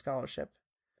 referring to the scholarship.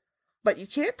 But you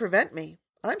can't prevent me.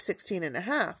 I'm 16 and a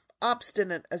half,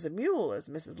 obstinate as a mule, as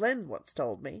Mrs. Lynde once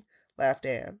told me, laughed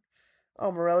Anne.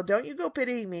 Oh, Marilla, don't you go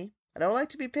pitying me. I don't like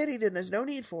to be pitied, and there's no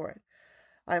need for it.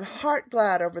 I'm heart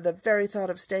glad over the very thought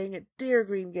of staying at dear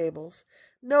Green Gables.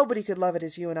 Nobody could love it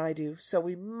as you and I do, so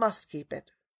we must keep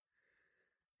it.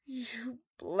 You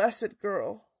blessed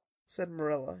girl, said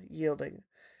Marilla, yielding.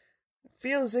 I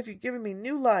feel as if you'd given me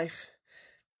new life.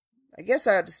 I guess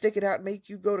I ought to stick it out and make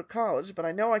you go to college, but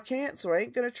I know I can't, so I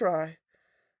ain't going to try.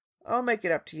 I'll make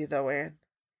it up to you, though, Anne.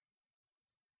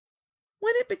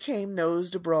 When it became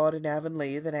nosed abroad in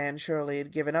Avonlea that Anne Shirley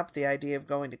had given up the idea of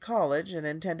going to college and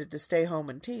intended to stay home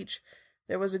and teach,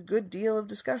 there was a good deal of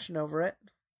discussion over it.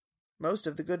 Most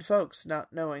of the good folks,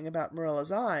 not knowing about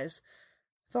Marilla's eyes,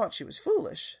 thought she was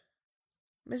foolish.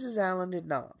 Mrs. Allan did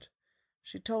not.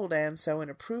 She told Anne so in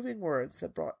approving words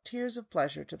that brought tears of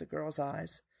pleasure to the girl's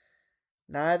eyes.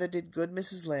 Neither did good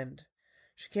Mrs. Lynde.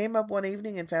 She came up one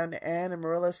evening and found Anne and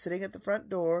Marilla sitting at the front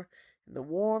door in the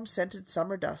warm, scented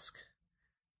summer dusk.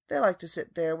 They liked to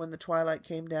sit there when the twilight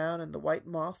came down and the white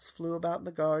moths flew about in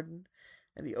the garden,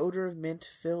 and the odor of mint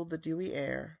filled the dewy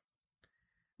air.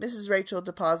 Mrs. Rachel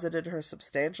deposited her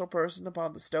substantial person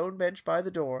upon the stone bench by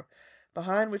the door,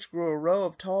 behind which grew a row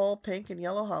of tall pink and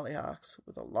yellow hollyhocks,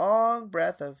 with a long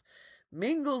breath of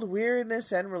mingled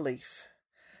weariness and relief.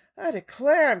 I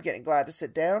declare I'm getting glad to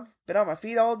sit down. Been on my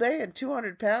feet all day, and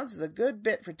 200 pounds is a good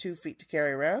bit for 2 feet to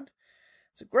carry around.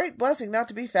 It's a great blessing not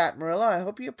to be fat, Marilla. I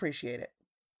hope you appreciate it.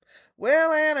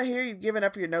 Well, Anne, I hear you've given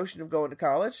up your notion of going to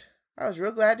college. I was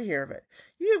real glad to hear of it.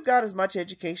 You've got as much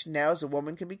education now as a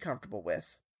woman can be comfortable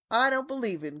with. I don't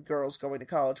believe in girls going to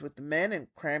college with the men and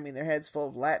cramming their heads full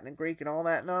of Latin and Greek and all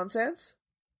that nonsense.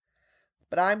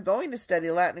 But I'm going to study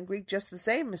Latin and Greek just the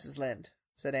same, Mrs. Lynde,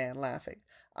 said Anne, laughing.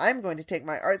 I'm going to take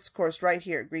my arts course right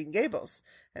here at Green Gables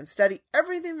and study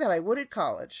everything that I would at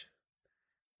college.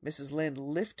 Mrs. Lynde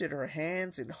lifted her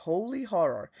hands in holy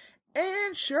horror.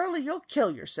 Anne, surely you'll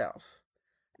kill yourself.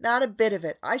 Not a bit of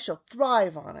it. I shall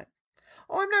thrive on it.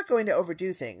 Oh, I'm not going to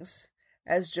overdo things.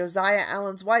 As Josiah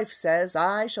Allen's wife says,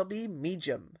 I shall be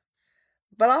medium.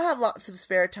 But I'll have lots of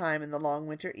spare time in the long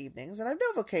winter evenings, and I've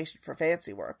no vocation for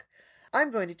fancy work.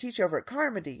 I'm going to teach over at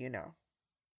Carmody, you know.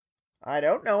 I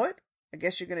don't know it. I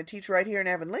guess you're going to teach right here in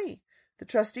Avonlea. The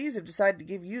trustees have decided to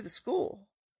give you the school.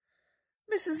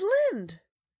 Mrs. Lynde,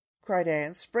 cried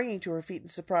Anne, springing to her feet in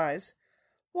surprise.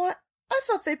 Why, I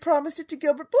thought they promised it to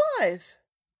Gilbert Blythe.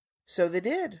 So they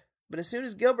did, but as soon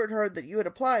as Gilbert heard that you had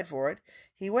applied for it,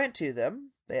 he went to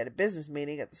them. They had a business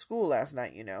meeting at the school last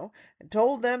night, you know, and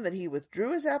told them that he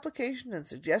withdrew his application and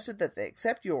suggested that they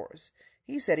accept yours.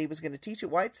 He said he was going to teach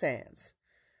at White Sands.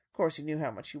 Of course, he knew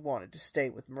how much you wanted to stay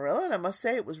with Marilla, and I must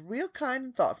say it was real kind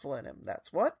and thoughtful in him,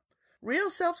 that's what. Real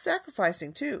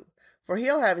self-sacrificing, too, for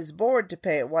he'll have his board to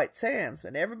pay at White Sands,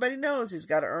 and everybody knows he's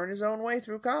got to earn his own way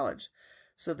through college.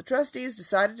 So the trustees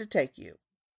decided to take you.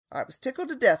 I was tickled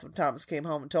to death when Thomas came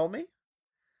home and told me.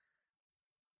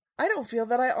 I don't feel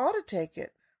that I ought to take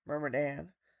it, murmured Anne.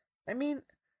 I mean,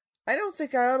 I don't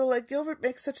think I ought to let Gilbert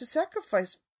make such a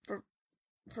sacrifice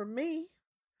for me.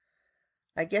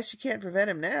 I guess you can't prevent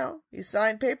him now. He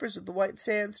signed papers with the White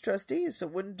Sands trustees, so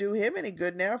it wouldn't do him any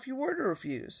good now if you were to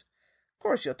refuse. Of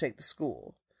course you'll take the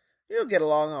school. You'll get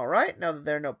along all right now that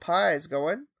there are no pies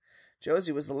going.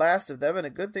 Josie was the last of them, and a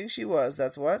good thing she was,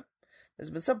 that's what. There's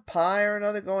been some pie or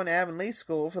another going to Avonlea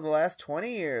School for the last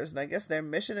 20 years, and I guess their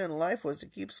mission in life was to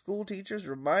keep school teachers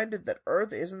reminded that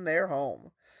Earth isn't their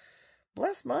home.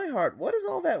 Bless my heart, what does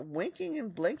all that winking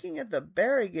and blinking at the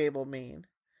Barry gable mean?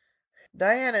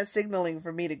 Diana's signaling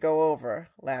for me to go over,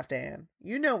 laughed Anne.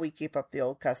 You know we keep up the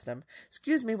old custom.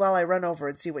 Excuse me while I run over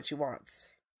and see what she wants.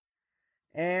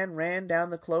 Anne ran down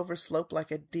the clover slope like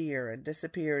a deer and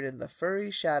disappeared in the furry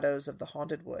shadows of the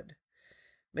haunted wood.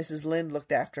 Mrs. Lynde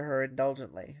looked after her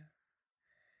indulgently.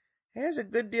 There's a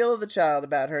good deal of the child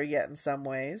about her yet in some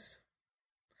ways.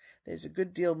 There's a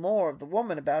good deal more of the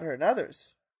woman about her in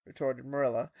others, retorted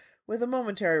Marilla, with a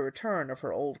momentary return of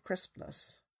her old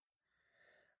crispness.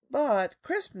 But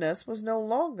crispness was no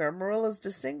longer Marilla's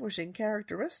distinguishing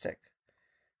characteristic.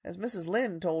 As Mrs.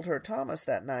 Lynde told her Thomas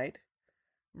that night,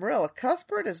 Marilla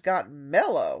Cuthbert has got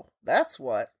mellow, that's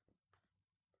what.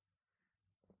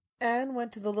 Anne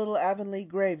went to the little Avonlea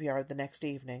graveyard the next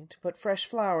evening to put fresh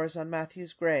flowers on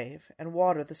Matthew's grave and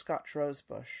water the Scotch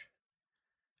rose-bush.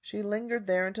 She lingered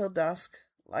there until dusk,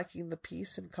 liking the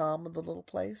peace and calm of the little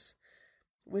place,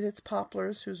 with its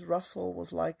poplars whose rustle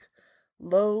was like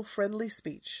low, friendly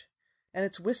speech, and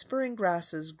its whispering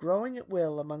grasses growing at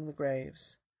will among the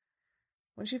graves.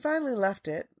 When she finally left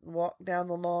it and walked down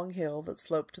the long hill that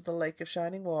sloped to the Lake of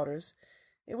Shining Waters,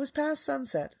 it was past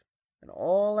sunset, and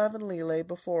all Avonlea lay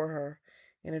before her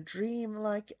in a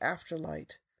dream-like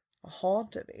afterlight, a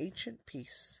haunt of ancient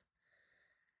peace.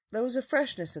 There was a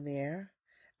freshness in the air,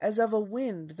 as of a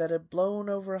wind that had blown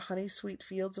over honey-sweet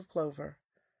fields of clover.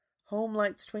 Home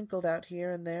lights twinkled out here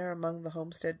and there among the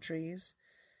homestead trees.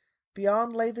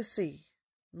 Beyond lay the sea,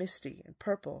 misty and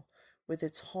purple, with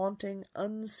its haunting,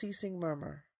 unceasing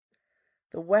murmur.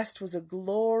 The west was a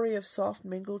glory of soft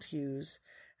mingled hues,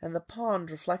 and the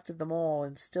pond reflected them all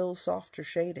in still softer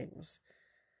shadings.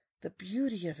 The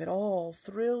beauty of it all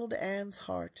thrilled Anne's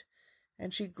heart,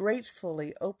 and she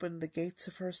gratefully opened the gates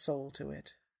of her soul to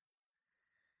it.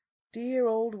 "Dear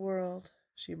old world,"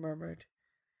 she murmured,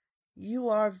 "you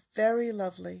are very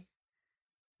lovely,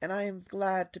 and I am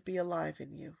glad to be alive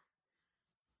in you."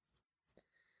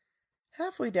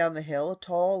 Halfway down the hill, a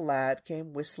tall lad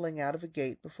came whistling out of a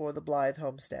gate before the Blythe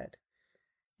homestead.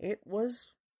 It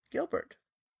was Gilbert,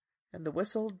 and the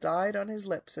whistle died on his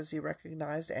lips as he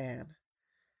recognized Anne.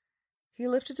 He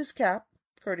lifted his cap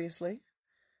courteously,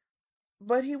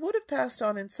 but he would have passed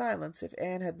on in silence if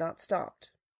Anne had not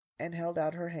stopped and held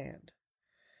out her hand.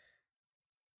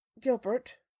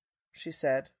 "Gilbert," she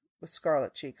said, with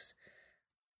scarlet cheeks,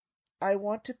 "I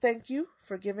want to thank you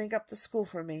for giving up the school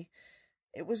for me.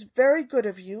 It was very good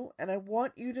of you, and I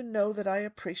want you to know that I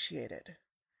appreciate it."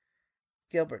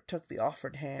 Gilbert took the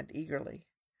offered hand eagerly.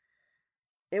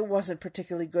 "It wasn't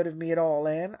particularly good of me at all,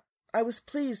 Anne. I was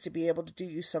pleased to be able to do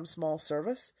you some small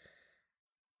service.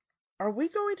 Are we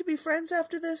going to be friends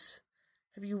after this?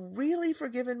 Have you really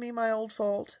forgiven me my old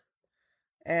fault?"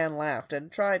 Anne laughed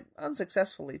and tried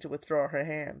unsuccessfully to withdraw her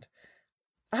hand.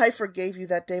 "I forgave you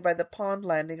that day by the pond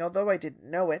landing, although I didn't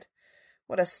know it.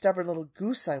 What a stubborn little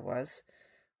goose I was.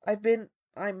 I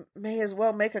may as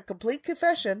well make a complete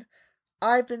confession.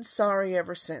 I've been sorry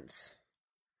ever since."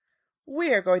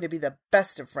 "We are going to be the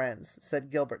best of friends,"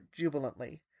 said Gilbert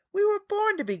jubilantly. "We were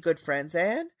born to be good friends,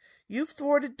 Anne. You've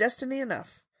thwarted destiny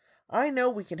enough. I know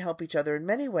we can help each other in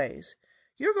many ways.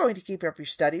 You're going to keep up your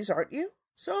studies, aren't you?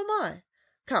 So am I.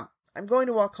 Come, I'm going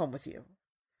to walk home with you."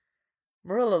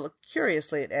 Marilla looked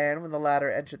curiously at Anne when the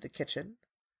latter entered the kitchen.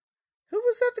 "Who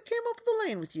was that came up the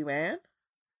lane with you, Anne?"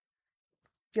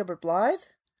 "Gilbert Blythe,"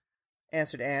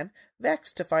 answered Anne,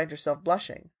 vexed to find herself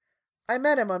blushing. "I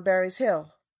met him on Barry's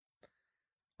Hill."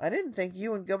 "I didn't think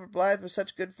you and Gilbert Blythe were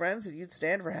such good friends that you'd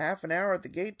stand for half an hour at the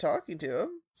gate talking to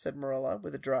him," said Marilla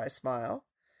with a dry smile.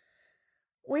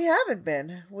 "We haven't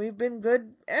been. We've been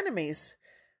good enemies.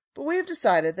 But we have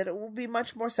decided that it will be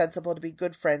much more sensible to be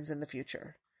good friends in the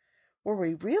future. Were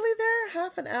we really there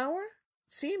half an hour?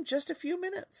 It seemed just a few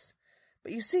minutes.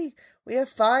 But you see, we have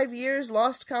 5 years'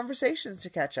 lost conversations to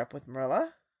catch up with,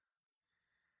 Marilla."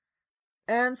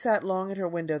 Anne sat long at her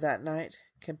window that night,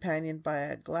 companioned by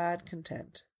a glad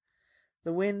content.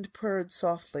 The wind purred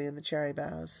softly in the cherry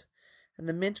boughs, and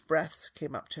the mint breaths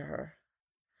came up to her.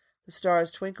 The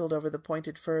stars twinkled over the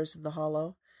pointed firs in the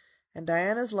hollow, and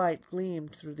Diana's light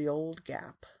gleamed through the old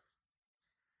gap.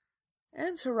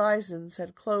 Anne's horizons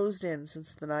had closed in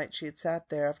since the night she had sat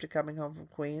there after coming home from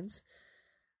Queen's,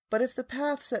 but if the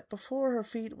path set before her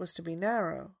feet was to be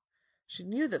narrow, she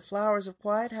knew that flowers of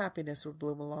quiet happiness would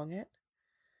bloom along it.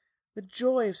 The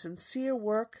joy of sincere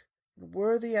work and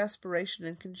worthy aspiration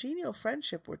and congenial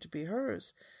friendship were to be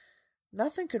hers.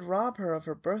 Nothing could rob her of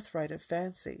her birthright of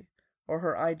fancy or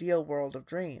her ideal world of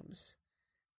dreams.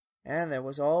 And there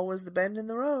was always the bend in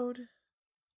the road.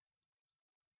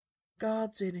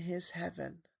 "God's in his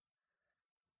heaven.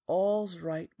 All's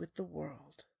right with the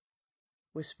world,"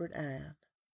 whispered Anne,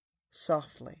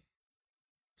 softly,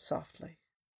 softly.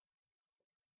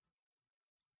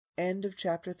 End of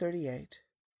chapter 38,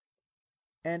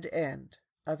 and end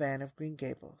of Anne of Green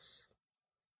Gables.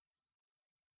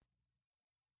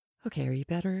 Okay, are you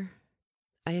better?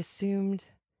 I assumed,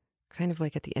 kind of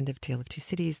like at the end of Tale of Two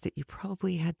Cities, that you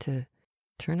probably had to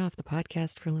turn off the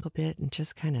podcast for a little bit and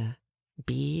just kind of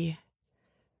be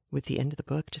with the end of the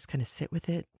book, just kind of sit with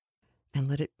it and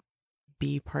let it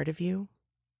be part of you.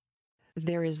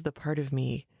 There is the part of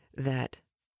me that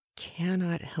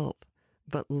cannot help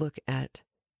but look at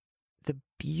the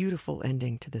beautiful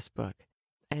ending to this book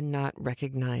and not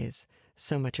recognize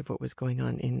so much of what was going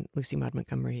on in Lucy Maud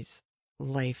Montgomery's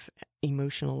life,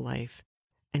 emotional life,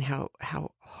 and how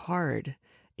hard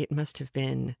it must have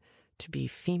been to be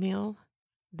female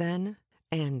then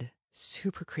and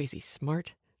super crazy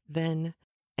smart then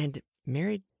and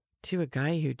married to a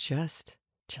guy who just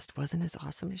wasn't as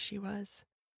awesome as she was.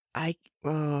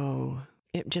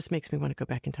 It just makes me want to go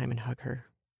back in time and hug her.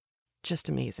 Just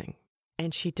amazing.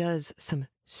 And she does some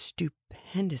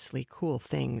stupendously cool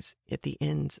things at the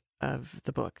ends of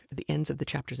the book, at the ends of the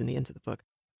chapters and the ends of the book,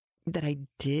 that I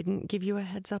didn't give you a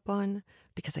heads up on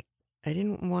because I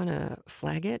didn't want to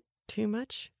flag it too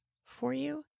much for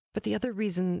you. But the other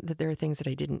reason that there are things that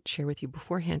I didn't share with you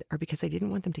beforehand are because I didn't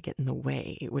want them to get in the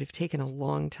way. It would have taken a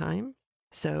long time.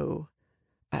 So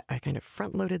I kind of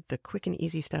front-loaded the quick and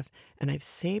easy stuff, and I've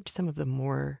saved some of the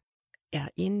more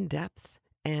in-depth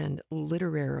and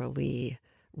literarily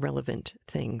relevant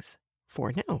things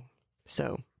for now.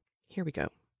 So here we go.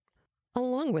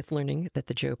 Along with learning that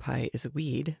the Joe Pye is a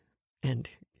weed and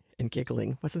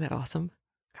giggling, wasn't that awesome?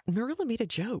 Marilla made a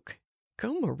joke.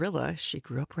 Go Marilla, she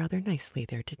grew up rather nicely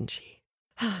there, didn't she?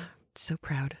 So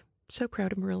proud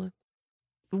of Marilla.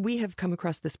 We have come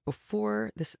across this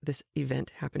before, this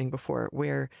event happening before,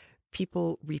 where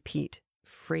people repeat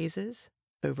phrases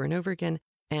over and over again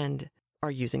and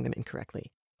are using them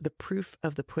incorrectly. The proof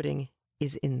of the pudding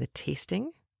is in the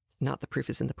tasting, not the proof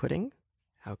is in the pudding.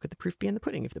 How could the proof be in the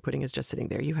pudding if the pudding is just sitting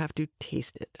there? You have to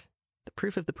taste it. The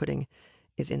proof of the pudding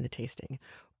is in the tasting.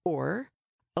 Or,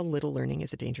 a little learning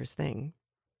is a dangerous thing.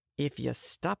 If you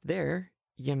stop there,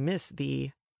 you miss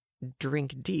the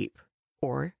drink deep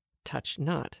or touch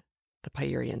not the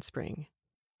Pierian spring.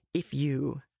 If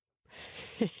you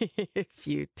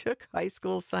took high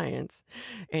school science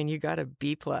and you got a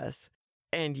B+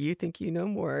 and you think you know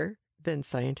more than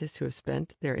scientists who have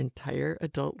spent their entire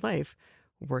adult life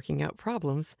working out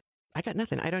problems, I got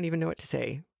nothing. I don't even know what to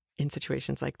say in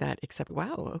situations like that except,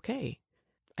 wow, okay.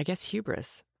 I guess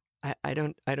hubris. I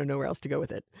don't know where else to go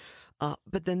with it.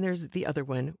 But then there's the other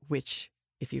one, which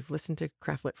if you've listened to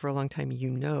CraftLit for a long time, you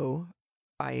know,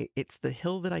 it's the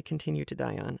hill that I continue to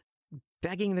die on.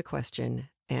 Begging the question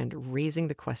and raising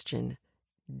the question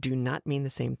do not mean the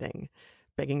same thing.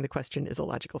 Begging the question is a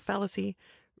logical fallacy.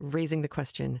 Raising the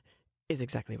question is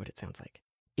exactly what it sounds like.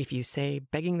 If you say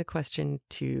begging the question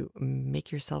to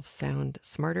make yourself sound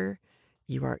smarter,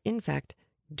 you are in fact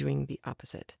doing the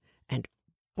opposite. And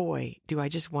boy, do I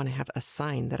just want to have a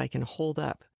sign that I can hold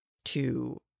up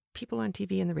to people on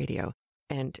TV and the radio.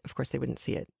 And of course, they wouldn't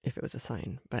see it if it was a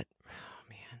sign, but oh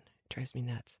man, it drives me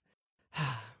nuts.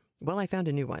 Well, I found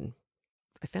a new one.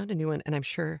 And I'm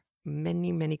sure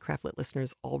many, many CraftLit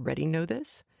listeners already know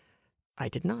this. I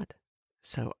did not.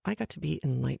 So I got to be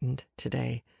enlightened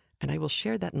today, and I will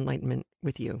share that enlightenment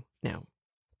with you now.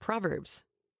 Proverbs,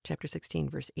 chapter 16,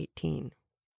 verse 18.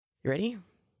 You ready?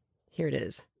 Here it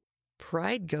is.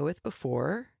 Pride goeth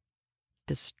before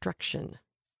destruction,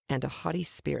 and a haughty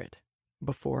spirit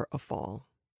before a fall.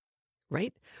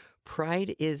 Right?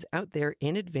 Pride is out there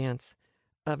in advance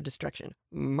of destruction,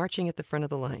 marching at the front of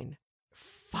the line.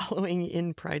 Following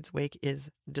in pride's wake is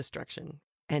destruction.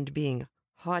 And being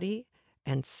haughty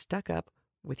and stuck up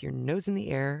with your nose in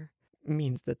the air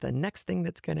means that the next thing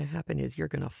that's going to happen is you're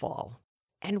going to fall.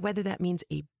 And whether that means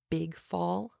a big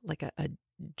fall, like a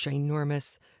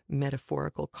ginormous,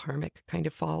 metaphorical, karmic kind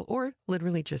of fall, or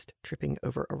literally just tripping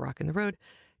over a rock in the road,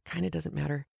 kind of doesn't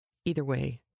matter. Either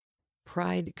way,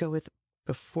 pride goeth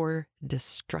before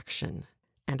destruction,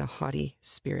 and a haughty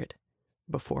spirit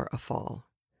before a fall.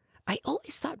 I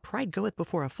always thought pride goeth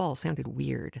before a fall sounded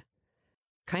weird.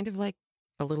 Kind of like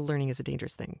a little learning is a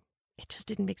dangerous thing. It just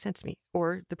didn't make sense to me.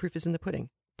 Or the proof is in the pudding.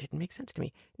 Didn't make sense to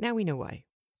me. Now we know why.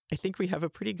 I think we have a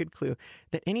pretty good clue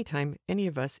that anytime any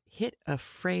of us hit a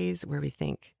phrase where we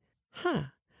think, I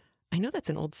know that's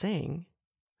an old saying.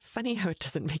 Funny how it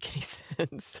doesn't make any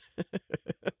sense.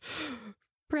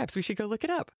 Perhaps we should go look it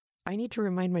up. I need to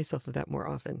remind myself of that more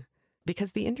often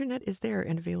because the internet is there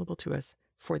and available to us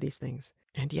for these things.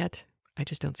 And yet I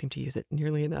just don't seem to use it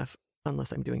nearly enough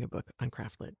unless I'm doing a book on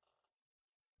CraftLit.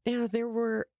 Yeah, there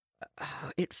were,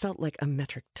 it felt like a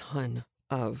metric ton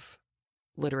of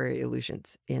literary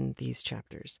allusions in these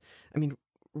chapters. I mean,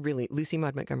 really, Lucy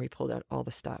Maud Montgomery pulled out all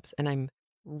the stops, and I'm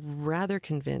rather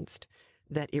convinced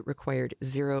that it required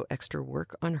zero extra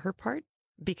work on her part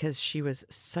because she was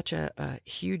such a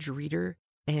huge reader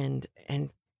and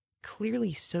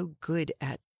clearly so good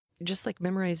at just like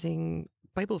memorizing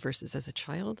Bible verses as a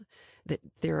child, that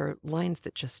there are lines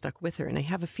that just stuck with her. And I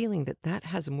have a feeling that that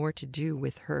has more to do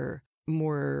with her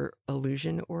more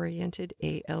allusion-oriented,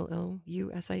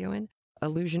 ALLUSION,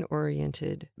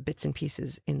 allusion-oriented bits and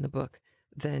pieces in the book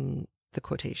than the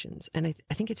quotations. And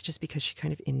I think it's just because she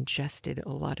kind of ingested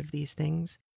a lot of these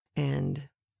things and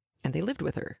they lived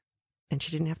with her and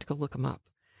she didn't have to go look them up.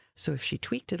 So if she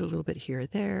tweaked it a little bit here or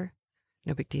there,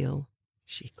 no big deal.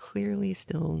 She clearly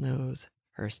still knows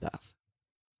her stuff.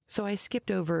 So I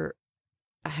skipped over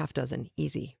a half dozen,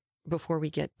 easy, before we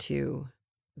get to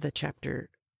the chapter,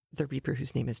 The Reaper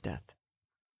Whose Name is Death.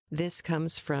 This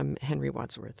comes from Henry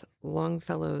Wadsworth,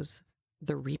 Longfellow's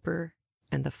The Reaper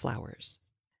and the Flowers.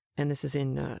 And this is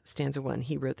in stanza 1.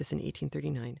 He wrote this in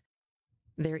 1839.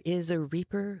 There is a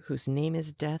reaper whose name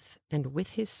is Death, and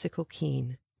with his sickle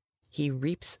keen, he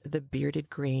reaps the bearded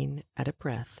grain at a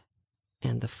breath,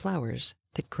 and the flowers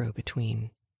that grow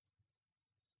between.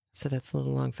 So that's a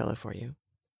little Longfellow for you.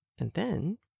 And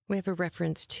then we have a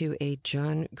reference to a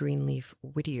John Greenleaf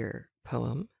Whittier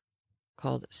poem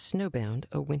called Snowbound,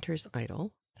 A Winter's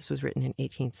Idyll. This was written in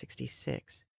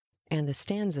 1866. And the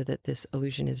stanza that this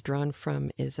allusion is drawn from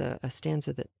is a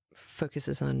stanza that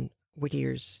focuses on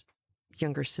Whittier's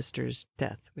younger sister's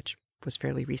death, which was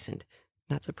fairly recent.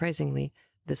 Not surprisingly,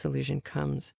 this allusion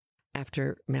comes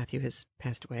after Matthew has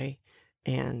passed away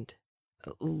and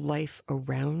life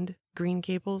around Green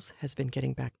Gables has been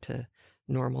getting back to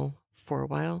normal for a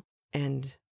while,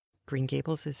 and Green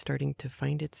Gables is starting to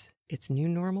find its new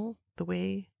normal the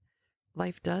way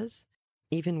life does,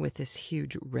 even with this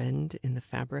huge rend in the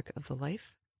fabric of the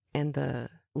life. And the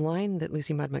line that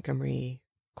Lucy Maud Montgomery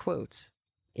quotes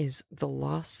is the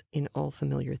loss in all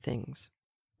familiar things.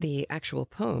 The actual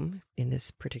poem in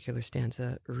this particular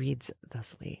stanza reads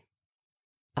thusly.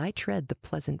 I tread the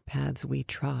pleasant paths we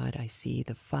trod, I see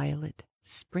the violet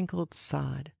sprinkled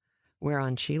sod,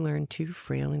 whereon she learned too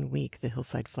frail and weak the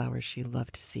hillside flowers she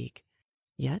loved to seek.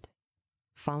 Yet,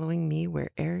 following me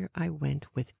where'er I went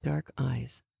with dark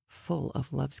eyes, full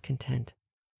of love's content,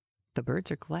 the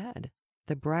birds are glad,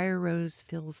 the briar rose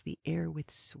fills the air with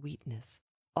sweetness,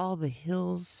 All the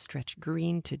hills stretch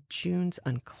green to June's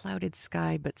unclouded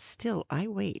sky, but still I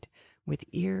wait with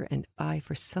ear and eye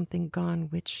for something gone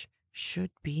which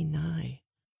should be nigh.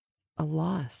 A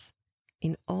loss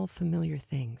in all familiar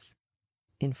things,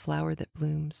 in flower that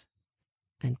blooms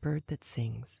and bird that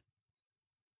sings.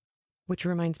 Which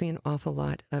reminds me an awful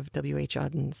lot of W.H.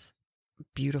 Auden's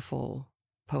beautiful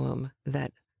poem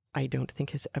that I don't think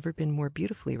has ever been more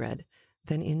beautifully read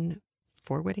than in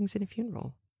Four Weddings and a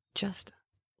Funeral. Just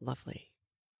lovely.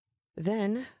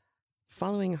 Then,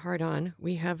 following hard on,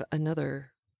 we have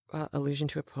another allusion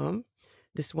to a poem.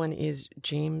 This one is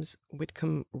James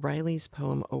Whitcomb Riley's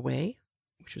poem Away,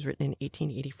 which was written in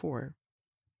 1884.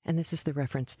 And this is the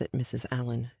reference that Mrs.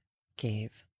 Allen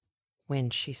gave when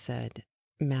she said,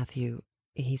 Matthew,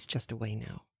 he's just away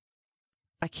now.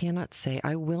 I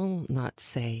will not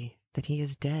say that he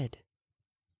is dead.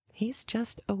 He's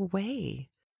just away.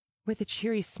 With a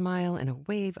cheery smile and a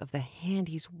wave of the hand,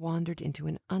 he's wandered into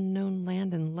an unknown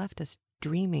land and left us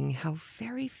dreaming how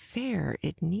very fair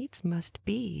it needs must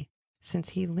be, since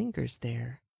he lingers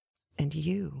there. And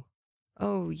you,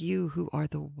 oh, you who are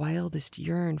the wildest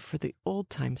yearn for the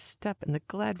old-time step and the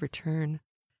glad return,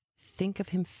 think of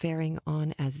him faring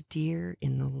on as dear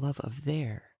in the love of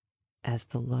there as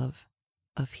the love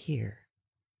of here.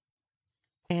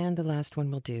 And the last one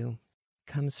we'll do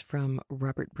comes from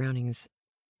Robert Browning's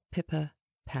Pippa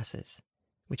Passes,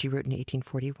 which he wrote in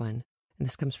 1841, and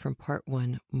this comes from Part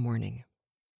 1, Morning.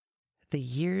 The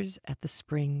years at the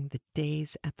spring, the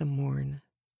days at the morn,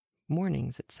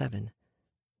 mornings at 7,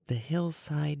 the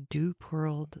hillside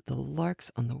dew-pearled, the larks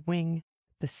on the wing,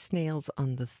 the snails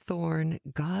on the thorn,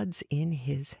 God's in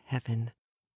his heaven,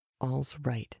 all's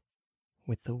right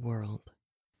with the world.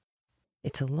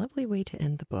 It's a lovely way to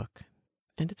end the book,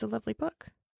 and it's a lovely book.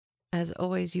 As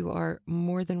always, you are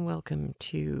more than welcome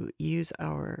to use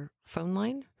our phone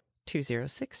line,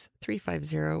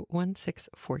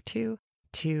 206-350-1642,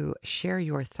 to share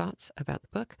your thoughts about the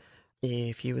book,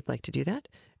 if you would like to do that.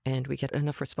 And we get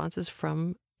enough responses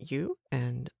from you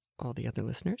and all the other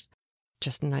listeners.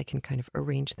 Justin and I can kind of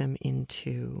arrange them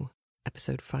into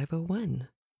episode 501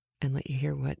 and let you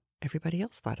hear what everybody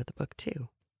else thought of the book, too.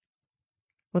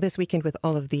 Well, this weekend, with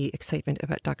all of the excitement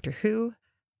about Doctor Who,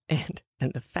 and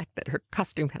the fact that her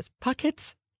costume has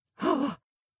pockets,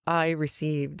 I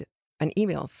received an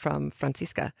email from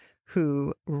Francisca,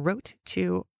 who wrote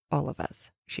to all of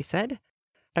us. She said,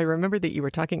 I remember that you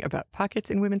were talking about pockets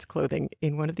in women's clothing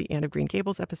in one of the Anne of Green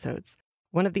Gables episodes.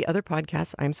 One of the other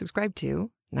podcasts I'm subscribed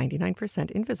to,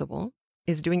 99% Invisible,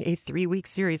 is doing a 3-week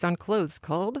series on clothes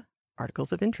called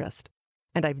Articles of Interest.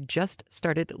 And I've just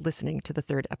started listening to the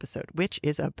 3rd episode, which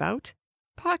is about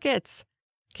pockets.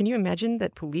 Can you imagine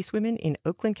that policewomen in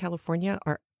Oakland, California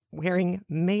are wearing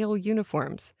male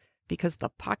uniforms because the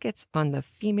pockets on the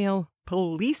female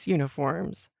police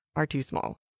uniforms are too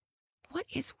small? What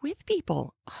is with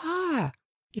people?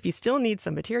 If you still need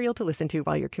some material to listen to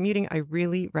while you're commuting, I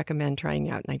really recommend trying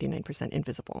out 99%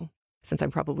 Invisible. Since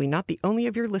I'm probably not the only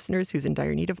of your listeners who's in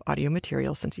dire need of audio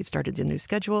material since you've started the new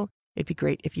schedule, it'd be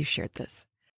great if you shared this.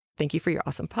 Thank you for your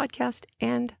awesome podcast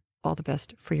and all the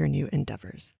best for your new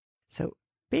endeavors. So,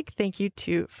 big thank you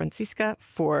to Francisca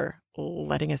for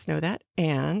letting us know that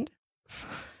and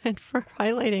for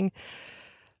highlighting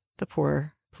the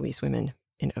poor policewomen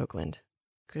in Oakland.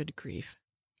 Good grief.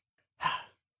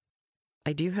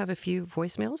 I do have a few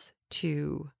voicemails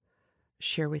to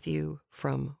share with you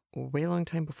from a way long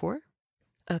time before.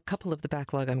 A couple of the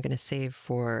backlog I'm going to save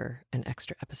for an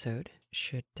extra episode.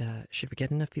 Should we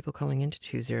get enough people calling in to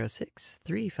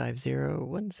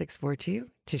 206-350-1642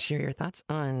 to share your thoughts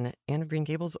on Anne of Green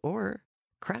Gables or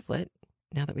CraftLit,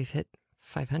 now that we've hit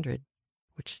 500,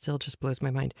 which still just blows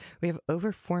my mind. We have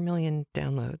over 4 million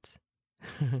downloads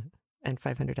and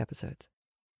 500 episodes.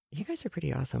 You guys are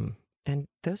pretty awesome. And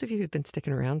those of you who've been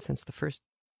sticking around since the first,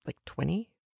 20,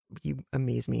 you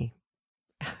amaze me.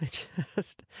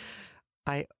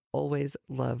 I always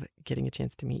love getting a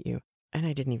chance to meet you. And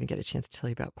I didn't even get a chance to tell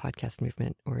you about Podcast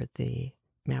Movement or the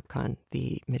MapCon,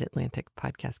 the Mid-Atlantic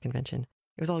Podcast Convention.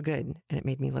 It was all good, and it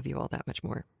made me love you all that much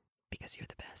more because you're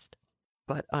the best.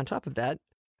 But on top of that,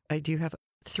 I do have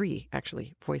 3,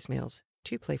 actually, voicemails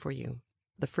to play for you.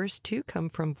 The first 2 come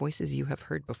from voices you have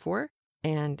heard before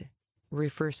and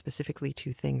refer specifically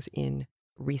to things in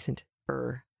recent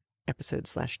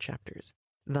episodes/chapters.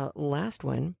 The last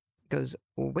one goes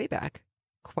way back,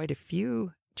 quite a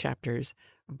few chapters,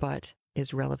 but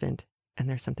is relevant, and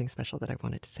there's something special that I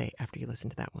wanted to say after you listen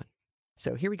to that one.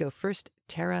 So here we go. First,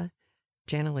 Tara,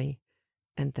 Janalee,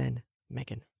 and then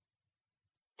Megan.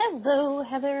 Hello,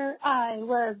 Heather. I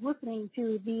was listening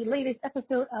to the latest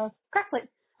episode of CraftLit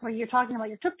where you're talking about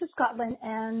your trip to Scotland,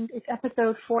 and it's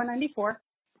episode 494.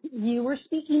 You were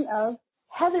speaking of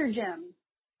heather gems.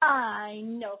 I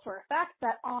know for a fact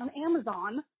that on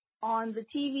Amazon, on the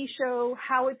TV show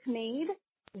How It's Made,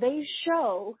 they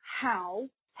show how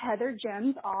heather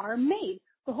gems are made.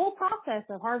 The whole process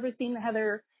of harvesting the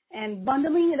heather and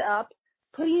bundling it up,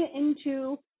 putting it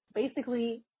into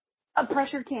basically a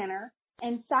pressure canner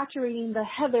and saturating the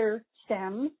heather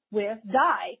stems with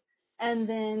dye and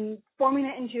then forming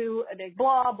it into a big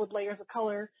blob with layers of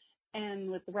color and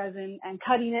with the resin and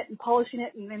cutting it and polishing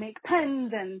it, and they make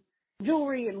pens and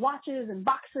jewelry and watches and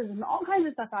boxes and all kinds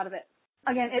of stuff out of it.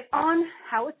 Again, it's on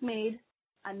How It's Made.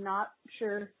 I'm not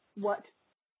sure what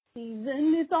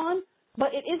season it's on, but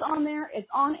it is on there. It's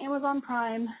on Amazon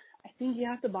Prime. I think you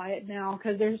have to buy it now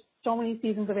because there's so many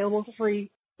seasons available for free.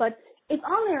 But it's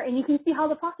on there, and you can see how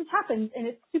the process happens, and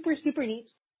it's super, super neat.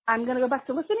 I'm going to go back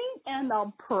to listening, and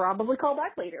I'll probably call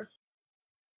back later.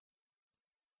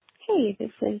 Hey,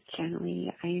 this is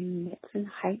Jenny. I'm Mitson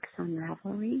Hikes on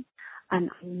Ravelry. I'm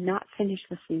not finished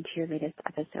listening to your latest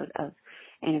episode of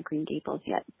Anne of Green Gables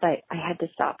yet, but I had to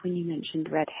stop when you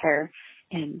mentioned red hair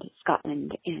and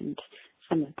Scotland and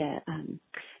some of the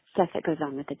stuff that goes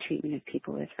on with the treatment of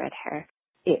people with red hair.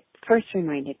 It first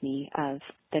reminded me of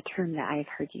the term that I've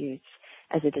heard used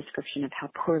as a description of how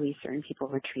poorly certain people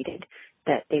were treated,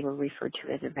 that they were referred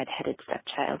to as a red-headed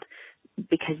stepchild,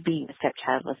 because being a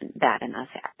stepchild wasn't bad enough.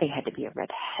 They had to be a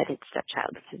red-headed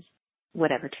stepchild because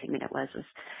whatever treatment it was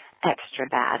extra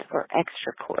bad or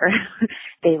extra poor.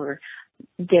 They were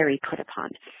very put upon.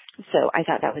 So I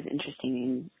thought that was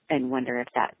interesting and wonder if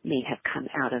that may have come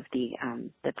out of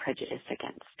the prejudice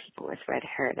against people with red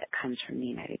hair that comes from the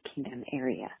United Kingdom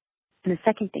area. And the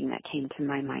second thing that came to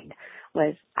my mind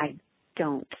was I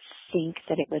don't think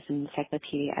that it was an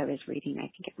encyclopedia I was reading.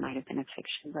 I think it might have been a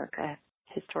fiction book, a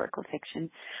historical fiction.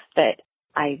 But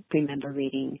I remember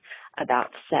reading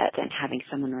about Set and having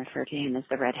someone refer to him as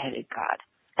the red-headed god.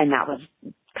 And that was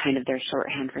kind of their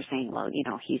shorthand for saying, well, you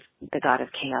know, he's the god of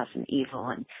chaos and evil.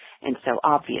 And so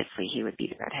obviously he would be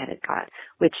the red-headed god,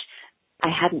 which I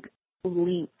hadn't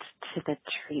linked to the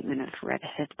treatment of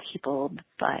red-headed people,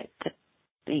 but the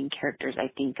main characters, I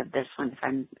think, of this one,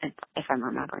 if I'm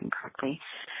remembering correctly,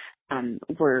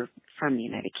 were from the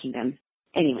United Kingdom.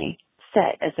 Anyway,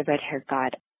 Set as the red-haired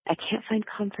god, I can't find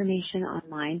confirmation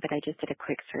online, but I just did a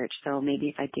quick search, so maybe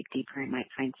if I dig deeper I might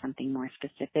find something more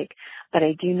specific. But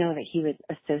I do know that he was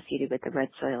associated with the red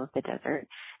soil of the desert,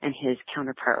 and his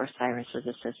counterpart Osiris was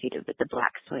associated with the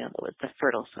black soil that was the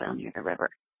fertile soil near the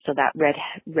river. So that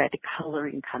red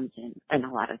coloring comes in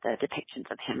a lot of the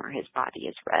depictions of him, or his body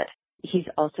is red. He's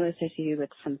also associated with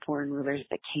some foreign rulers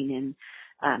that came in,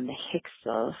 the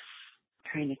Hyksos,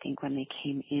 trying to think when they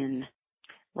came in,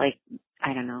 like,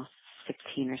 I don't know,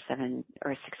 16 or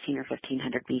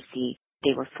 1500 BC.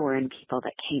 They were foreign people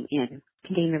that came in,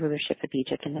 gained the rulership of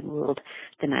Egypt, and then ruled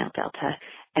the Nile Delta.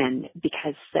 And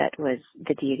because Set was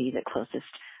the deity that closest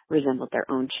resembled their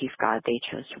own chief god, they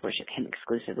chose to worship him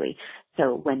exclusively.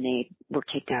 So when they were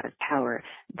kicked out of power,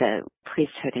 the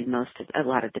priesthood and a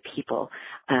lot of the people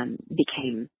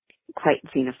became quite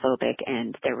xenophobic,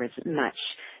 and there was much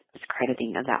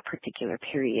discrediting of that particular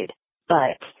period.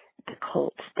 But the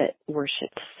cult that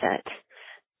worshipped Set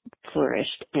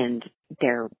flourished, and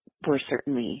there were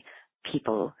certainly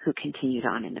people who continued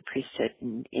on in the priesthood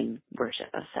in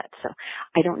worship of Set. So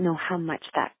I don't know how much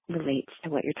that relates to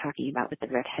what you're talking about with the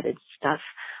redheaded stuff,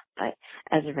 but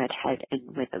as a redhead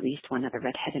and with at least one other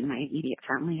redhead in my immediate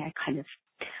family, I kind of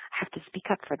have to speak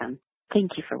up for them.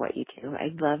 Thank you for what you do.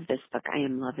 I love this book. I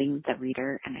am loving the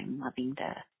reader, and I'm loving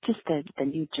the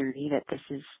new journey that this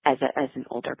is as an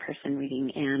older person reading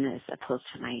Anne, as opposed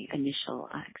to my initial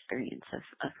experience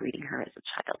of reading her as a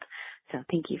child. So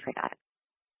thank you for that.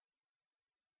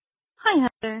 Hi,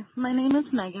 Heather. My name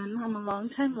is Megan. I'm a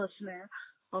longtime listener,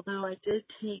 although I did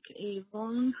take a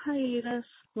long hiatus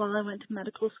while I went to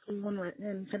medical school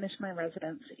and finished my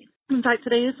residency. In fact,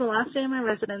 today is the last day of my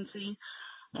residency,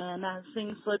 and as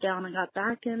things slowed down, I got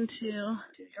back into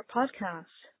your podcast.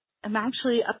 I'm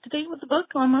actually up to date with the book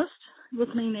almost,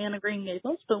 listening to Anne of Green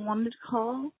Gables, but wanted to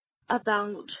call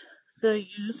about the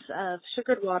use of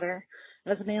sugared water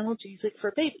as an analgesic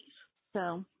for babies.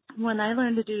 So when I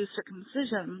learned to do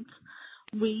circumcisions,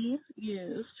 we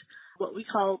used what we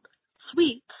called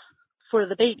sweets for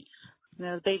the babies. You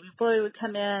know, the baby boy would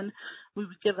come in, we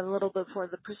would give it a little before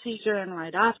the procedure and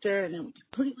right after, and it would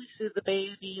completely soothe the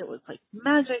baby. It was like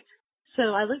magic.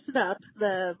 So I looked it up.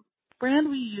 The brand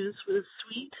we used was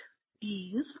Sweet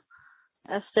Ease,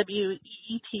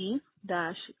 SWEET-EASE.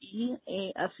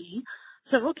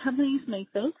 Several companies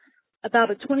make those.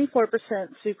 About a 24%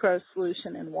 sucrose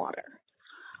solution in water.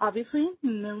 Obviously,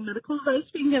 no medical advice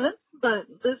being given, but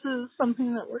this is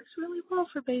something that works really well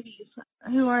for babies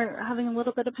who are having a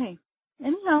little bit of pain.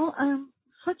 Anyhow,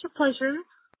 such a pleasure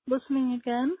listening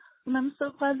again, and I'm so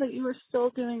glad that you are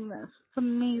still doing this. It's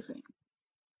amazing.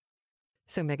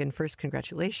 So, Megan, first,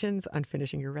 congratulations on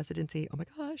finishing your residency. Oh my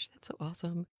gosh, that's so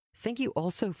awesome. Thank you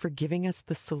also for giving us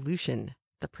the solution,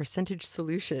 the percentage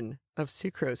solution of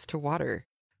sucrose to water,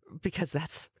 because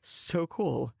that's so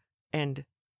cool and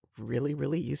really,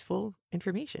 really useful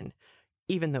information,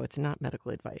 even though it's not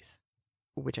medical advice,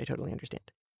 which I totally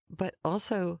understand. But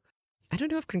also, I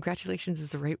don't know if congratulations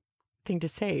is the right thing to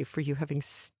say for you having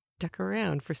stuck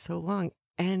around for so long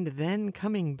and then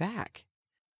coming back.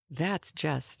 That's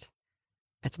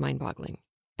mind-boggling.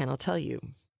 And I'll tell you,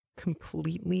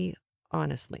 completely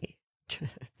honestly,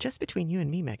 just between you and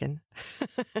me, Megan,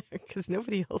 because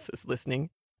nobody else is listening,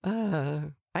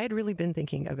 I had really been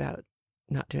thinking about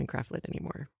not doing CraftLit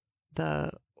anymore.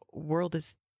 The world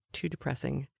is too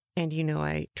depressing. And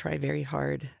I try very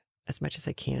hard, as much as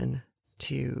I can,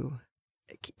 to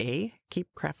keep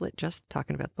CraftLit just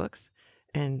talking about books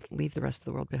and leave the rest of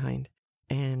the world behind.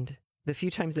 And the few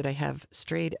times that I have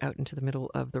strayed out into the middle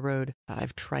of the road,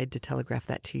 I've tried to telegraph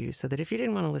that to you so that if you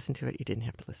didn't want to listen to it, you didn't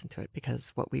have to listen to it,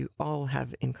 because what we all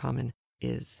have in common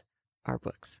is our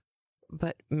books.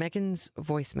 But Megan's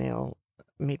voicemail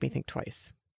made me think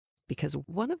twice, because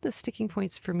one of the sticking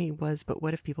points for me was, but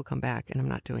what if people come back and I'm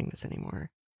not doing this anymore?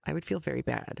 I would feel very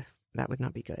bad. That would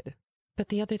not be good. But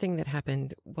the other thing that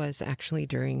happened was actually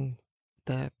during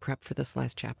the prep for this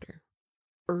last chapter.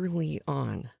 Early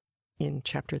on in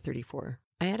chapter 34,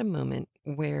 I had a moment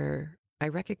where I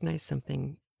recognized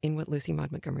something in what Lucy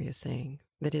Maud Montgomery is saying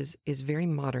that is very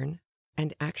modern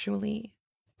and actually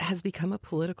has become a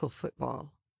political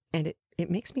football. And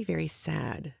it makes me very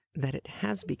sad that it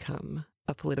has become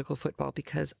a political football,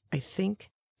 because I think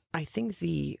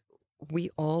we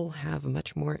all have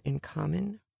much more in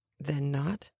common than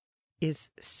not is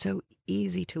so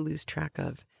easy to lose track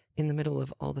of in the middle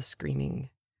of all the screaming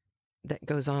that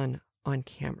goes on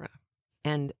camera.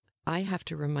 And I have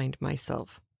to remind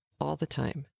myself all the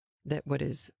time that what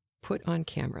is put on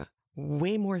camera,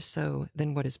 way more so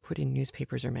than what is put in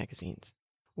newspapers or magazines,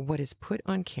 what is put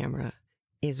on camera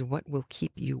is what will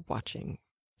keep you watching.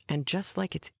 And just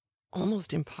like it's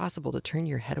almost impossible to turn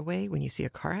your head away when you see a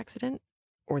car accident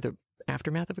or the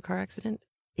aftermath of a car accident,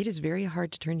 it is very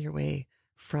hard to turn your way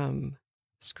from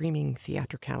screaming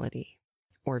theatricality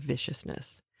or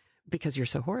viciousness because you're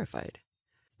so horrified.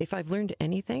 If I've learned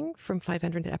anything from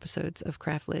 500 episodes of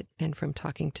CraftLit and from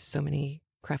talking to so many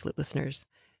CraftLit listeners,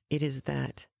 it is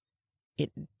that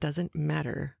it doesn't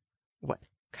matter what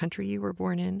country you were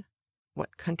born in,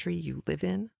 what country you live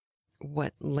in,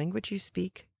 what language you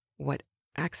speak, what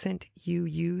accent you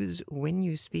use when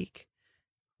you speak,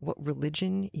 what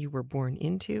religion you were born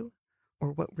into,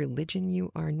 or what religion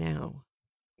you are now.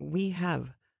 We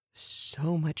have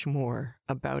so much more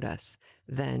about us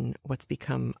than what's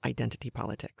become identity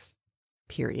politics,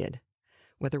 period.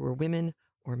 Whether we're women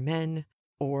or men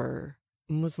or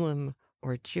Muslim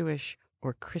or Jewish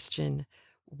or Christian,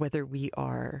 whether we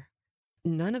are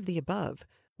none of the above.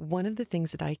 One of the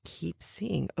things that I keep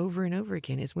seeing over and over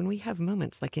again is when we have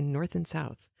moments like in North and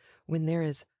South, when there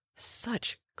is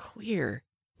such clear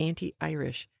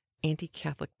anti-Irish,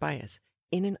 anti-Catholic bias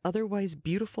in an otherwise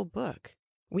beautiful book,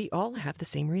 we all have the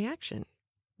same reaction.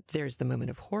 There's the moment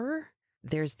of horror.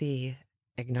 There's the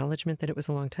acknowledgement that it was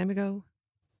a long time ago.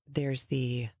 There's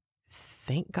the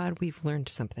thank God we've learned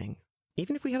something.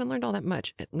 Even if we haven't learned all that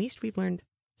much, at least we've learned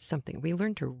something. We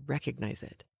learned to recognize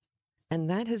it. And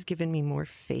that has given me more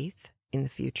faith in the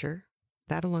future.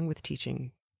 That, along with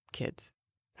teaching kids,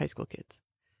 high school kids,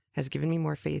 has given me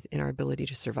more faith in our ability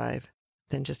to survive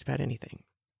than just about anything.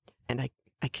 And I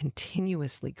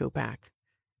continuously go back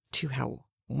to how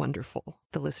wonderful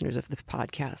the listeners of the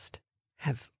podcast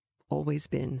have always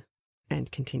been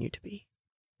and continue to be.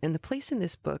 And the place in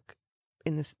this book,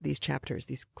 in these chapters,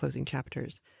 these closing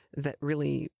chapters, that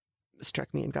really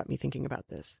struck me and got me thinking about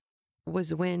this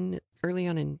was when, early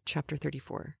on in chapter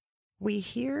 34, we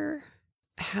hear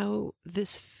how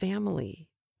this family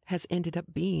has ended up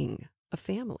being a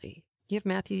family. You have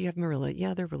Matthew, you have Marilla.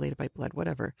 Yeah, they're related by blood,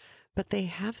 whatever. But they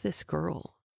have this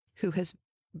girl who has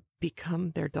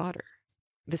become their daughter.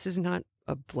 This is not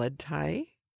a blood tie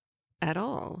at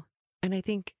all. And I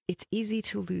think it's easy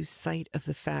to lose sight of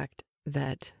the fact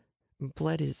that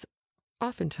blood is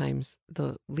oftentimes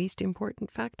the least important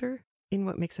factor in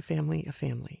what makes a family a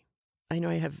family. I know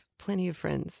I have plenty of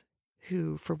friends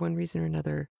who, for one reason or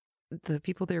another, the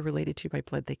people they're related to by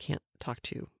blood, they can't talk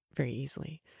to very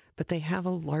easily. But they have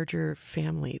a larger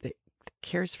family that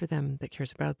cares for them, that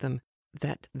cares about them,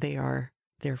 that they are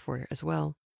there for as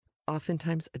well.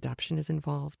 Oftentimes adoption is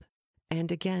involved.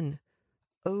 And again,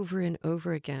 over and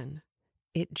over again,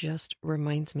 it just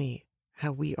reminds me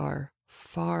how we are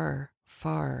far,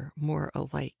 far more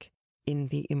alike in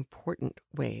the important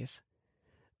ways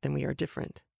than we are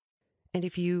different. And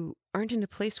if you aren't in a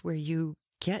place where you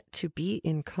get to be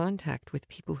in contact with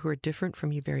people who are different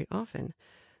from you very often,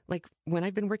 like when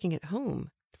I've been working at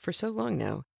home for so long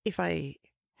now, if I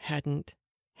hadn't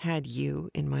had you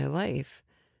in my life,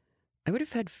 I would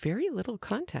have had very little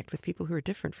contact with people who are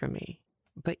different from me.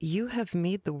 But you have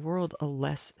made the world a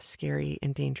less scary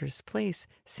and dangerous place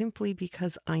simply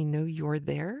because I know you're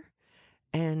there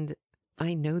and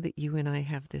I know that you and I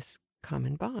have this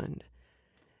common bond.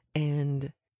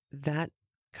 And that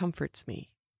comforts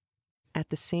me at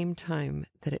the same time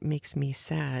that it makes me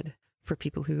sad for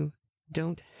people who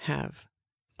don't have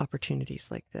opportunities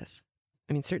like this.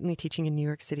 I mean, certainly teaching in New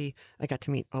York City, I got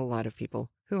to meet a lot of people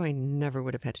who I never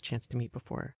would have had a chance to meet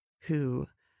before, who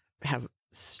have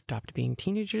stopped being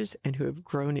teenagers and who have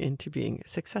grown into being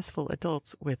successful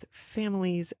adults with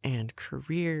families and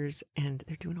careers, and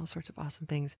they're doing all sorts of awesome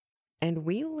things. And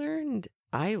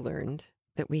I learned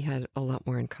that we had a lot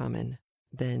more in common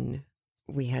than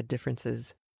we had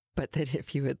differences, but that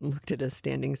if you had looked at us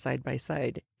standing side by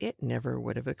side, it never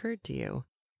would have occurred to you.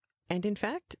 And in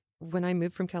fact, when I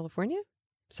moved from California,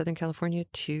 Southern California,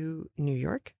 to New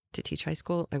York to teach high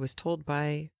school, I was told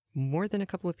by more than a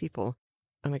couple of people,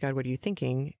 "Oh my God, what are you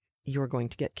thinking? You're going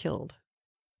to get killed,"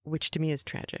 which to me is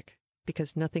tragic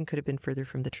because nothing could have been further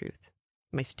from the truth.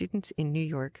 My students in New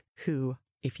York, who,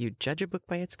 if you judge a book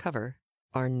by its cover,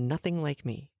 are nothing like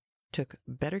me, took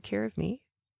better care of me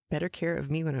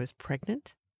when I was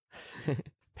pregnant.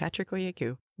 Patrick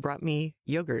Oyeku brought me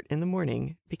yogurt in the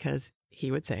morning because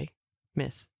he would say,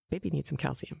 "Miss, baby needs some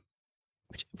calcium."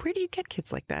 Where do you get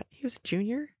kids like that? He was a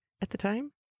junior at the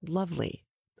time. Lovely.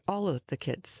 All of the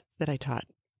kids that I taught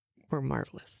were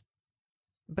marvelous.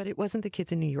 But it wasn't the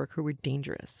kids in New York who were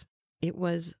dangerous. It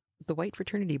was the white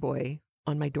fraternity boy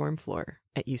on my dorm floor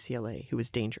at UCLA who was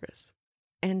dangerous.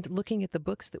 And looking at the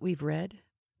books that we've read,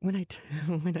 when I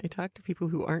talk to people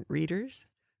who aren't readers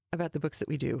about the books that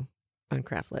we do on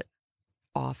CraftLit,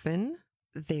 often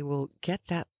they will get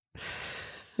that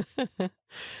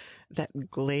that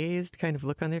glazed kind of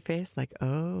look on their face, like,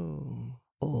 oh,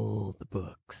 old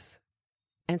books.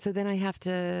 And so then I have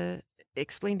to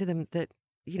explain to them that,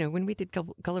 when we did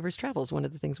Gulliver's Travels, one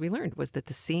of the things we learned was that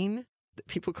the scene that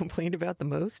people complained about the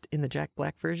most in the Jack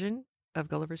Black version of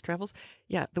Gulliver's Travels,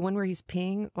 the one where he's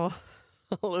peeing all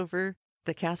over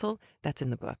the castle, that's in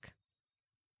the book.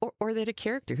 Or that a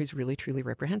character who's really, truly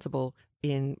reprehensible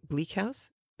in Bleak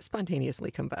House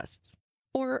spontaneously combusts.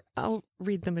 Or I'll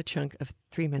read them a chunk of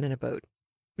 3 Men in a Boat,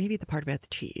 maybe the part about the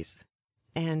cheese.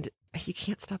 And you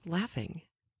can't stop laughing.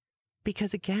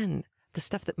 Because again, the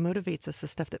stuff that motivates us, the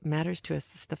stuff that matters to us,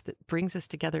 the stuff that brings us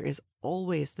together is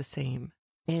always the same.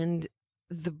 And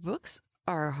the books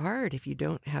are hard if you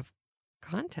don't have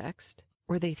context,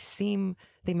 or they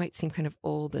might seem kind of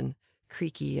old and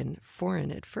creaky and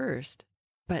foreign at first.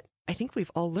 But I think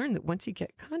we've all learned that once you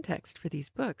get context for these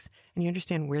books and you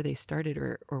understand where they started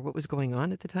or what was going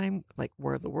on at the time, like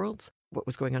War of the Worlds, what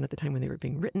was going on at the time when they were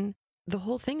being written, the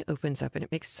whole thing opens up and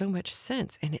it makes so much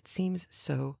sense and it seems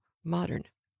so modern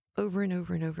over and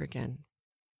over and over again.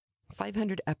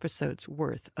 500 episodes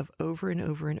worth of over and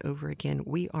over and over again.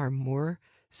 We are more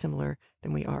similar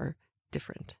than we are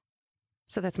different.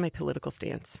 So that's my political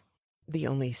stance. The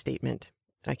only statement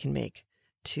I can make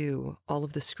to all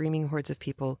of the screaming hordes of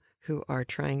people who are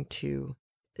trying to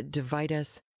divide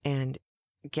us and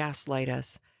gaslight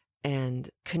us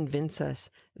and convince us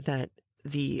that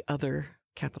the other,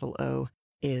 capital O,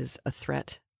 is a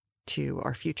threat to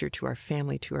our future, to our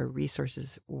family, to our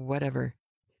resources, whatever.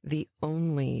 The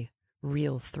only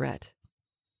real threat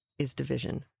is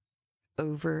division,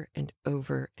 over and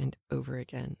over and over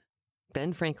again.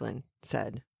 Ben Franklin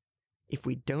said, "If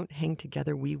we don't hang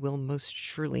together, we will most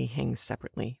surely hang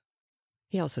separately."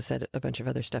 He also said a bunch of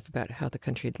other stuff about how the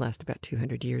country had lasted about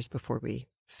 200 years before we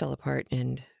fell apart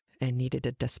and needed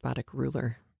a despotic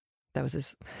ruler. That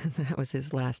was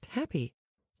his last happy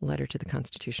letter to the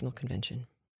Constitutional Convention.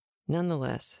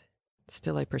 Nonetheless,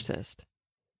 still I persist,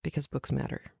 because books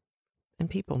matter, and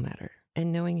people matter,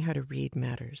 and knowing how to read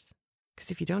matters.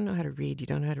 Because if you don't know how to read, you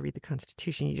don't know how to read the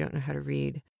Constitution, you don't know how to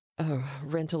read a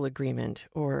rental agreement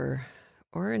or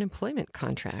an employment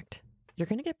contract, you're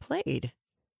going to get played.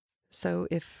 So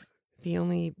if the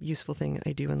only useful thing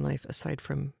I do in life, aside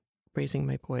from raising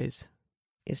my boys,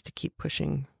 is to keep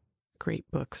pushing great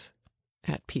books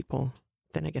at people,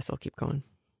 then I guess I'll keep going.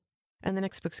 And the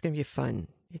next book's going to be fun.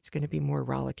 It's going to be more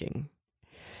rollicking.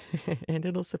 and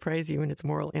it'll surprise you in its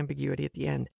moral ambiguity at the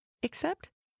end. Except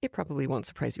it probably won't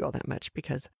surprise you all that much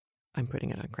because I'm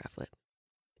putting it on CraftLit.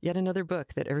 Yet another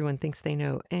book that everyone thinks they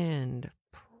know and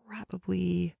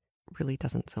probably really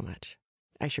doesn't so much.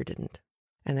 I sure didn't.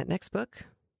 And that next book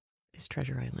is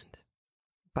Treasure Island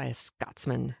by a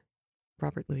Scotsman,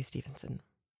 Robert Louis Stevenson.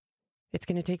 It's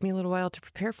going to take me a little while to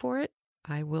prepare for it.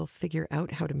 I will figure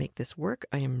out how to make this work.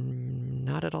 I am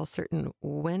not at all certain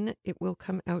when it will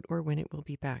come out or when it will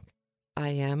be back. I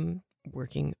am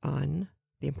working on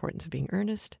the importance of being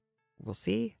earnest. We'll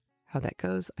see how that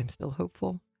goes. I'm still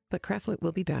hopeful. But CraftLit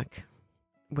will be back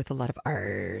with a lot of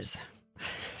R's.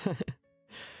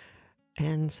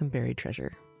 And some buried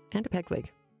treasure. And a pegwig.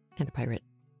 And a pirate.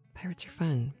 Pirates are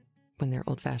fun when they're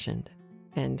old-fashioned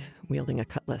and wielding a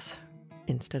cutlass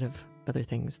instead of other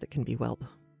things that can be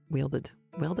wielded.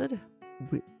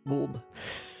 Wooled.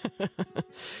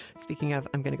 Speaking of,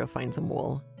 I'm going to go find some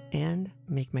wool and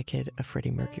make my kid a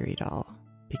Freddie Mercury doll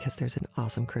because there's an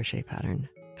awesome crochet pattern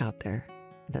out there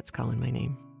that's calling my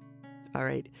name. All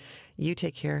right, you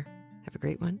take care. Have a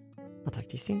great one. I'll talk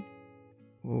to you soon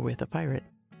with a pirate.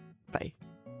 Bye.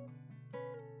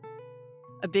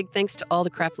 A big thanks to all the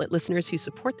CraftLit listeners who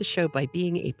support the show by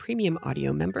being a premium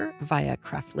audio member via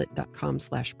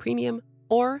craftlit.com/premium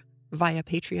or via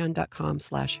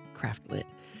patreon.com/craftlit.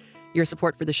 Your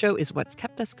support for the show is what's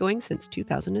kept us going since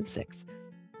 2006.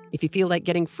 If you feel like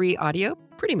getting free audio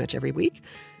pretty much every week,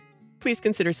 please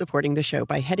consider supporting the show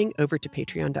by heading over to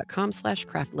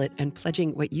patreon.com/craftlit and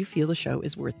pledging what you feel the show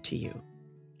is worth to you.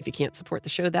 If you can't support the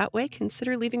show that way,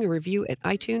 consider leaving a review at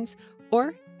iTunes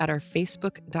or at our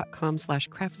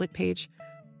facebook.com/craftlit page,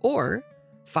 or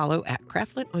follow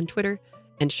 @craftlit on Twitter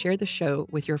and share the show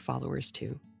with your followers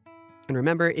too. And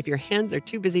remember, if your hands are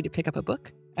too busy to pick up a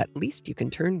book, at least you can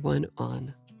turn one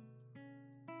on.